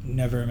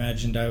never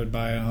imagined I would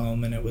buy a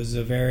home, and it was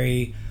a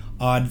very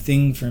odd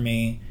thing for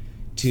me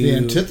to, the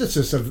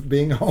antithesis of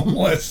being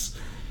homeless.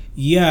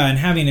 Yeah, and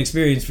having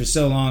experience for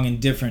so long in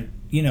different,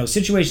 you know,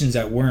 situations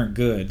that weren't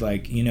good.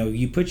 Like, you know,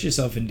 you put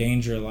yourself in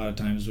danger a lot of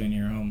times when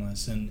you're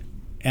homeless, and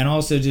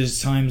also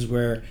just times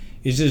where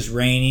it's just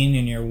raining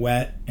and you're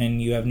wet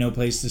and you have no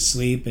place to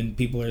sleep, and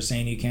people are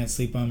saying you can't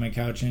sleep on my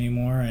couch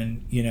anymore,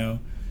 and you know,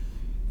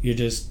 you're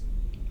just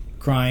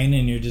crying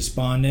and you're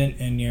despondent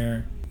and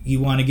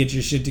you want to get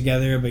your shit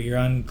together, but you're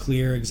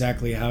unclear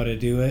exactly how to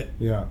do it.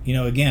 Yeah. You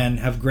know, again,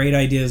 have great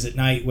ideas at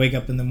night, wake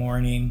up in the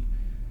morning,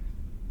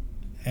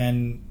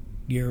 and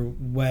you're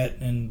wet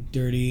and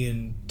dirty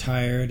and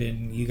tired,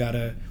 and you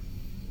gotta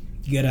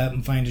get up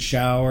and find a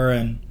shower.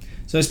 And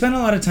so I spent a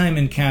lot of time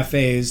in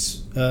cafes,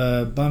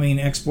 bumming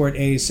Export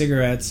A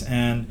cigarettes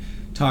and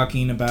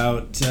talking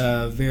about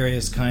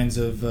various kinds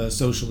of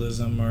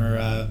socialism,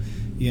 or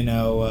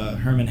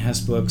Herman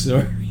Hesse books,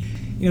 or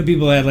you know,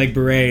 people had like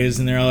berets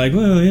and they're all like,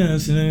 well,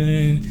 yes,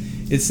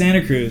 it's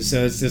Santa Cruz,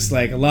 so it's just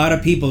like a lot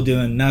of people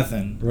doing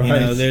nothing. Right. You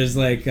know, there's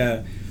like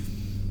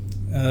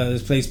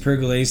this place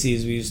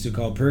Pergolaces we used to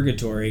call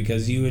Purgatory,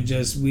 because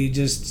we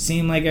just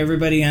seemed like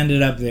everybody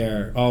ended up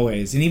there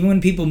always. And even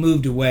when people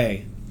moved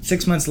away,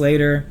 6 months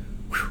later,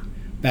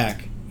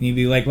 back. And you'd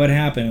be like, what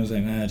happened? It was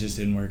like, it just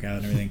didn't work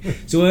out and everything.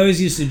 So I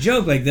always used to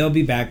joke, like, they'll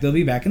be back.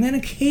 And then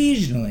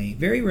occasionally,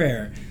 very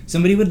rare,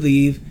 somebody would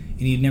leave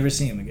and you'd never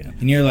see them again.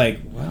 And you're like,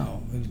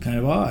 wow, it's kind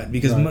of odd.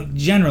 Because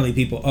generally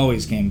people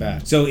always came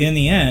back. So in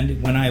the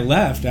end, when I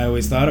left, I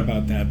always thought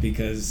about that,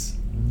 because...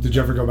 Did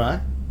you ever go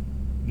back?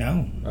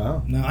 No.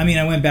 Oh. No, I mean,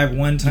 I went back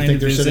one time to visit. You think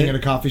they're visit. Sitting in a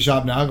coffee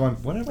shop now going,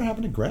 whatever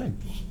happened to Greg?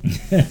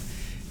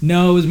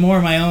 No, it was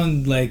more my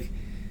own, like,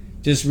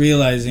 just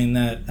realizing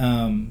that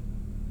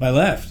I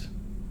left.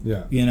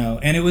 Yeah. You know,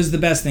 and it was the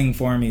best thing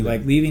for me. Yeah.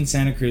 Like, leaving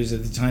Santa Cruz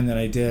at the time that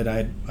I did,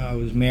 I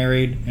was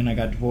married and I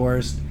got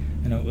divorced,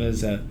 and it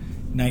was a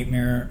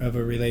nightmare of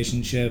a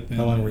relationship. And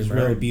how long it were you was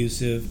married? real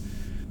abusive.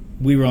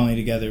 We were only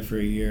together for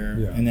a year,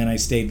 yeah. And then I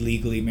stayed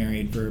legally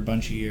married for a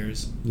bunch of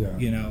years. Yeah.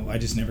 You know, I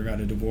just never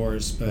got a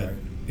divorce, but right.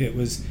 it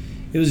was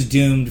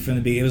doomed from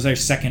the beginning. It was our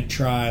second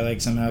try.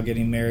 Like, somehow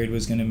getting married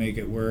was going to make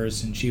it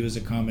worse, and she was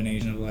a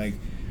combination of like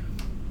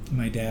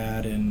my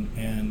dad and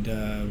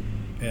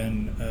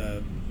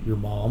your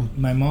mom.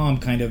 My mom,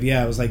 kind of.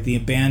 Yeah, it was like the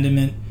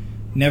abandonment.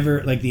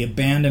 Never like the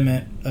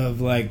abandonment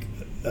of like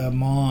a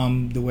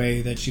mom, the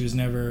way that she was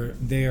never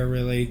there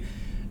really,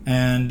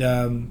 and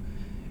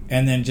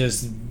then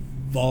just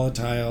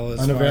volatile, as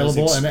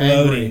unavailable far as and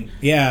exploding. angry.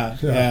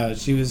 Yeah.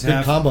 She was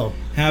Good combo.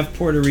 half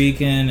Puerto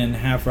Rican and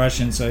half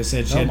Russian. So I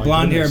said she had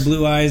blonde hair,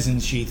 blue eyes,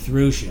 and she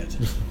threw shit.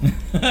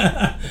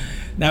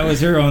 That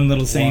was her own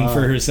little saying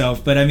for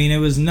herself. But I mean, it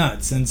was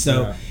nuts. And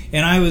so,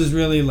 and I was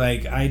really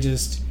like, I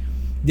just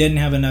didn't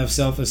have enough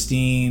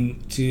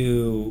self-esteem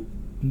to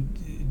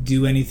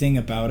do anything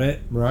about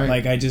it. Right.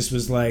 Like, I just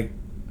was like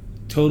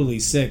totally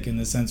sick in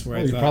the sense where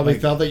I you thought, probably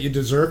like, felt that you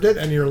deserved it,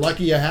 and you're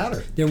lucky you had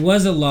her. there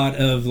was a lot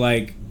of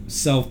like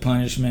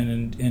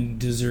self-punishment and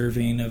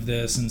deserving of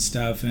this and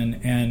stuff,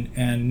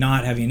 and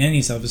not having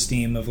any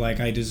self-esteem of like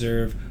I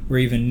deserve or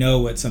even know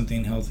what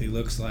something healthy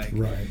looks like.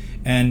 Right.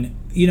 And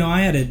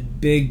I had a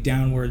big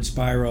downward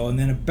spiral, and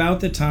then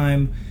about the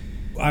time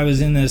I was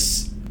in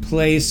this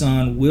place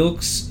on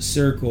Wilkes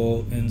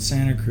Circle in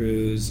Santa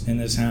Cruz in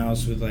this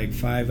house with like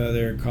 5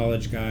 other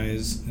college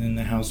guys, and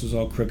the house was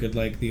all crooked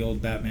like the old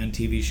Batman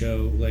TV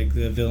show, like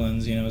the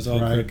villains, it was all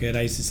crooked.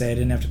 I used to say I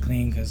didn't have to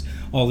clean because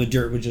all the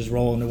dirt would just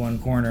roll into one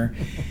corner.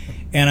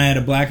 And I had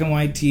a black and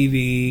white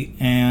TV,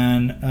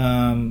 and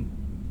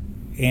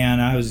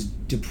I was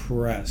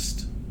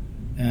depressed,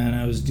 and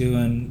I was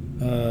doing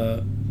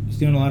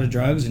a lot of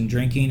drugs and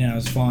drinking, and I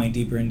was falling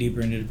deeper and deeper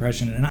into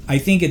depression. And I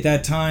think at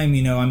that time,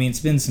 it's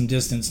been some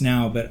distance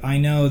now, but I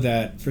know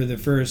that for the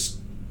first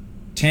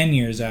 10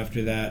 years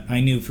after that,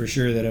 I knew for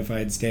sure that if I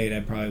had stayed,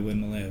 I probably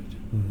wouldn't have lived,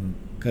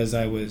 because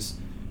I was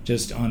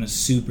just on a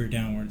super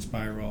downward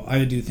spiral. I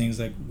would do things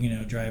like,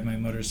 drive my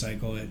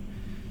motorcycle at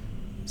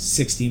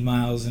 60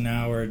 miles an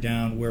hour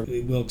down where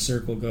Wilkes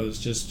Circle goes,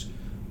 just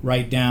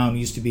right down. It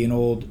used to be an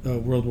old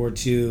World War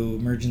II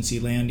emergency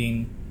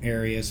landing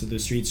area, so the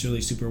street's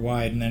really super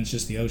wide, and then it's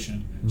just the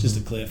ocean, just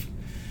a cliff.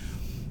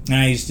 And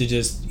I used to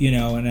just,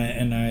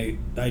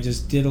 I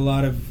just did a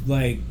lot of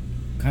like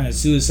kind of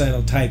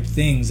suicidal type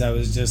things. I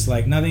was just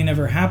like, nothing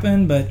ever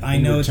happened, but I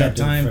know at that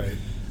time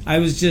I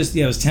was just,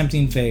 I was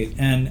tempting fate.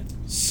 And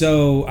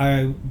so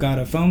I got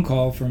a phone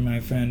call from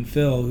my friend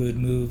Phil, who had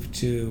moved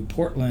to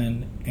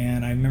Portland,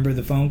 and I remember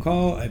the phone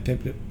call. I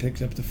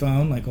picked up the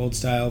phone, like old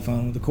style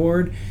phone with a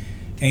cord,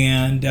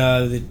 and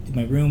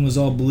my room was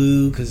all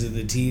blue because of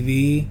the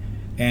TV.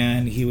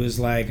 And he was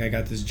like, I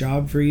got this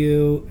job for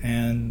you,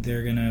 and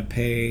they're gonna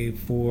pay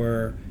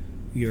for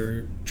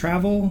your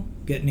travel,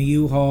 getting a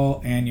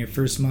U-Haul, and your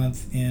first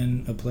month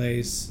in a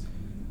place,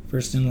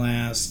 first and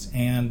last.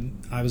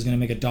 And I was gonna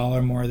make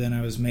 $1 more than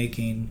I was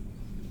making,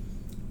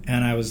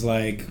 and I was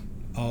like,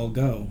 I'll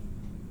go.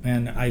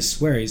 And I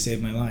swear he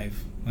saved my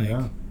life. Like,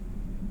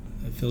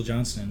 Phil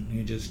Johnston.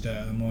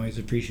 I'm always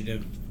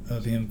appreciative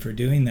of him for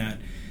doing that.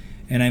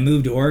 And I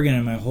moved to Oregon,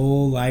 and my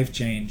whole life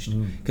changed.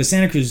 Because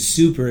Santa Cruz is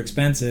super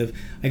expensive.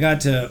 I got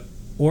to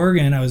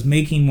Oregon, I was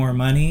making more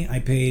money. I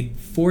paid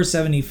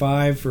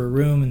 $475 for a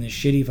room in this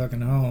shitty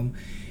fucking home.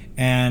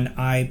 And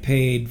I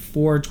paid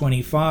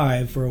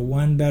 $425 for a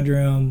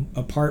 1-bedroom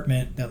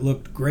apartment that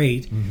looked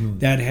great,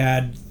 that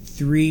had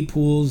 3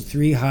 pools,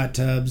 3 hot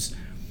tubs.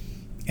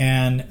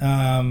 And,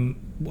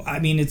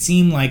 it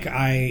seemed like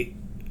I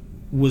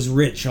was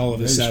rich all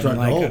of a sudden.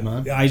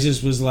 Like, I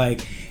just was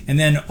like... And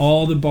then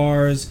all the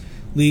bars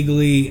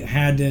legally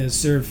had to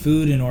serve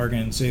food in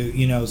Oregon. So,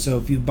 so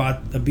if you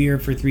bought a beer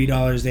for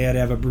 $3, they had to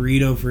have a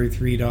burrito for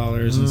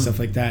 $3 and stuff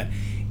like that.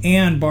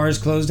 And bars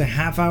closed a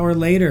half hour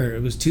later.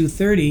 It was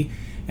 2:30,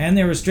 and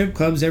there were strip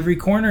clubs every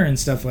corner and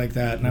stuff like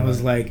that. And I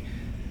was like,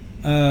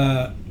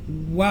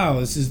 wow,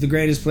 this is the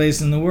greatest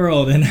place in the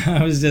world. And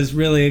I was just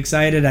really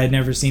excited. I'd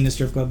never seen a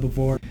strip club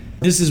before.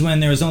 This is when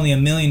there was only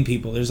 1 million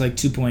people. There's like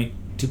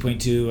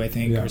 2.2, I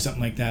think, or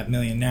something like that,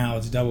 million now.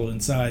 It's doubled in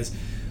size.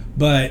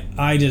 But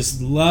I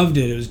just loved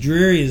it. It was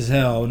dreary as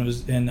hell,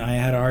 and I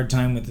had a hard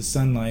time with the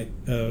sunlight,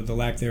 the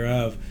lack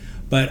thereof.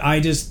 But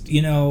I just,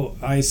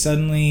 I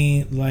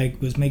suddenly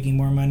was making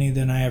more money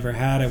than I ever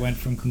had. I went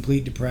from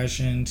complete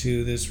depression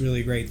to this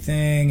really great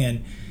thing,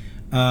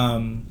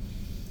 and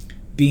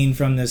being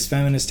from this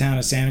feminist town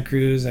of Santa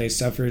Cruz, I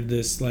suffered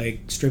this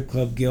strip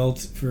club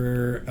guilt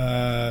for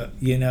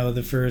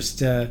the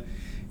first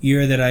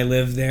year that I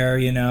lived there,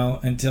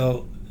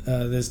 until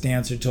this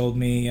dancer told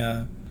me.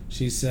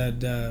 She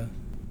said,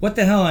 what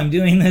the hell, I'm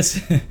doing this?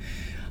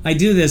 I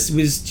do this.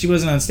 She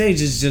wasn't on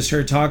stage. It's just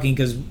her talking,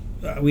 because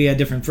we had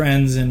different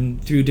friends,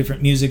 and through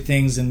different music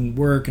things and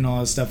work and all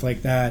this stuff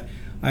like that,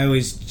 I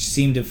always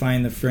seem to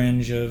find the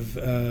fringe of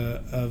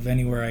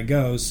anywhere I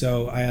go.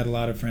 So I had a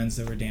lot of friends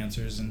that were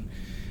dancers,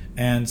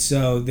 and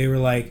so they were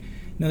like,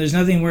 no, there's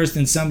nothing worse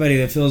than somebody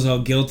that feels all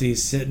guilty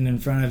sitting in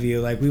front of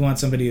you. Like, we want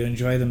somebody to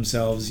enjoy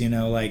themselves,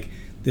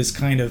 this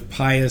kind of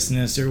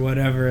piousness or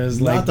whatever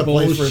is not the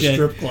bullshit. Place for a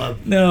strip club.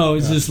 No,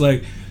 it's just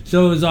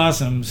so it was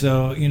awesome.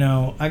 So,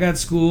 I got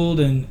schooled,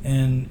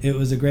 and it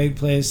was a great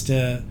place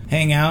to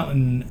hang out,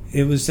 and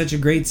it was such a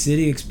great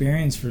city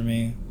experience for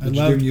me. Did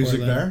you do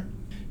music there?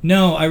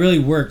 No, I really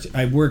worked.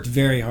 I worked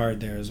very hard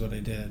there is what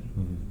I did.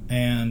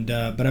 And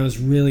but I was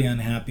really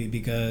unhappy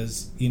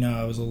because,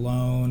 I was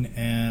alone,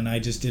 and I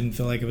just didn't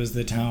feel like it was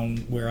the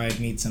town where I'd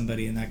meet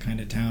somebody in that kind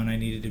of town. I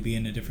needed to be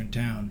in a different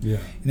town. Yeah.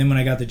 And then when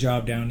I got the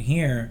job down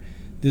here,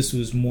 this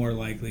was more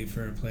likely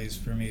for a place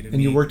for me to meet.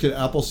 And you worked at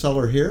Apple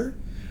Cellar here?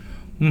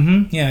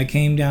 Yeah, I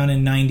came down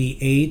in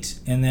 98,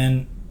 and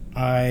then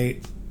I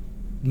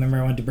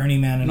went to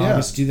Burning Man in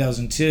August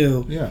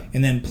 2002,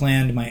 and then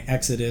planned my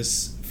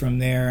exodus from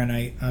there, and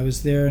I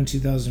was there in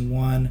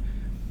 2001.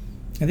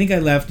 I think I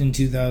left in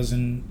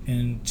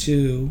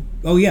 2002.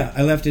 Oh yeah,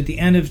 I left at the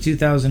end of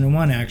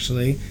 2001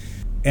 actually,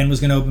 and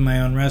was going to open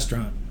my own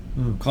restaurant.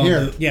 called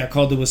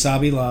the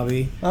Wasabi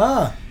Lobby.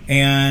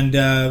 And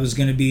it was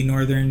going to be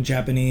Northern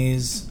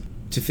Japanese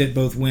to fit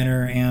both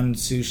winter and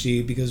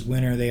sushi, because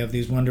winter they have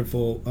these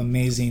wonderful,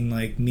 amazing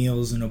like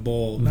meals in a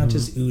bowl, not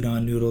just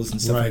udon noodles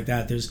and stuff like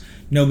that. There's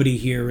nobody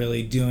here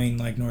really doing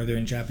like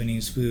Northern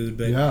Japanese food,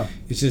 but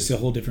it's just a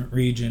whole different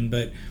region.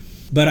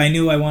 But I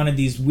knew I wanted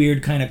these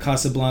weird kind of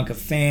Casablanca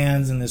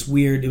fans and this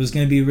weird. It was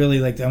going to be really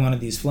like I wanted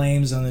these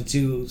flames on the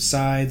two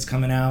sides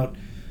coming out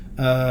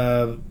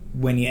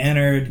when you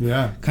entered,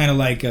 kind of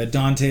like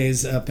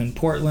Dante's up in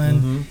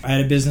Portland. I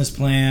had a business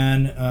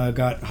plan,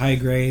 got high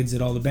grades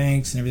at all the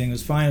banks, and everything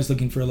was fine. I was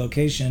looking for a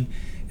location,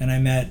 and I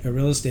met a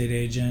real estate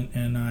agent,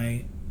 and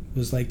I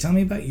was like, "Tell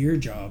me about your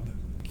job."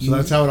 So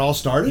that's how it all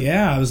started?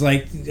 Yeah, I was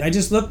like, I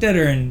just looked at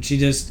her, and she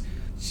just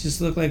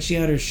looked like she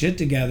had her shit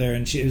together,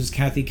 and it was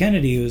Kathy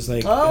Kennedy, who was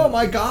like, oh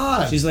my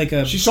God, she's like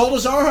she sold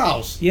us our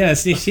house.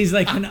 Yes, she's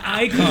like an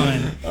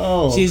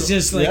icon. She's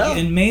just like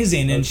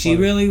amazing, and that's she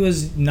funny. Really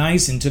was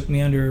nice and took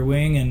me under her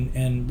wing,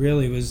 and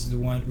really was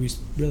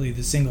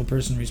the single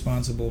person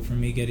responsible for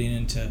me getting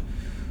into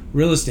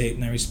real estate,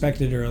 and I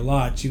respected her a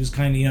lot. She was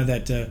kind of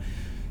that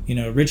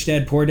rich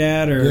dad poor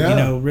dad,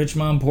 or rich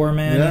mom poor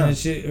man,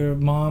 or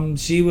mom.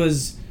 She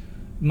was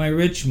my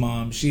rich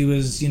mom. She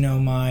was,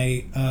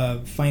 my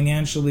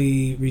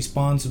financially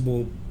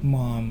responsible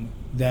mom.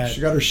 That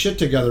she got her shit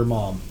together,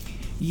 mom.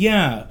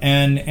 Yeah,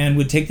 and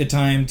would take the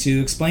time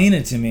to explain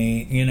it to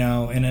me, in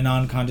a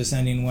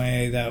non-condescending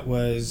way that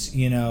was,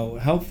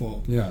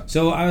 helpful. Yeah.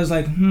 So I was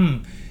like,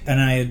 and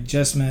I had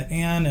just met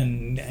Ann,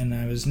 and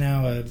I was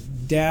now a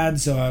dad,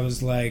 so I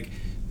was like,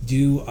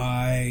 do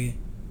I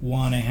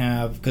want to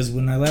have... Because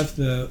when I left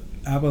the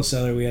apple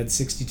cellar, we had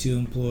 62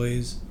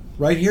 employees.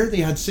 Right here, they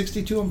had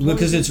 62 employees?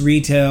 Because it's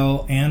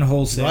retail and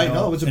wholesale. Right,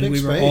 no, it was a big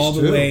space, and we were all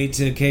the way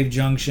to Cave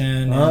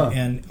Junction,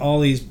 and all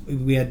these...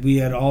 We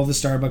had all the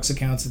Starbucks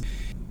accounts.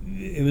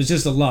 It was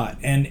just a lot,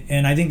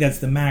 and I think that's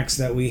the max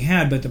that we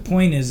had. But the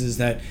point is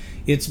that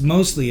it's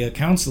mostly a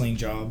counseling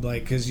job,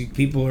 like, because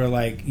people are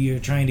like, you're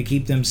trying to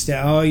keep them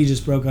you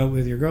just broke up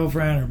with your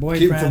girlfriend or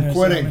boyfriend, keep them from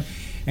quitting, something.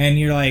 And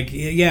you're like,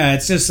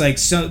 it's just like,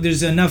 so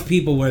there's enough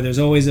people where there's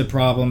always a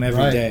problem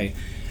every day.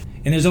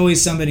 And there's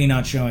always somebody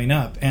not showing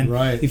up. And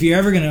if you're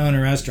ever going to own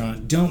a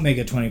restaurant, don't make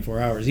it 24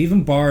 hours.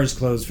 Even bars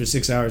close for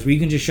 6 hours where you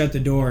can just shut the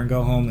door and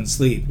go home and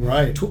sleep.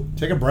 Right.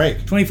 Take a break.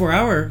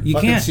 24-hour, you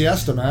fucking can't.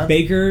 Siesta, man.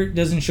 Baker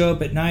doesn't show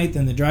up at night,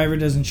 then the driver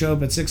doesn't show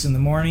up at 6 in the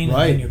morning,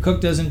 and your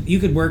cook doesn't. You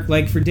could work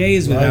like for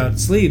days without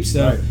sleep.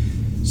 So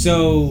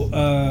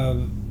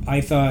I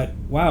thought,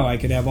 wow, I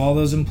could have all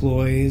those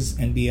employees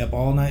and be up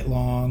all night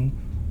long,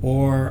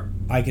 or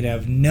I could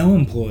have no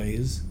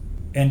employees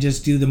and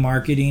just do the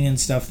marketing and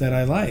stuff that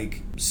I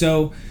like.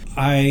 So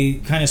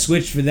I kind of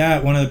switched for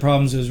that. One of the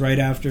problems was right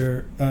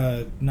after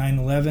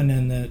 9/11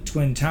 and the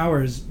Twin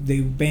Towers,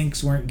 the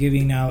banks weren't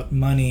giving out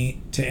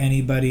money to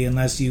anybody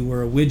unless you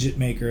were a widget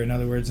maker. In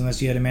other words,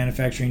 unless you had a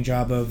manufacturing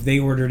job of they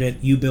ordered it,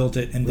 you built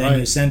it, and then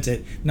you sent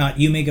it. Not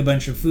you make a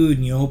bunch of food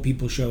and you hope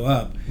people show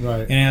up.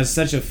 Right. And it has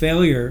such a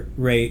failure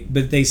rate.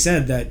 But they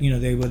said that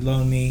they would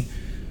loan me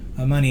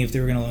money if they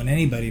were going to loan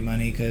anybody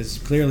money, because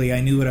clearly I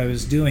knew what I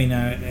was doing,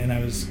 and I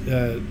was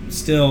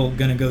still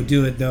going to go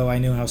do it, though I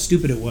knew how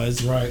stupid it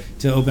was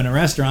to open a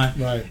restaurant.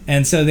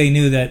 And so they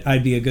knew that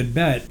I'd be a good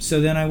bet.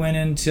 So then I went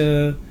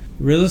into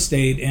real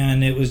estate,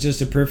 and it was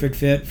just a perfect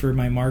fit for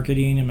my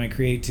marketing and my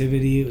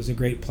creativity. It was a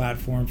great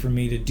platform for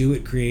me to do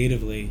it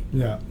creatively,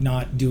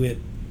 not do it.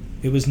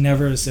 It was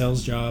never a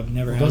sales job.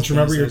 Never. Don't you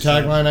remember your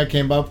tagline I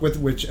came up with,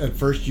 which at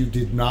first you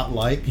did not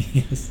like?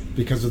 Yes.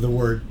 Because of the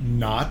word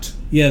 "not."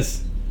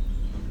 Yes.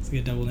 A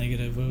double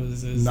negative. What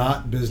was this?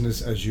 Not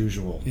business as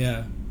usual.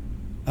 Yeah,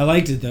 I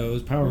liked it though. It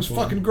was powerful. It was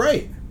fucking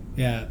great.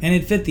 Yeah, and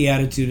it fit the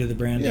attitude of the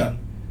branding. Yeah.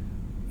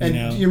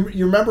 And you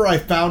remember I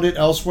found it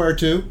elsewhere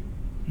too?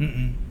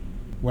 Mm-mm.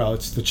 Well,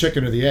 it's the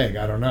chicken or the egg.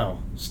 I don't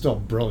know. Still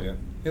brilliant.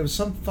 It was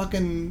some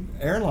fucking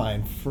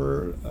airline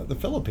for the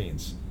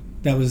Philippines.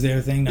 That was their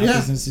thing. Not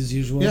business as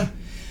usual. Yeah.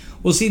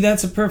 Well, see,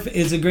 it's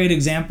a great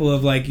example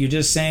of like you're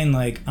just saying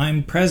like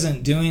I'm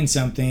present doing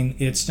something.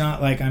 It's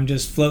not like I'm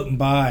just floating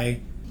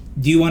by.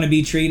 Do you want to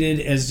be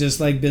treated as just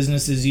like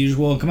business as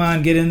usual? Come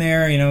on, get in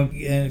there,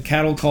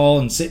 cattle call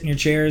and sit in your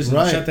chairs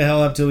and shut the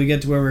hell up till we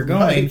get to where we're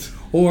going. Right.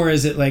 Or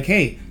is it like,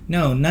 hey,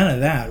 no, none of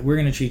that. We're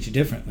going to treat you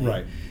differently.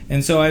 Right.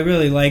 And so I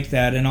really liked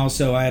that. And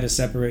also I had to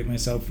separate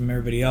myself from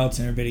everybody else.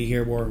 And everybody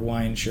here wore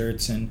Hawaiian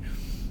shirts and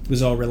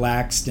was all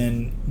relaxed,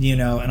 and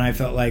and I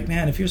felt like,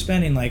 man, if you're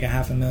spending like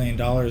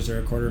 $500,000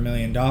 or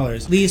 $250,000,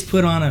 at least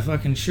put on a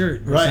fucking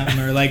shirt or something,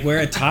 or like wear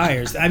a tie,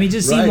 or I mean,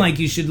 just seem like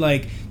you should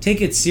like take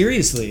it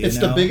seriously. It's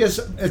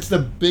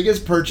the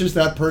biggest purchase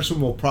that person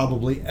will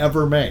probably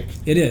ever make.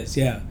 It is,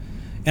 yeah.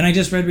 And I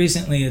just read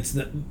recently, it's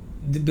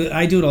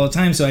I do it all the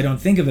time, so I don't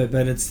think of it,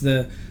 but it's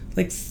the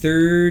like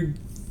third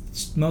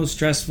most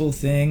stressful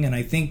thing, and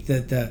I think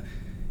that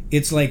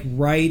it's like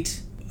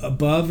right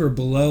above or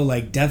below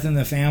like Death in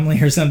the Family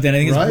or something. I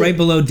think it's right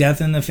below Death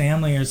in the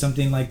Family or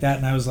something like that.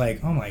 And I was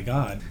like, oh my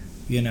God,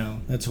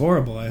 that's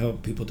horrible. I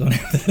hope people don't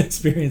have that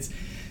experience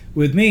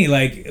with me.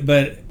 Like,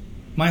 but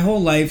my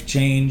whole life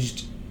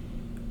changed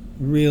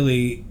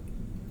really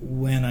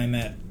when I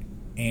met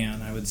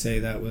Ann. I would say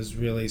that was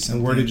really something.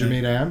 And where did you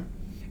meet Ann?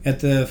 At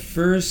the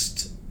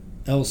first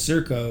El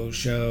Circo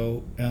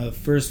show,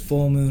 first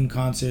full moon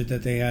concert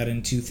that they had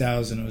in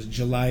 2000. It was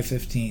July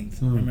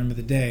 15th. I remember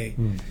the day.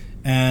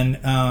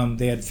 And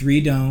they had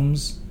 3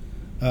 domes.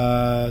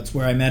 It's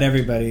where I met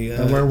everybody.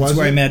 Where was it's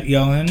where it? I met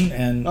Johan,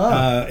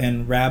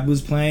 and Rab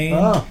was playing,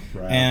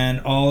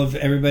 and all of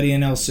everybody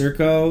in El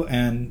Circo,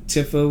 and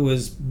Tifa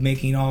was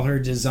making all her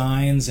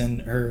designs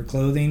and her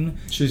clothing.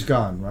 She's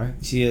gone, right?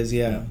 She is,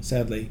 yeah.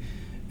 Sadly.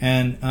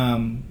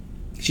 And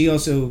she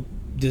also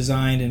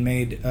designed and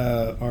made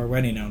our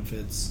wedding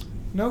outfits.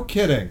 No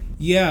kidding.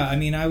 Yeah, I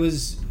mean, I would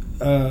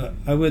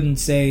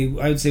say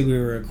we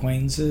were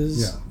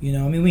acquaintances. Yeah. You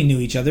know, I mean, we knew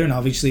each other, and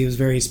obviously it was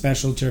very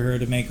special to her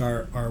to make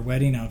our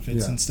wedding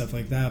outfits and stuff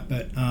like that.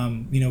 But,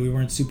 you know, we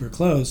weren't super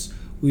close.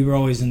 We were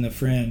always in the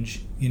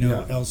fringe. You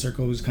know, El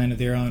Circle was kind of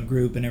their own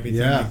group and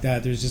everything like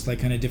that. There's just like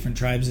kind of different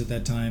tribes at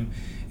that time.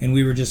 And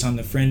we were just on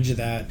the fringe of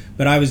that.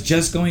 But I was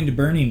just going to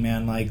Burning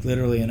Man, like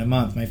literally in a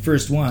month. My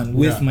first one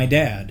with my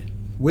dad.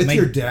 With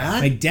your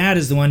dad? My dad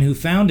is the one who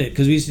found it,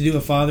 because we used to do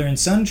a father and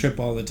son trip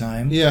all the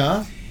time.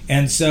 Yeah.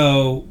 And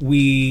so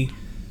we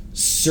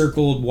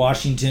circled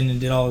Washington and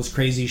did all this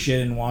crazy shit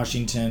in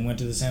Washington. Went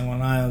to the San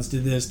Juan Islands,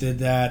 did this, did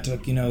that,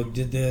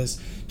 did this,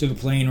 took a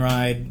plane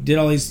ride, did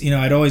all these,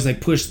 I'd always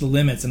like push the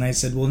limits. And I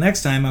said, well,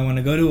 next time I want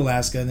to go to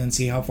Alaska and then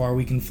see how far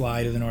we can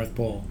fly to the North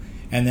Pole.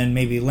 And then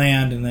maybe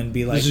land and then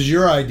be like... This is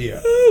your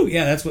idea. Ooh,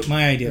 yeah, that's what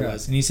my idea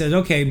was. And he said,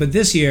 okay, but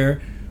this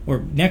year, or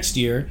next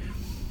year,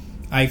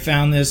 I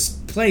found this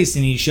place,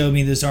 and he showed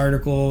me this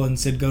article and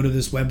said, go to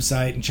this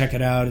website and check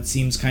it out. It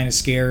seems kind of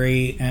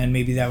scary, and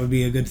maybe that would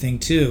be a good thing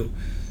too.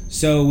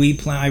 So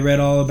I read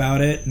all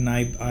about it, and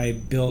I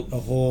built a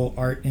whole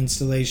art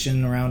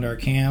installation around our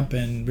camp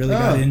and really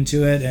got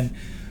into it. And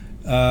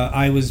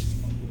I was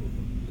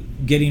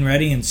getting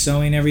ready and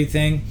sewing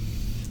everything.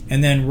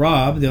 And then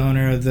Rob, the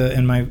owner of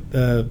and my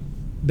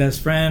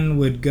best friend,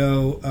 would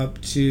go up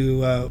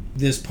to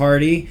this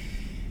party,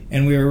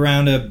 and we were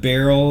around a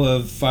barrel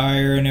of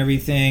fire and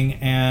everything,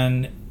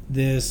 and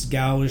this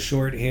gal with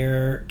short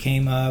hair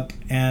came up,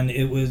 and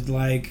it was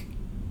like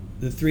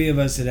the 3 of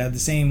us had the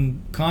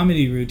same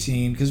comedy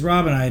routine, because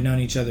Rob and I had known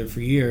each other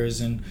for years,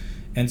 and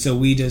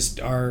so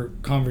our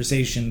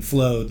conversation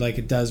flowed like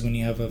it does when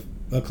you have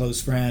a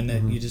close friend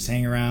that you just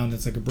hang around.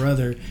 It's like a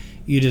brother.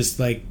 You just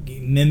like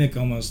mimic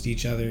almost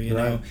each other, you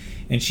know.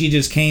 And she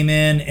just came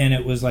in, and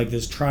it was like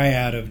this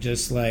triad of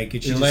just like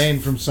Elaine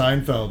from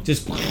Seinfeld.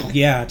 Just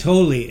yeah,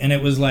 totally. And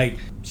it was like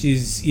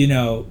she's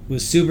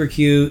was super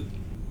cute,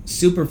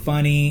 super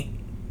funny,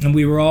 and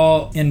we were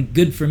all, and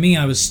good for me,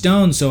 I was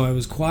stoned, so I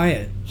was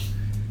quiet.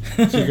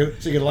 so you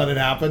could let it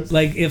happen.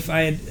 Like if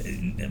I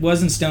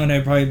wasn't stoned,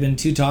 I'd probably been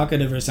too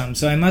talkative or something.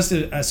 So I must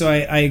have. So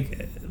I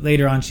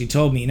later on she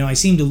told me, I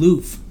seemed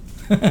aloof.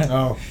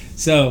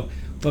 So.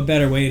 What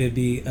better way to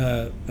be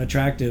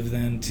attractive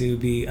than to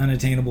be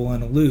unattainable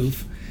and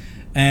aloof?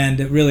 And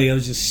really, I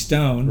was just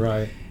stoned.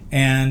 Right.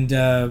 And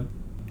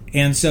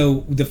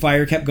so the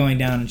fire kept going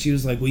down, and she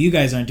was like, well, you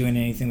guys aren't doing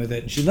anything with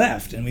it. And she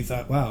left, and we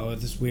thought, wow,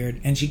 this is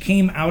weird. And she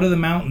came out of the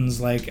mountains,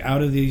 like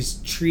out of these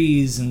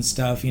trees and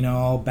stuff,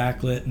 all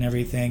backlit and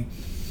everything,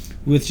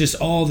 with just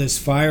all this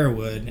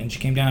firewood. And she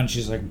came down, and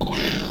she's like,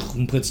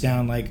 and puts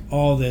down like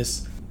all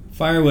this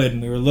firewood,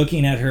 and we were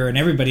looking at her, and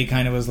everybody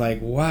kind of was like,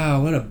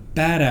 wow, what a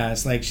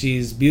badass. Like,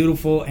 she's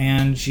beautiful,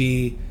 and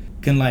she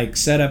can like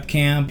set up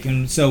camp.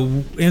 And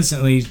so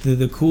instantly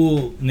the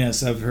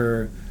coolness of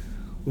her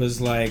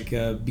was like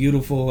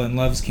beautiful, and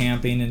loves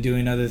camping and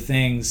doing other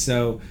things.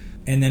 So,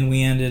 and then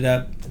we ended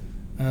up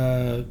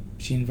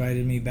she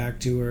invited me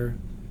back to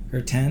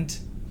her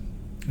tent,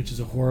 which is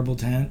a horrible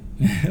tent.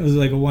 It was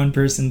like a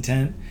 1-person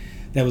tent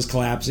that was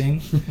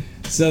collapsing.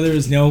 So there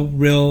was no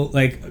real,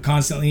 like,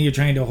 constantly you're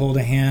trying to hold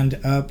a hand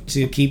up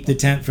to keep the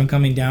tent from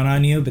coming down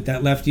on you, but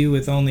that left you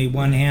with only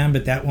one hand,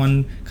 but that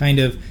one kind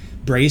of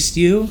braced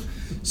you.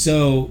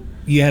 So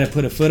you had to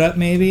put a foot up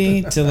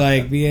maybe to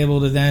like be able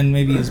to then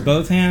maybe use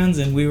both hands,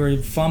 and we were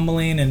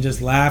fumbling and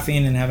just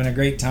laughing and having a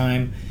great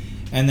time.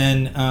 And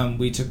then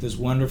we took this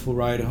wonderful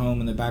ride home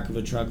in the back of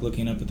a truck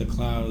looking up at the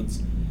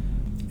clouds,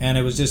 and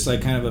it was just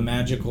like kind of a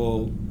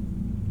magical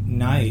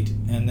night.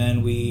 And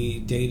then we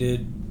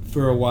dated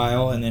for a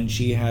while, and then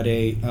she had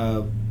a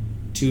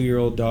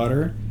 2-year-old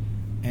daughter,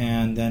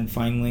 and then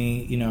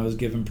finally I was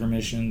given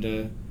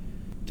permission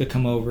to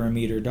come over and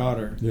meet her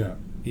daughter. Yeah.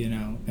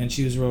 And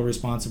she was real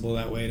responsible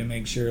that way to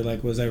make sure,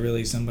 like, was I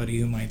really somebody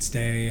who might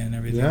stay and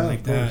everything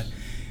like that.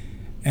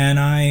 And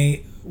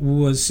I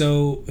was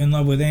so in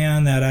love with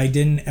Ann that I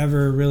didn't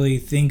ever really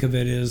think of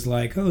it as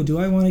like, oh, do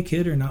I want a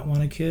kid or not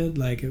want a kid?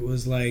 Like, it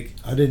was like,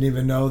 I didn't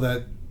even know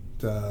that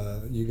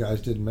you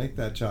guys didn't make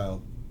that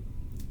child.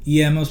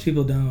 Yeah, most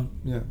people don't.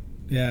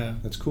 Yeah.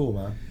 That's cool,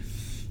 man.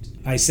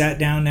 I sat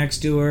down next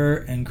to her,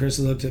 and Chris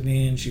looked at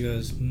me, and she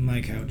goes,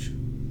 my couch.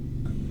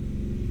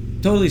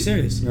 Totally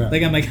serious.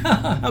 Like, I'm like,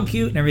 how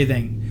cute and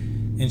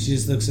everything. And she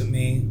just looks at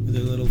me with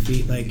her little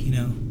feet like,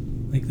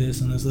 like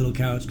this on this little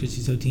couch because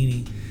she's so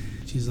teeny.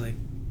 She's like,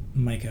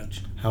 my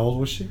couch. How old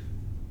was she?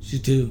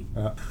 She's 2.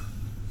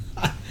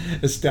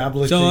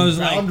 Establishing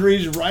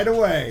boundaries right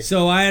away.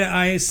 So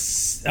I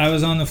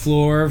was on the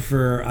floor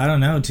for, I don't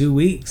know, 2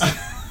 weeks.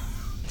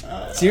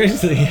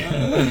 Seriously.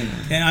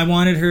 And I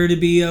wanted her to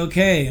be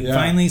okay. And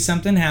finally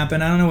something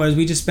happened. I don't know what it was.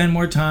 We just spent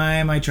more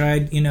time. I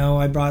tried,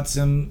 I brought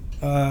some,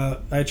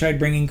 I tried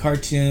bringing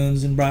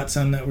cartoons and brought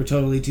some that were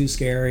totally too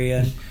scary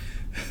and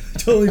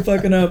totally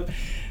fucking up.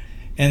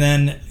 And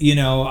then,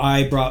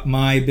 I brought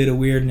my bit of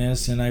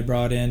weirdness, and I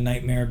brought in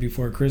Nightmare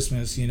Before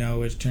Christmas,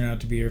 which turned out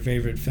to be her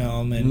favorite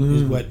film, and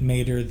is what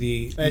made her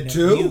the... At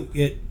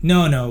 2?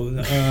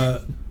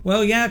 No.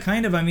 Well, yeah,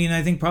 kind of. I mean,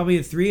 I think probably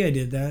at 3 I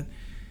did that.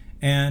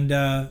 And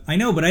I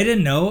know, but I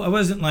didn't know. I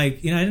wasn't like, I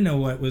didn't know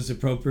what was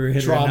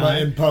appropriate. Trauma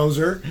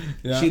imposer.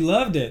 Yeah. She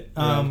loved it.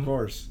 Of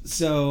course.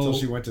 So until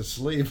she went to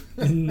sleep.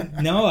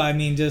 No, I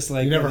mean, just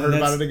like... You never heard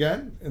about it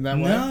again in that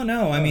way?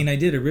 No. I mean, I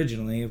did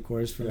originally, of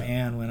course, from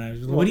Anne when I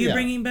was... What are you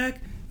bringing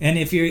back? And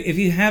if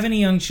you have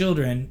any young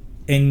children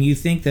and you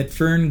think that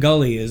Fern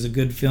Gully is a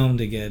good film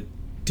to get,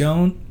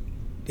 don't...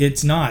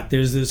 It's not.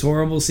 There's this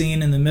horrible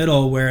scene in the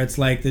middle where it's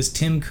like this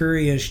Tim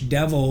Curry-ish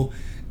devil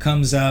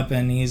comes up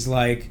and he's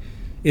like...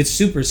 It's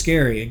super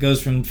scary. It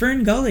goes from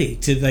Fern Gully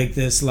to like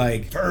this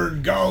like...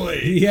 Fern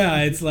Gully!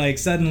 Yeah, it's like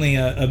suddenly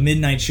a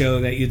midnight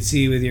show that you'd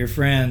see with your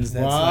friends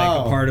that's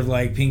like a part of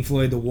like Pink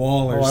Floyd The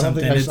Wall or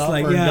something. I don't think I saw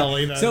Fern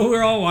Gully then. So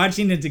we're all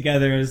watching it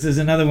together. This is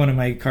another one of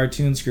my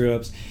cartoon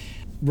screw-ups.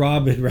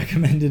 Rob had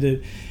recommended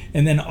it.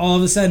 And then all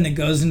of a sudden it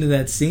goes into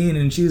that scene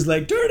and she's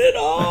like, turn it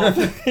off!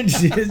 And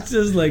it's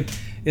just like...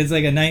 It's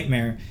like a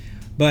nightmare.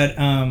 But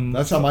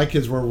that's how my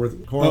kids were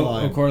with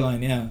Coraline.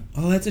 Coraline, yeah.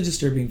 Oh, that's a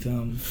disturbing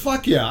film.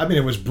 Fuck yeah! I mean,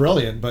 it was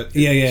brilliant, but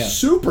yeah,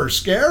 super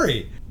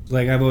scary.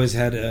 Like I've always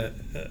had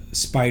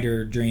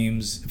spider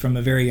dreams from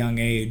a very young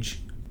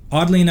age.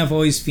 Oddly enough,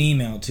 always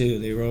female too.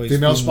 They were always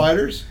female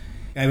spiders.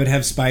 I would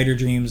have spider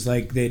dreams,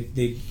 like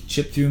they'd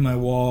chip through my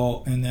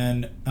wall, and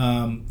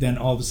then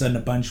all of a sudden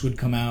a bunch would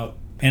come out,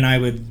 and I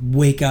would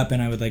wake up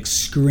and I would like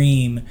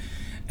scream,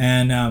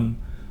 and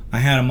I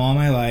had them all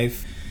my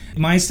life.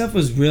 My stuff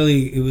was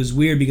it was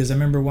weird because I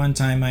remember one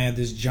time I had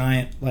this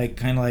giant, like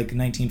kind of like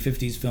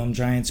 1950s film,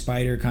 giant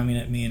spider coming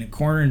at me, and it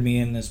cornered me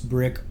in this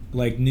brick,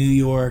 like New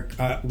York,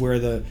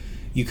 where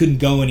you couldn't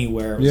go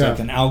anywhere. It was like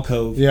an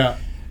alcove. Yeah.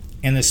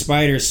 And the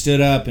spider stood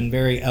up and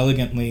very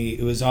elegantly,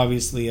 it was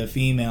obviously a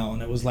female,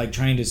 and it was like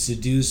trying to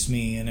seduce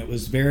me, and it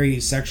was very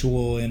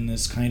sexual in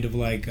this kind of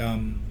like,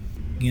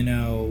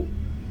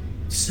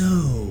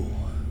 so,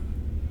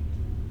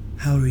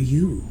 how are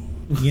you?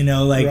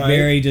 Like right.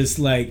 Very just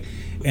like...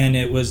 And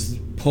it was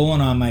pulling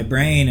on my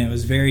brain. It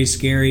was very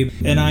scary.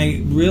 And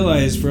I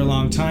realized for a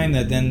long time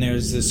that then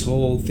there's this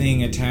whole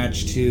thing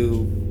attached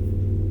to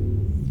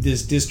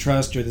this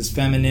distrust or this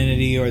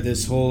femininity or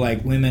this whole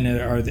like women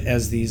are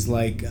as these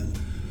like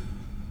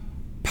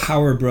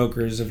power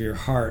brokers of your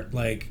heart.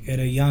 Like at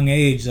a young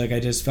age, like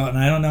I just felt, and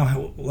I don't know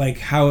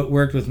how it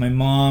worked with my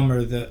mom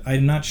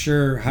I'm not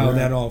sure how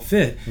that all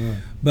fit. Yeah.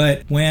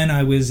 But when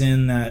I was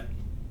in that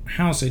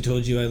house I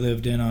told you I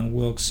lived in on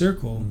Wilkes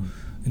Circle,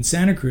 in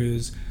Santa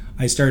Cruz,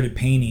 I started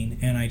painting,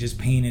 and I just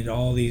painted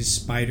all these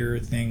spider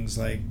things,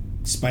 like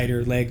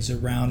spider legs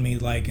around me,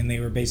 like, and they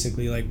were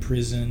basically like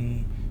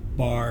prison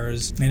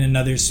bars, and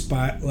another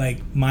spot,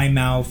 like my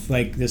mouth,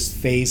 like this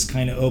face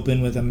kind of open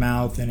with a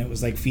mouth, and it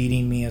was like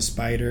feeding me a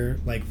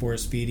spider, like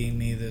force feeding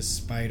me this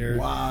spider.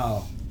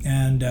 Wow.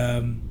 And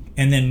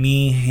then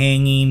me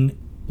hanging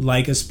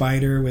like a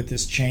spider with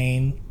this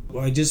chain.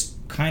 I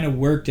just kind of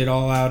worked it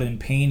all out in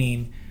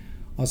painting.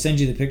 I'll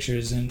send you the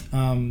pictures, and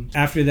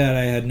after that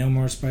I had no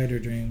more spider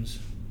dreams.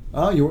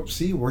 Oh, you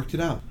worked it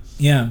out.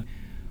 Yeah.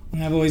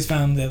 I've always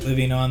found that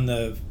living on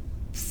the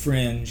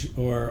fringe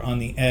or on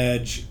the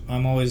edge,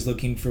 I'm always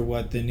looking for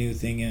what the new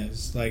thing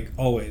is. Like,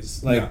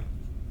 always. Like,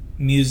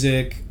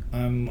 music,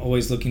 I'm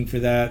always looking for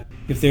that.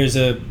 If there's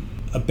a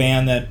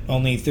band that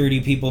only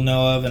 30 people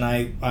know of, and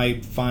I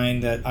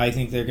find that I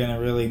think they're going to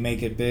really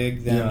make it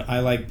big, then I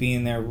like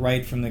being there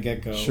right from the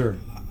get-go. Sure.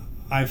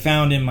 I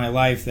found in my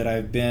life that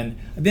I've been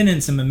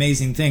in some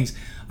amazing things.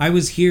 I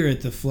was here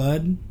at the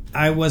flood.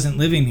 I wasn't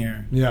living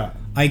here. Yeah.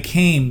 I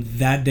came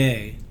that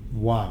day.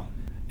 Wow.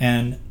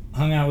 And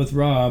hung out with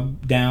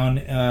Rob down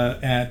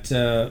at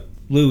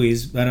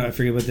Louie's. I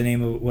forget what the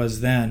name of it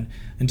was then,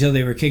 until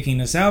they were kicking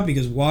us out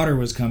because water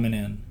was coming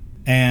in.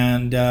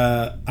 And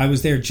I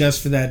was there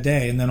just for that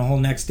day. And then the whole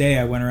next day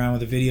I went around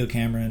with a video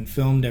camera and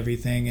filmed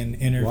everything and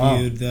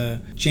interviewed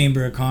the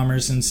Chamber of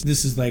Commerce. And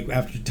this is like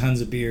after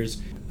tons of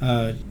beers.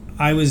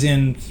 I was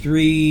in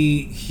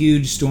 3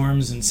 huge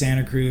storms in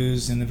Santa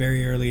Cruz in the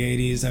very early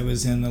 80s. I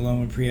was in the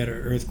Loma Prieta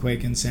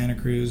earthquake in Santa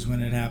Cruz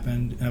when it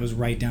happened. I was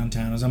right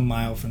downtown. I was a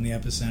mile from the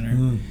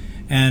epicenter.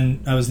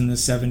 And I was in the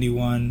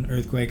 71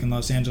 earthquake in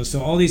Los Angeles.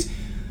 So all these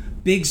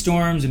big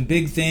storms and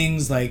big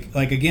things, like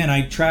again,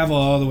 I travel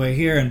all the way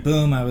here, and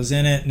boom, I was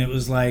in it, and it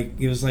was like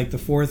the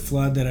 4th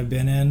flood that I've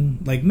been in,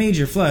 like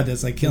major flood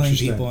that's like killing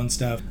people and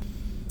stuff.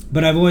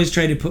 But I've always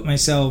tried to put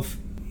myself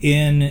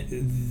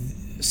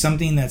in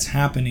something that's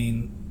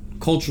happening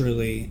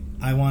culturally,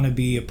 I want to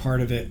be a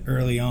part of it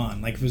early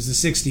on. Like if it was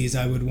the 60s,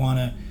 I would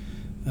want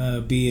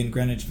to be in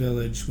Greenwich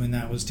Village when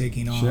that was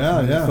taking off.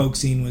 When the folk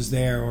scene was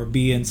there, or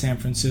be in San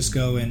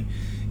Francisco in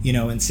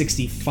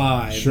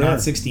 65,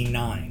 not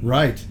 69.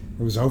 Right.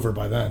 It was over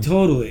by then.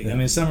 Totally. Yeah. I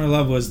mean, Summer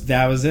Love was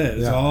it.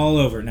 It's all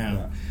over now.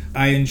 Yeah.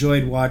 I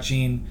enjoyed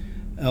watching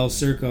El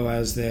Circo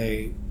as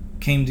they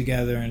came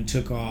together and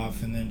took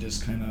off, and then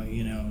just kind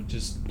of,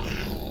 just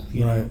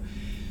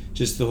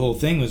the whole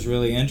thing was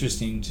really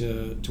interesting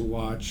to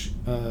watch,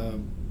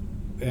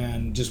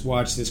 and just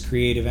watch this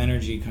creative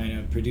energy kind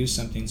of produce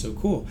something so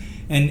cool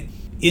and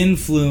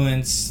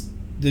influence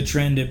the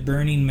trend at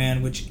Burning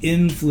Man, which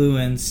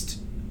influenced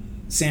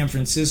San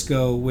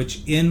Francisco,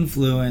 which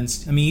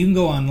influenced, I mean, you can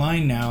go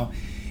online now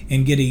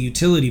and get a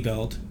utility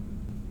belt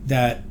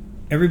that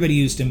everybody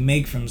used to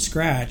make from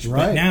scratch,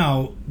 but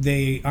now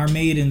they are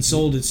made and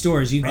sold at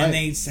stores. And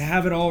they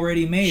have it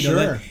already made.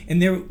 Sure.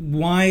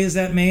 Why is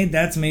that made?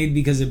 That's made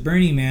because at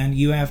Burning Man,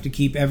 you have to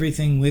keep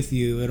everything with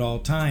you at all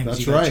times. That's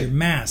you got your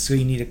mask, so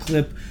you need a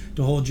clip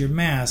to hold your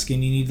mask,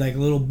 and you need like a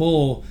little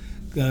bowl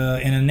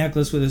and a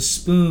necklace with a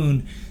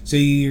spoon, so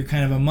you're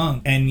kind of a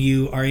monk, and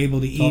you are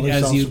able to eat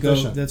as you go.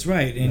 That's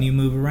right. And you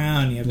move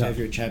around. You have to have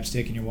your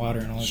chapstick and your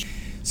water and all that.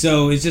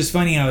 So it's just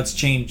funny how it's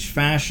changed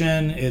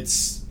fashion.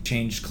 It's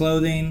changed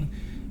clothing,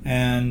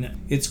 and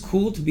it's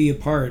cool to be a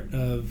part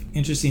of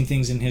interesting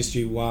things in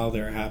history while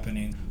they're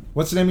happening.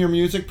 What's the name of your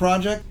music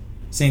project?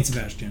 Saint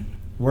Sebastian.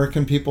 Where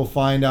can people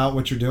find out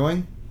what you're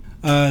doing?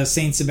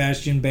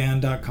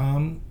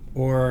 SaintSebastianBand.com,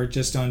 or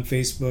just on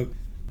Facebook.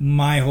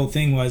 My whole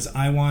thing was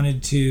I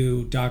wanted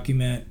to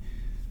document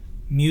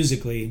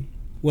musically,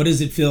 what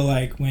does it feel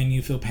like when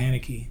you feel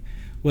panicky?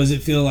 What does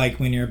it feel like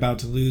when you're about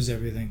to lose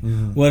everything?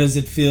 Mm-hmm. What does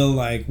it feel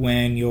like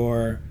when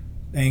you're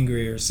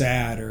angry or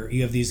sad, or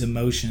you have these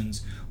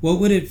emotions? What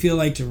would it feel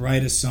like to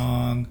write a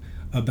song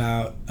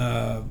about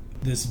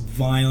this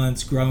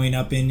violence growing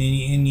up in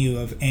you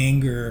of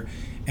anger,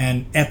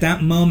 and at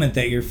that moment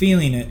that you're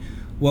feeling it,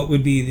 what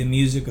would be the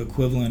music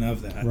equivalent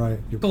of that? Right.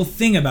 The whole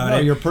thing about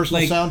it. Your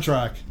personal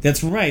soundtrack.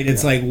 That's right.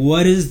 It's like,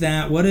 what is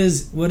that? What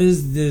is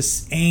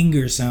this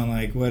anger sound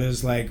like? What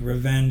does like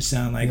revenge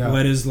sound like?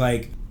 What is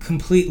like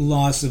complete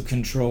loss of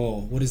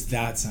control? What does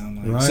that sound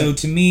like? Right. So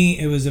to me,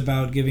 it was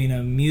about giving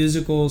a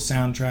musical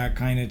soundtrack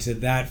kind of to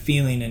that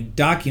feeling and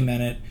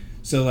document it.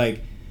 So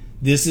like,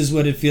 this is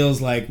what it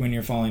feels like when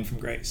you're falling from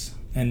grace.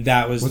 And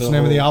that was What's the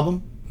name of the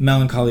album?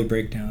 Melancholy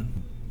Breakdown.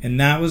 And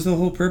that was the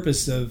whole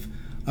purpose of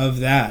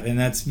that. And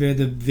that's the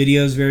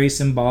video is very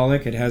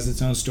symbolic. It has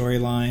its own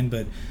storyline,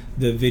 but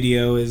the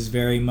video is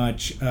very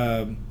much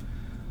I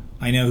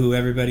know who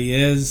everybody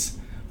is.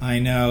 I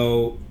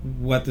know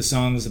what the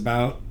song is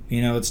about.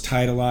 It's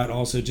tied a lot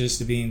also just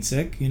to being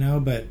sick,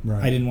 but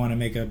I didn't want to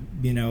make a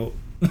video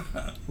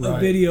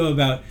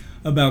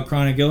about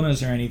chronic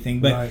illness or anything.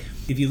 But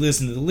if you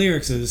listen to the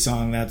lyrics of the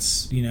song,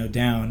 that's,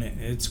 down.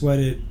 It's what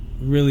it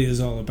really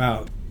is all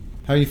about.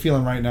 How are you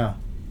feeling right now?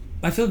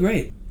 I feel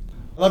great.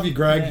 I love you,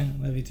 Greg. Yeah,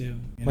 love you too.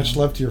 Much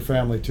love to your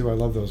family, too. I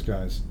love those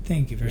guys.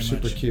 Thank you very much.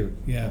 Super cute.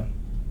 Yeah.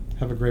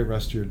 Have a great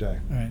rest of your day.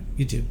 All right.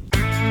 You too.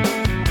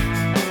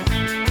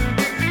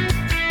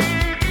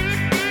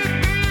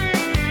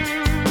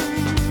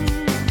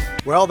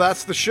 Well,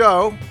 that's the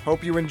show.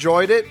 Hope you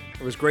enjoyed it.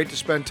 It was great to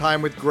spend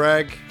time with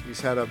Greg. He's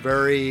had a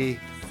very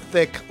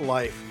thick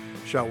life,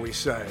 shall we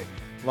say.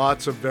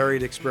 Lots of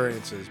varied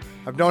experiences.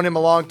 I've known him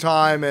a long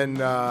time,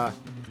 and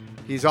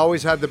he's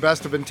always had the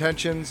best of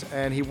intentions,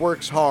 and he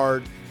works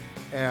hard,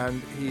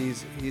 and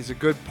he's a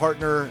good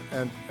partner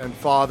and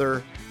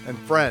father and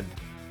friend.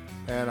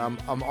 And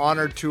I'm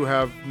honored to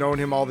have known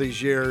him all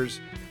these years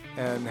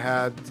and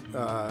had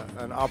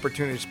an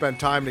opportunity to spend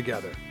time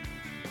together.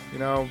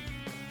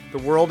 The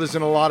world is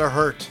in a lot of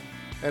hurt,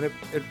 and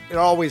it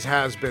always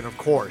has been, of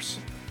course,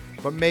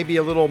 but maybe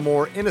a little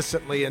more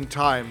innocently in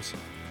times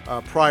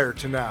prior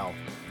to now.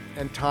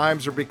 And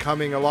times are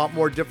becoming a lot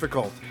more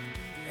difficult.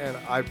 And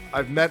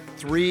I've met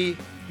 3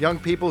 young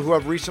people who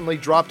have recently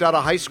dropped out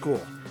of high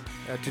school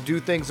to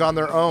do things on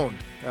their own,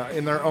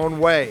 in their own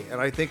way.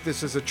 And I think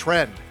this is a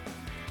trend.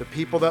 The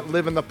people that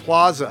live in the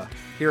plaza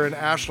here in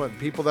Ashland,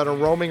 people that are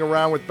roaming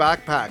around with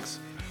backpacks,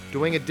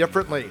 doing it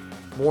differently,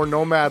 more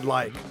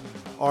nomad-like,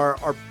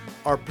 are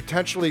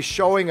potentially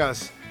showing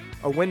us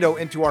a window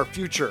into our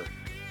future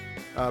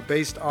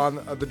based on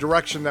the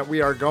direction that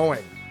we are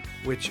going,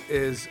 which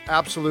is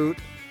absolute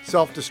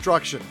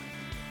self-destruction.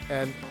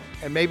 And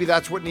maybe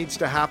that's what needs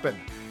to happen.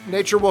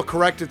 Nature will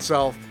correct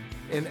itself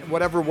in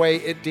whatever way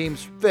it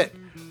deems fit,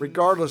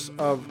 regardless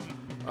of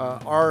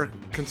our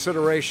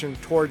consideration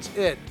towards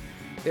it.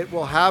 It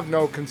will have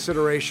no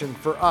consideration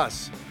for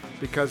us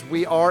because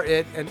we are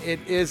it and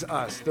it is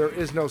us. There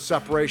is no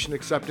separation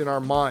except in our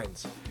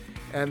minds.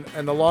 And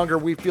the longer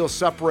we feel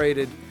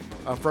separated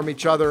from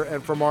each other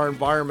and from our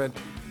environment,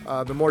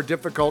 the more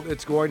difficult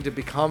it's going to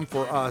become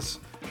for us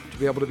to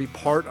be able to be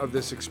part of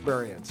this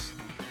experience.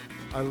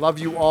 I love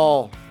you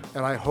all,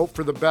 and I hope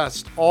for the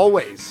best,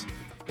 always.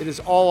 It is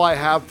all I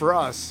have for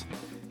us,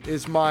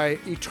 is my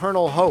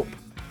eternal hope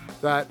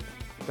that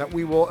that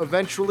we will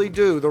eventually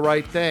do the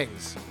right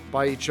things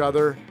by each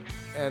other,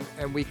 and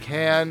we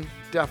can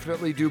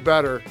definitely do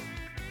better.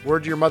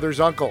 Word to your mother's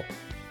uncle.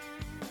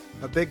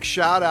 A big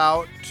shout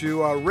out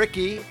to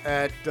Ricky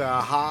at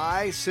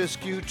High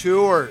Siskiyou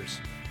Tours.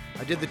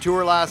 I did the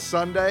tour last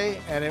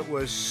Sunday and it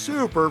was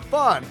super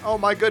fun. Oh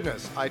my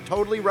goodness. I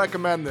totally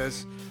recommend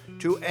this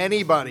to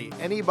anybody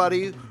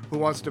who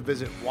wants to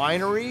visit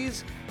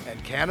wineries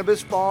and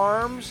cannabis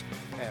farms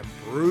and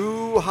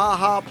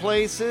brouhaha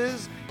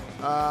places.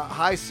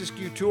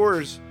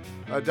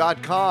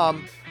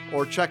 HighSiskiyouTours.com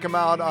or check them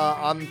out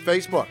on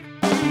Facebook.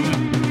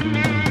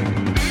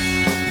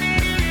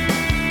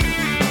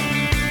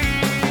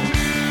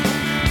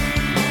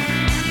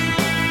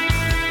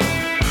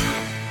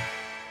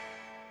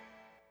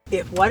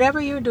 If whatever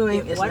you're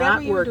doing is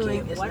not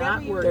working,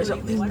 there's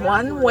only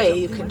one way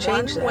you can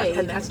change that,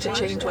 and that's to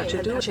change what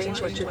you do, change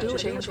what you do,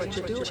 change what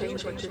you do,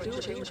 change what you do,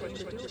 change what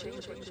you do,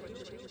 change what you do.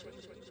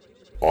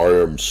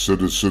 I am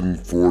Citizen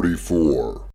 44.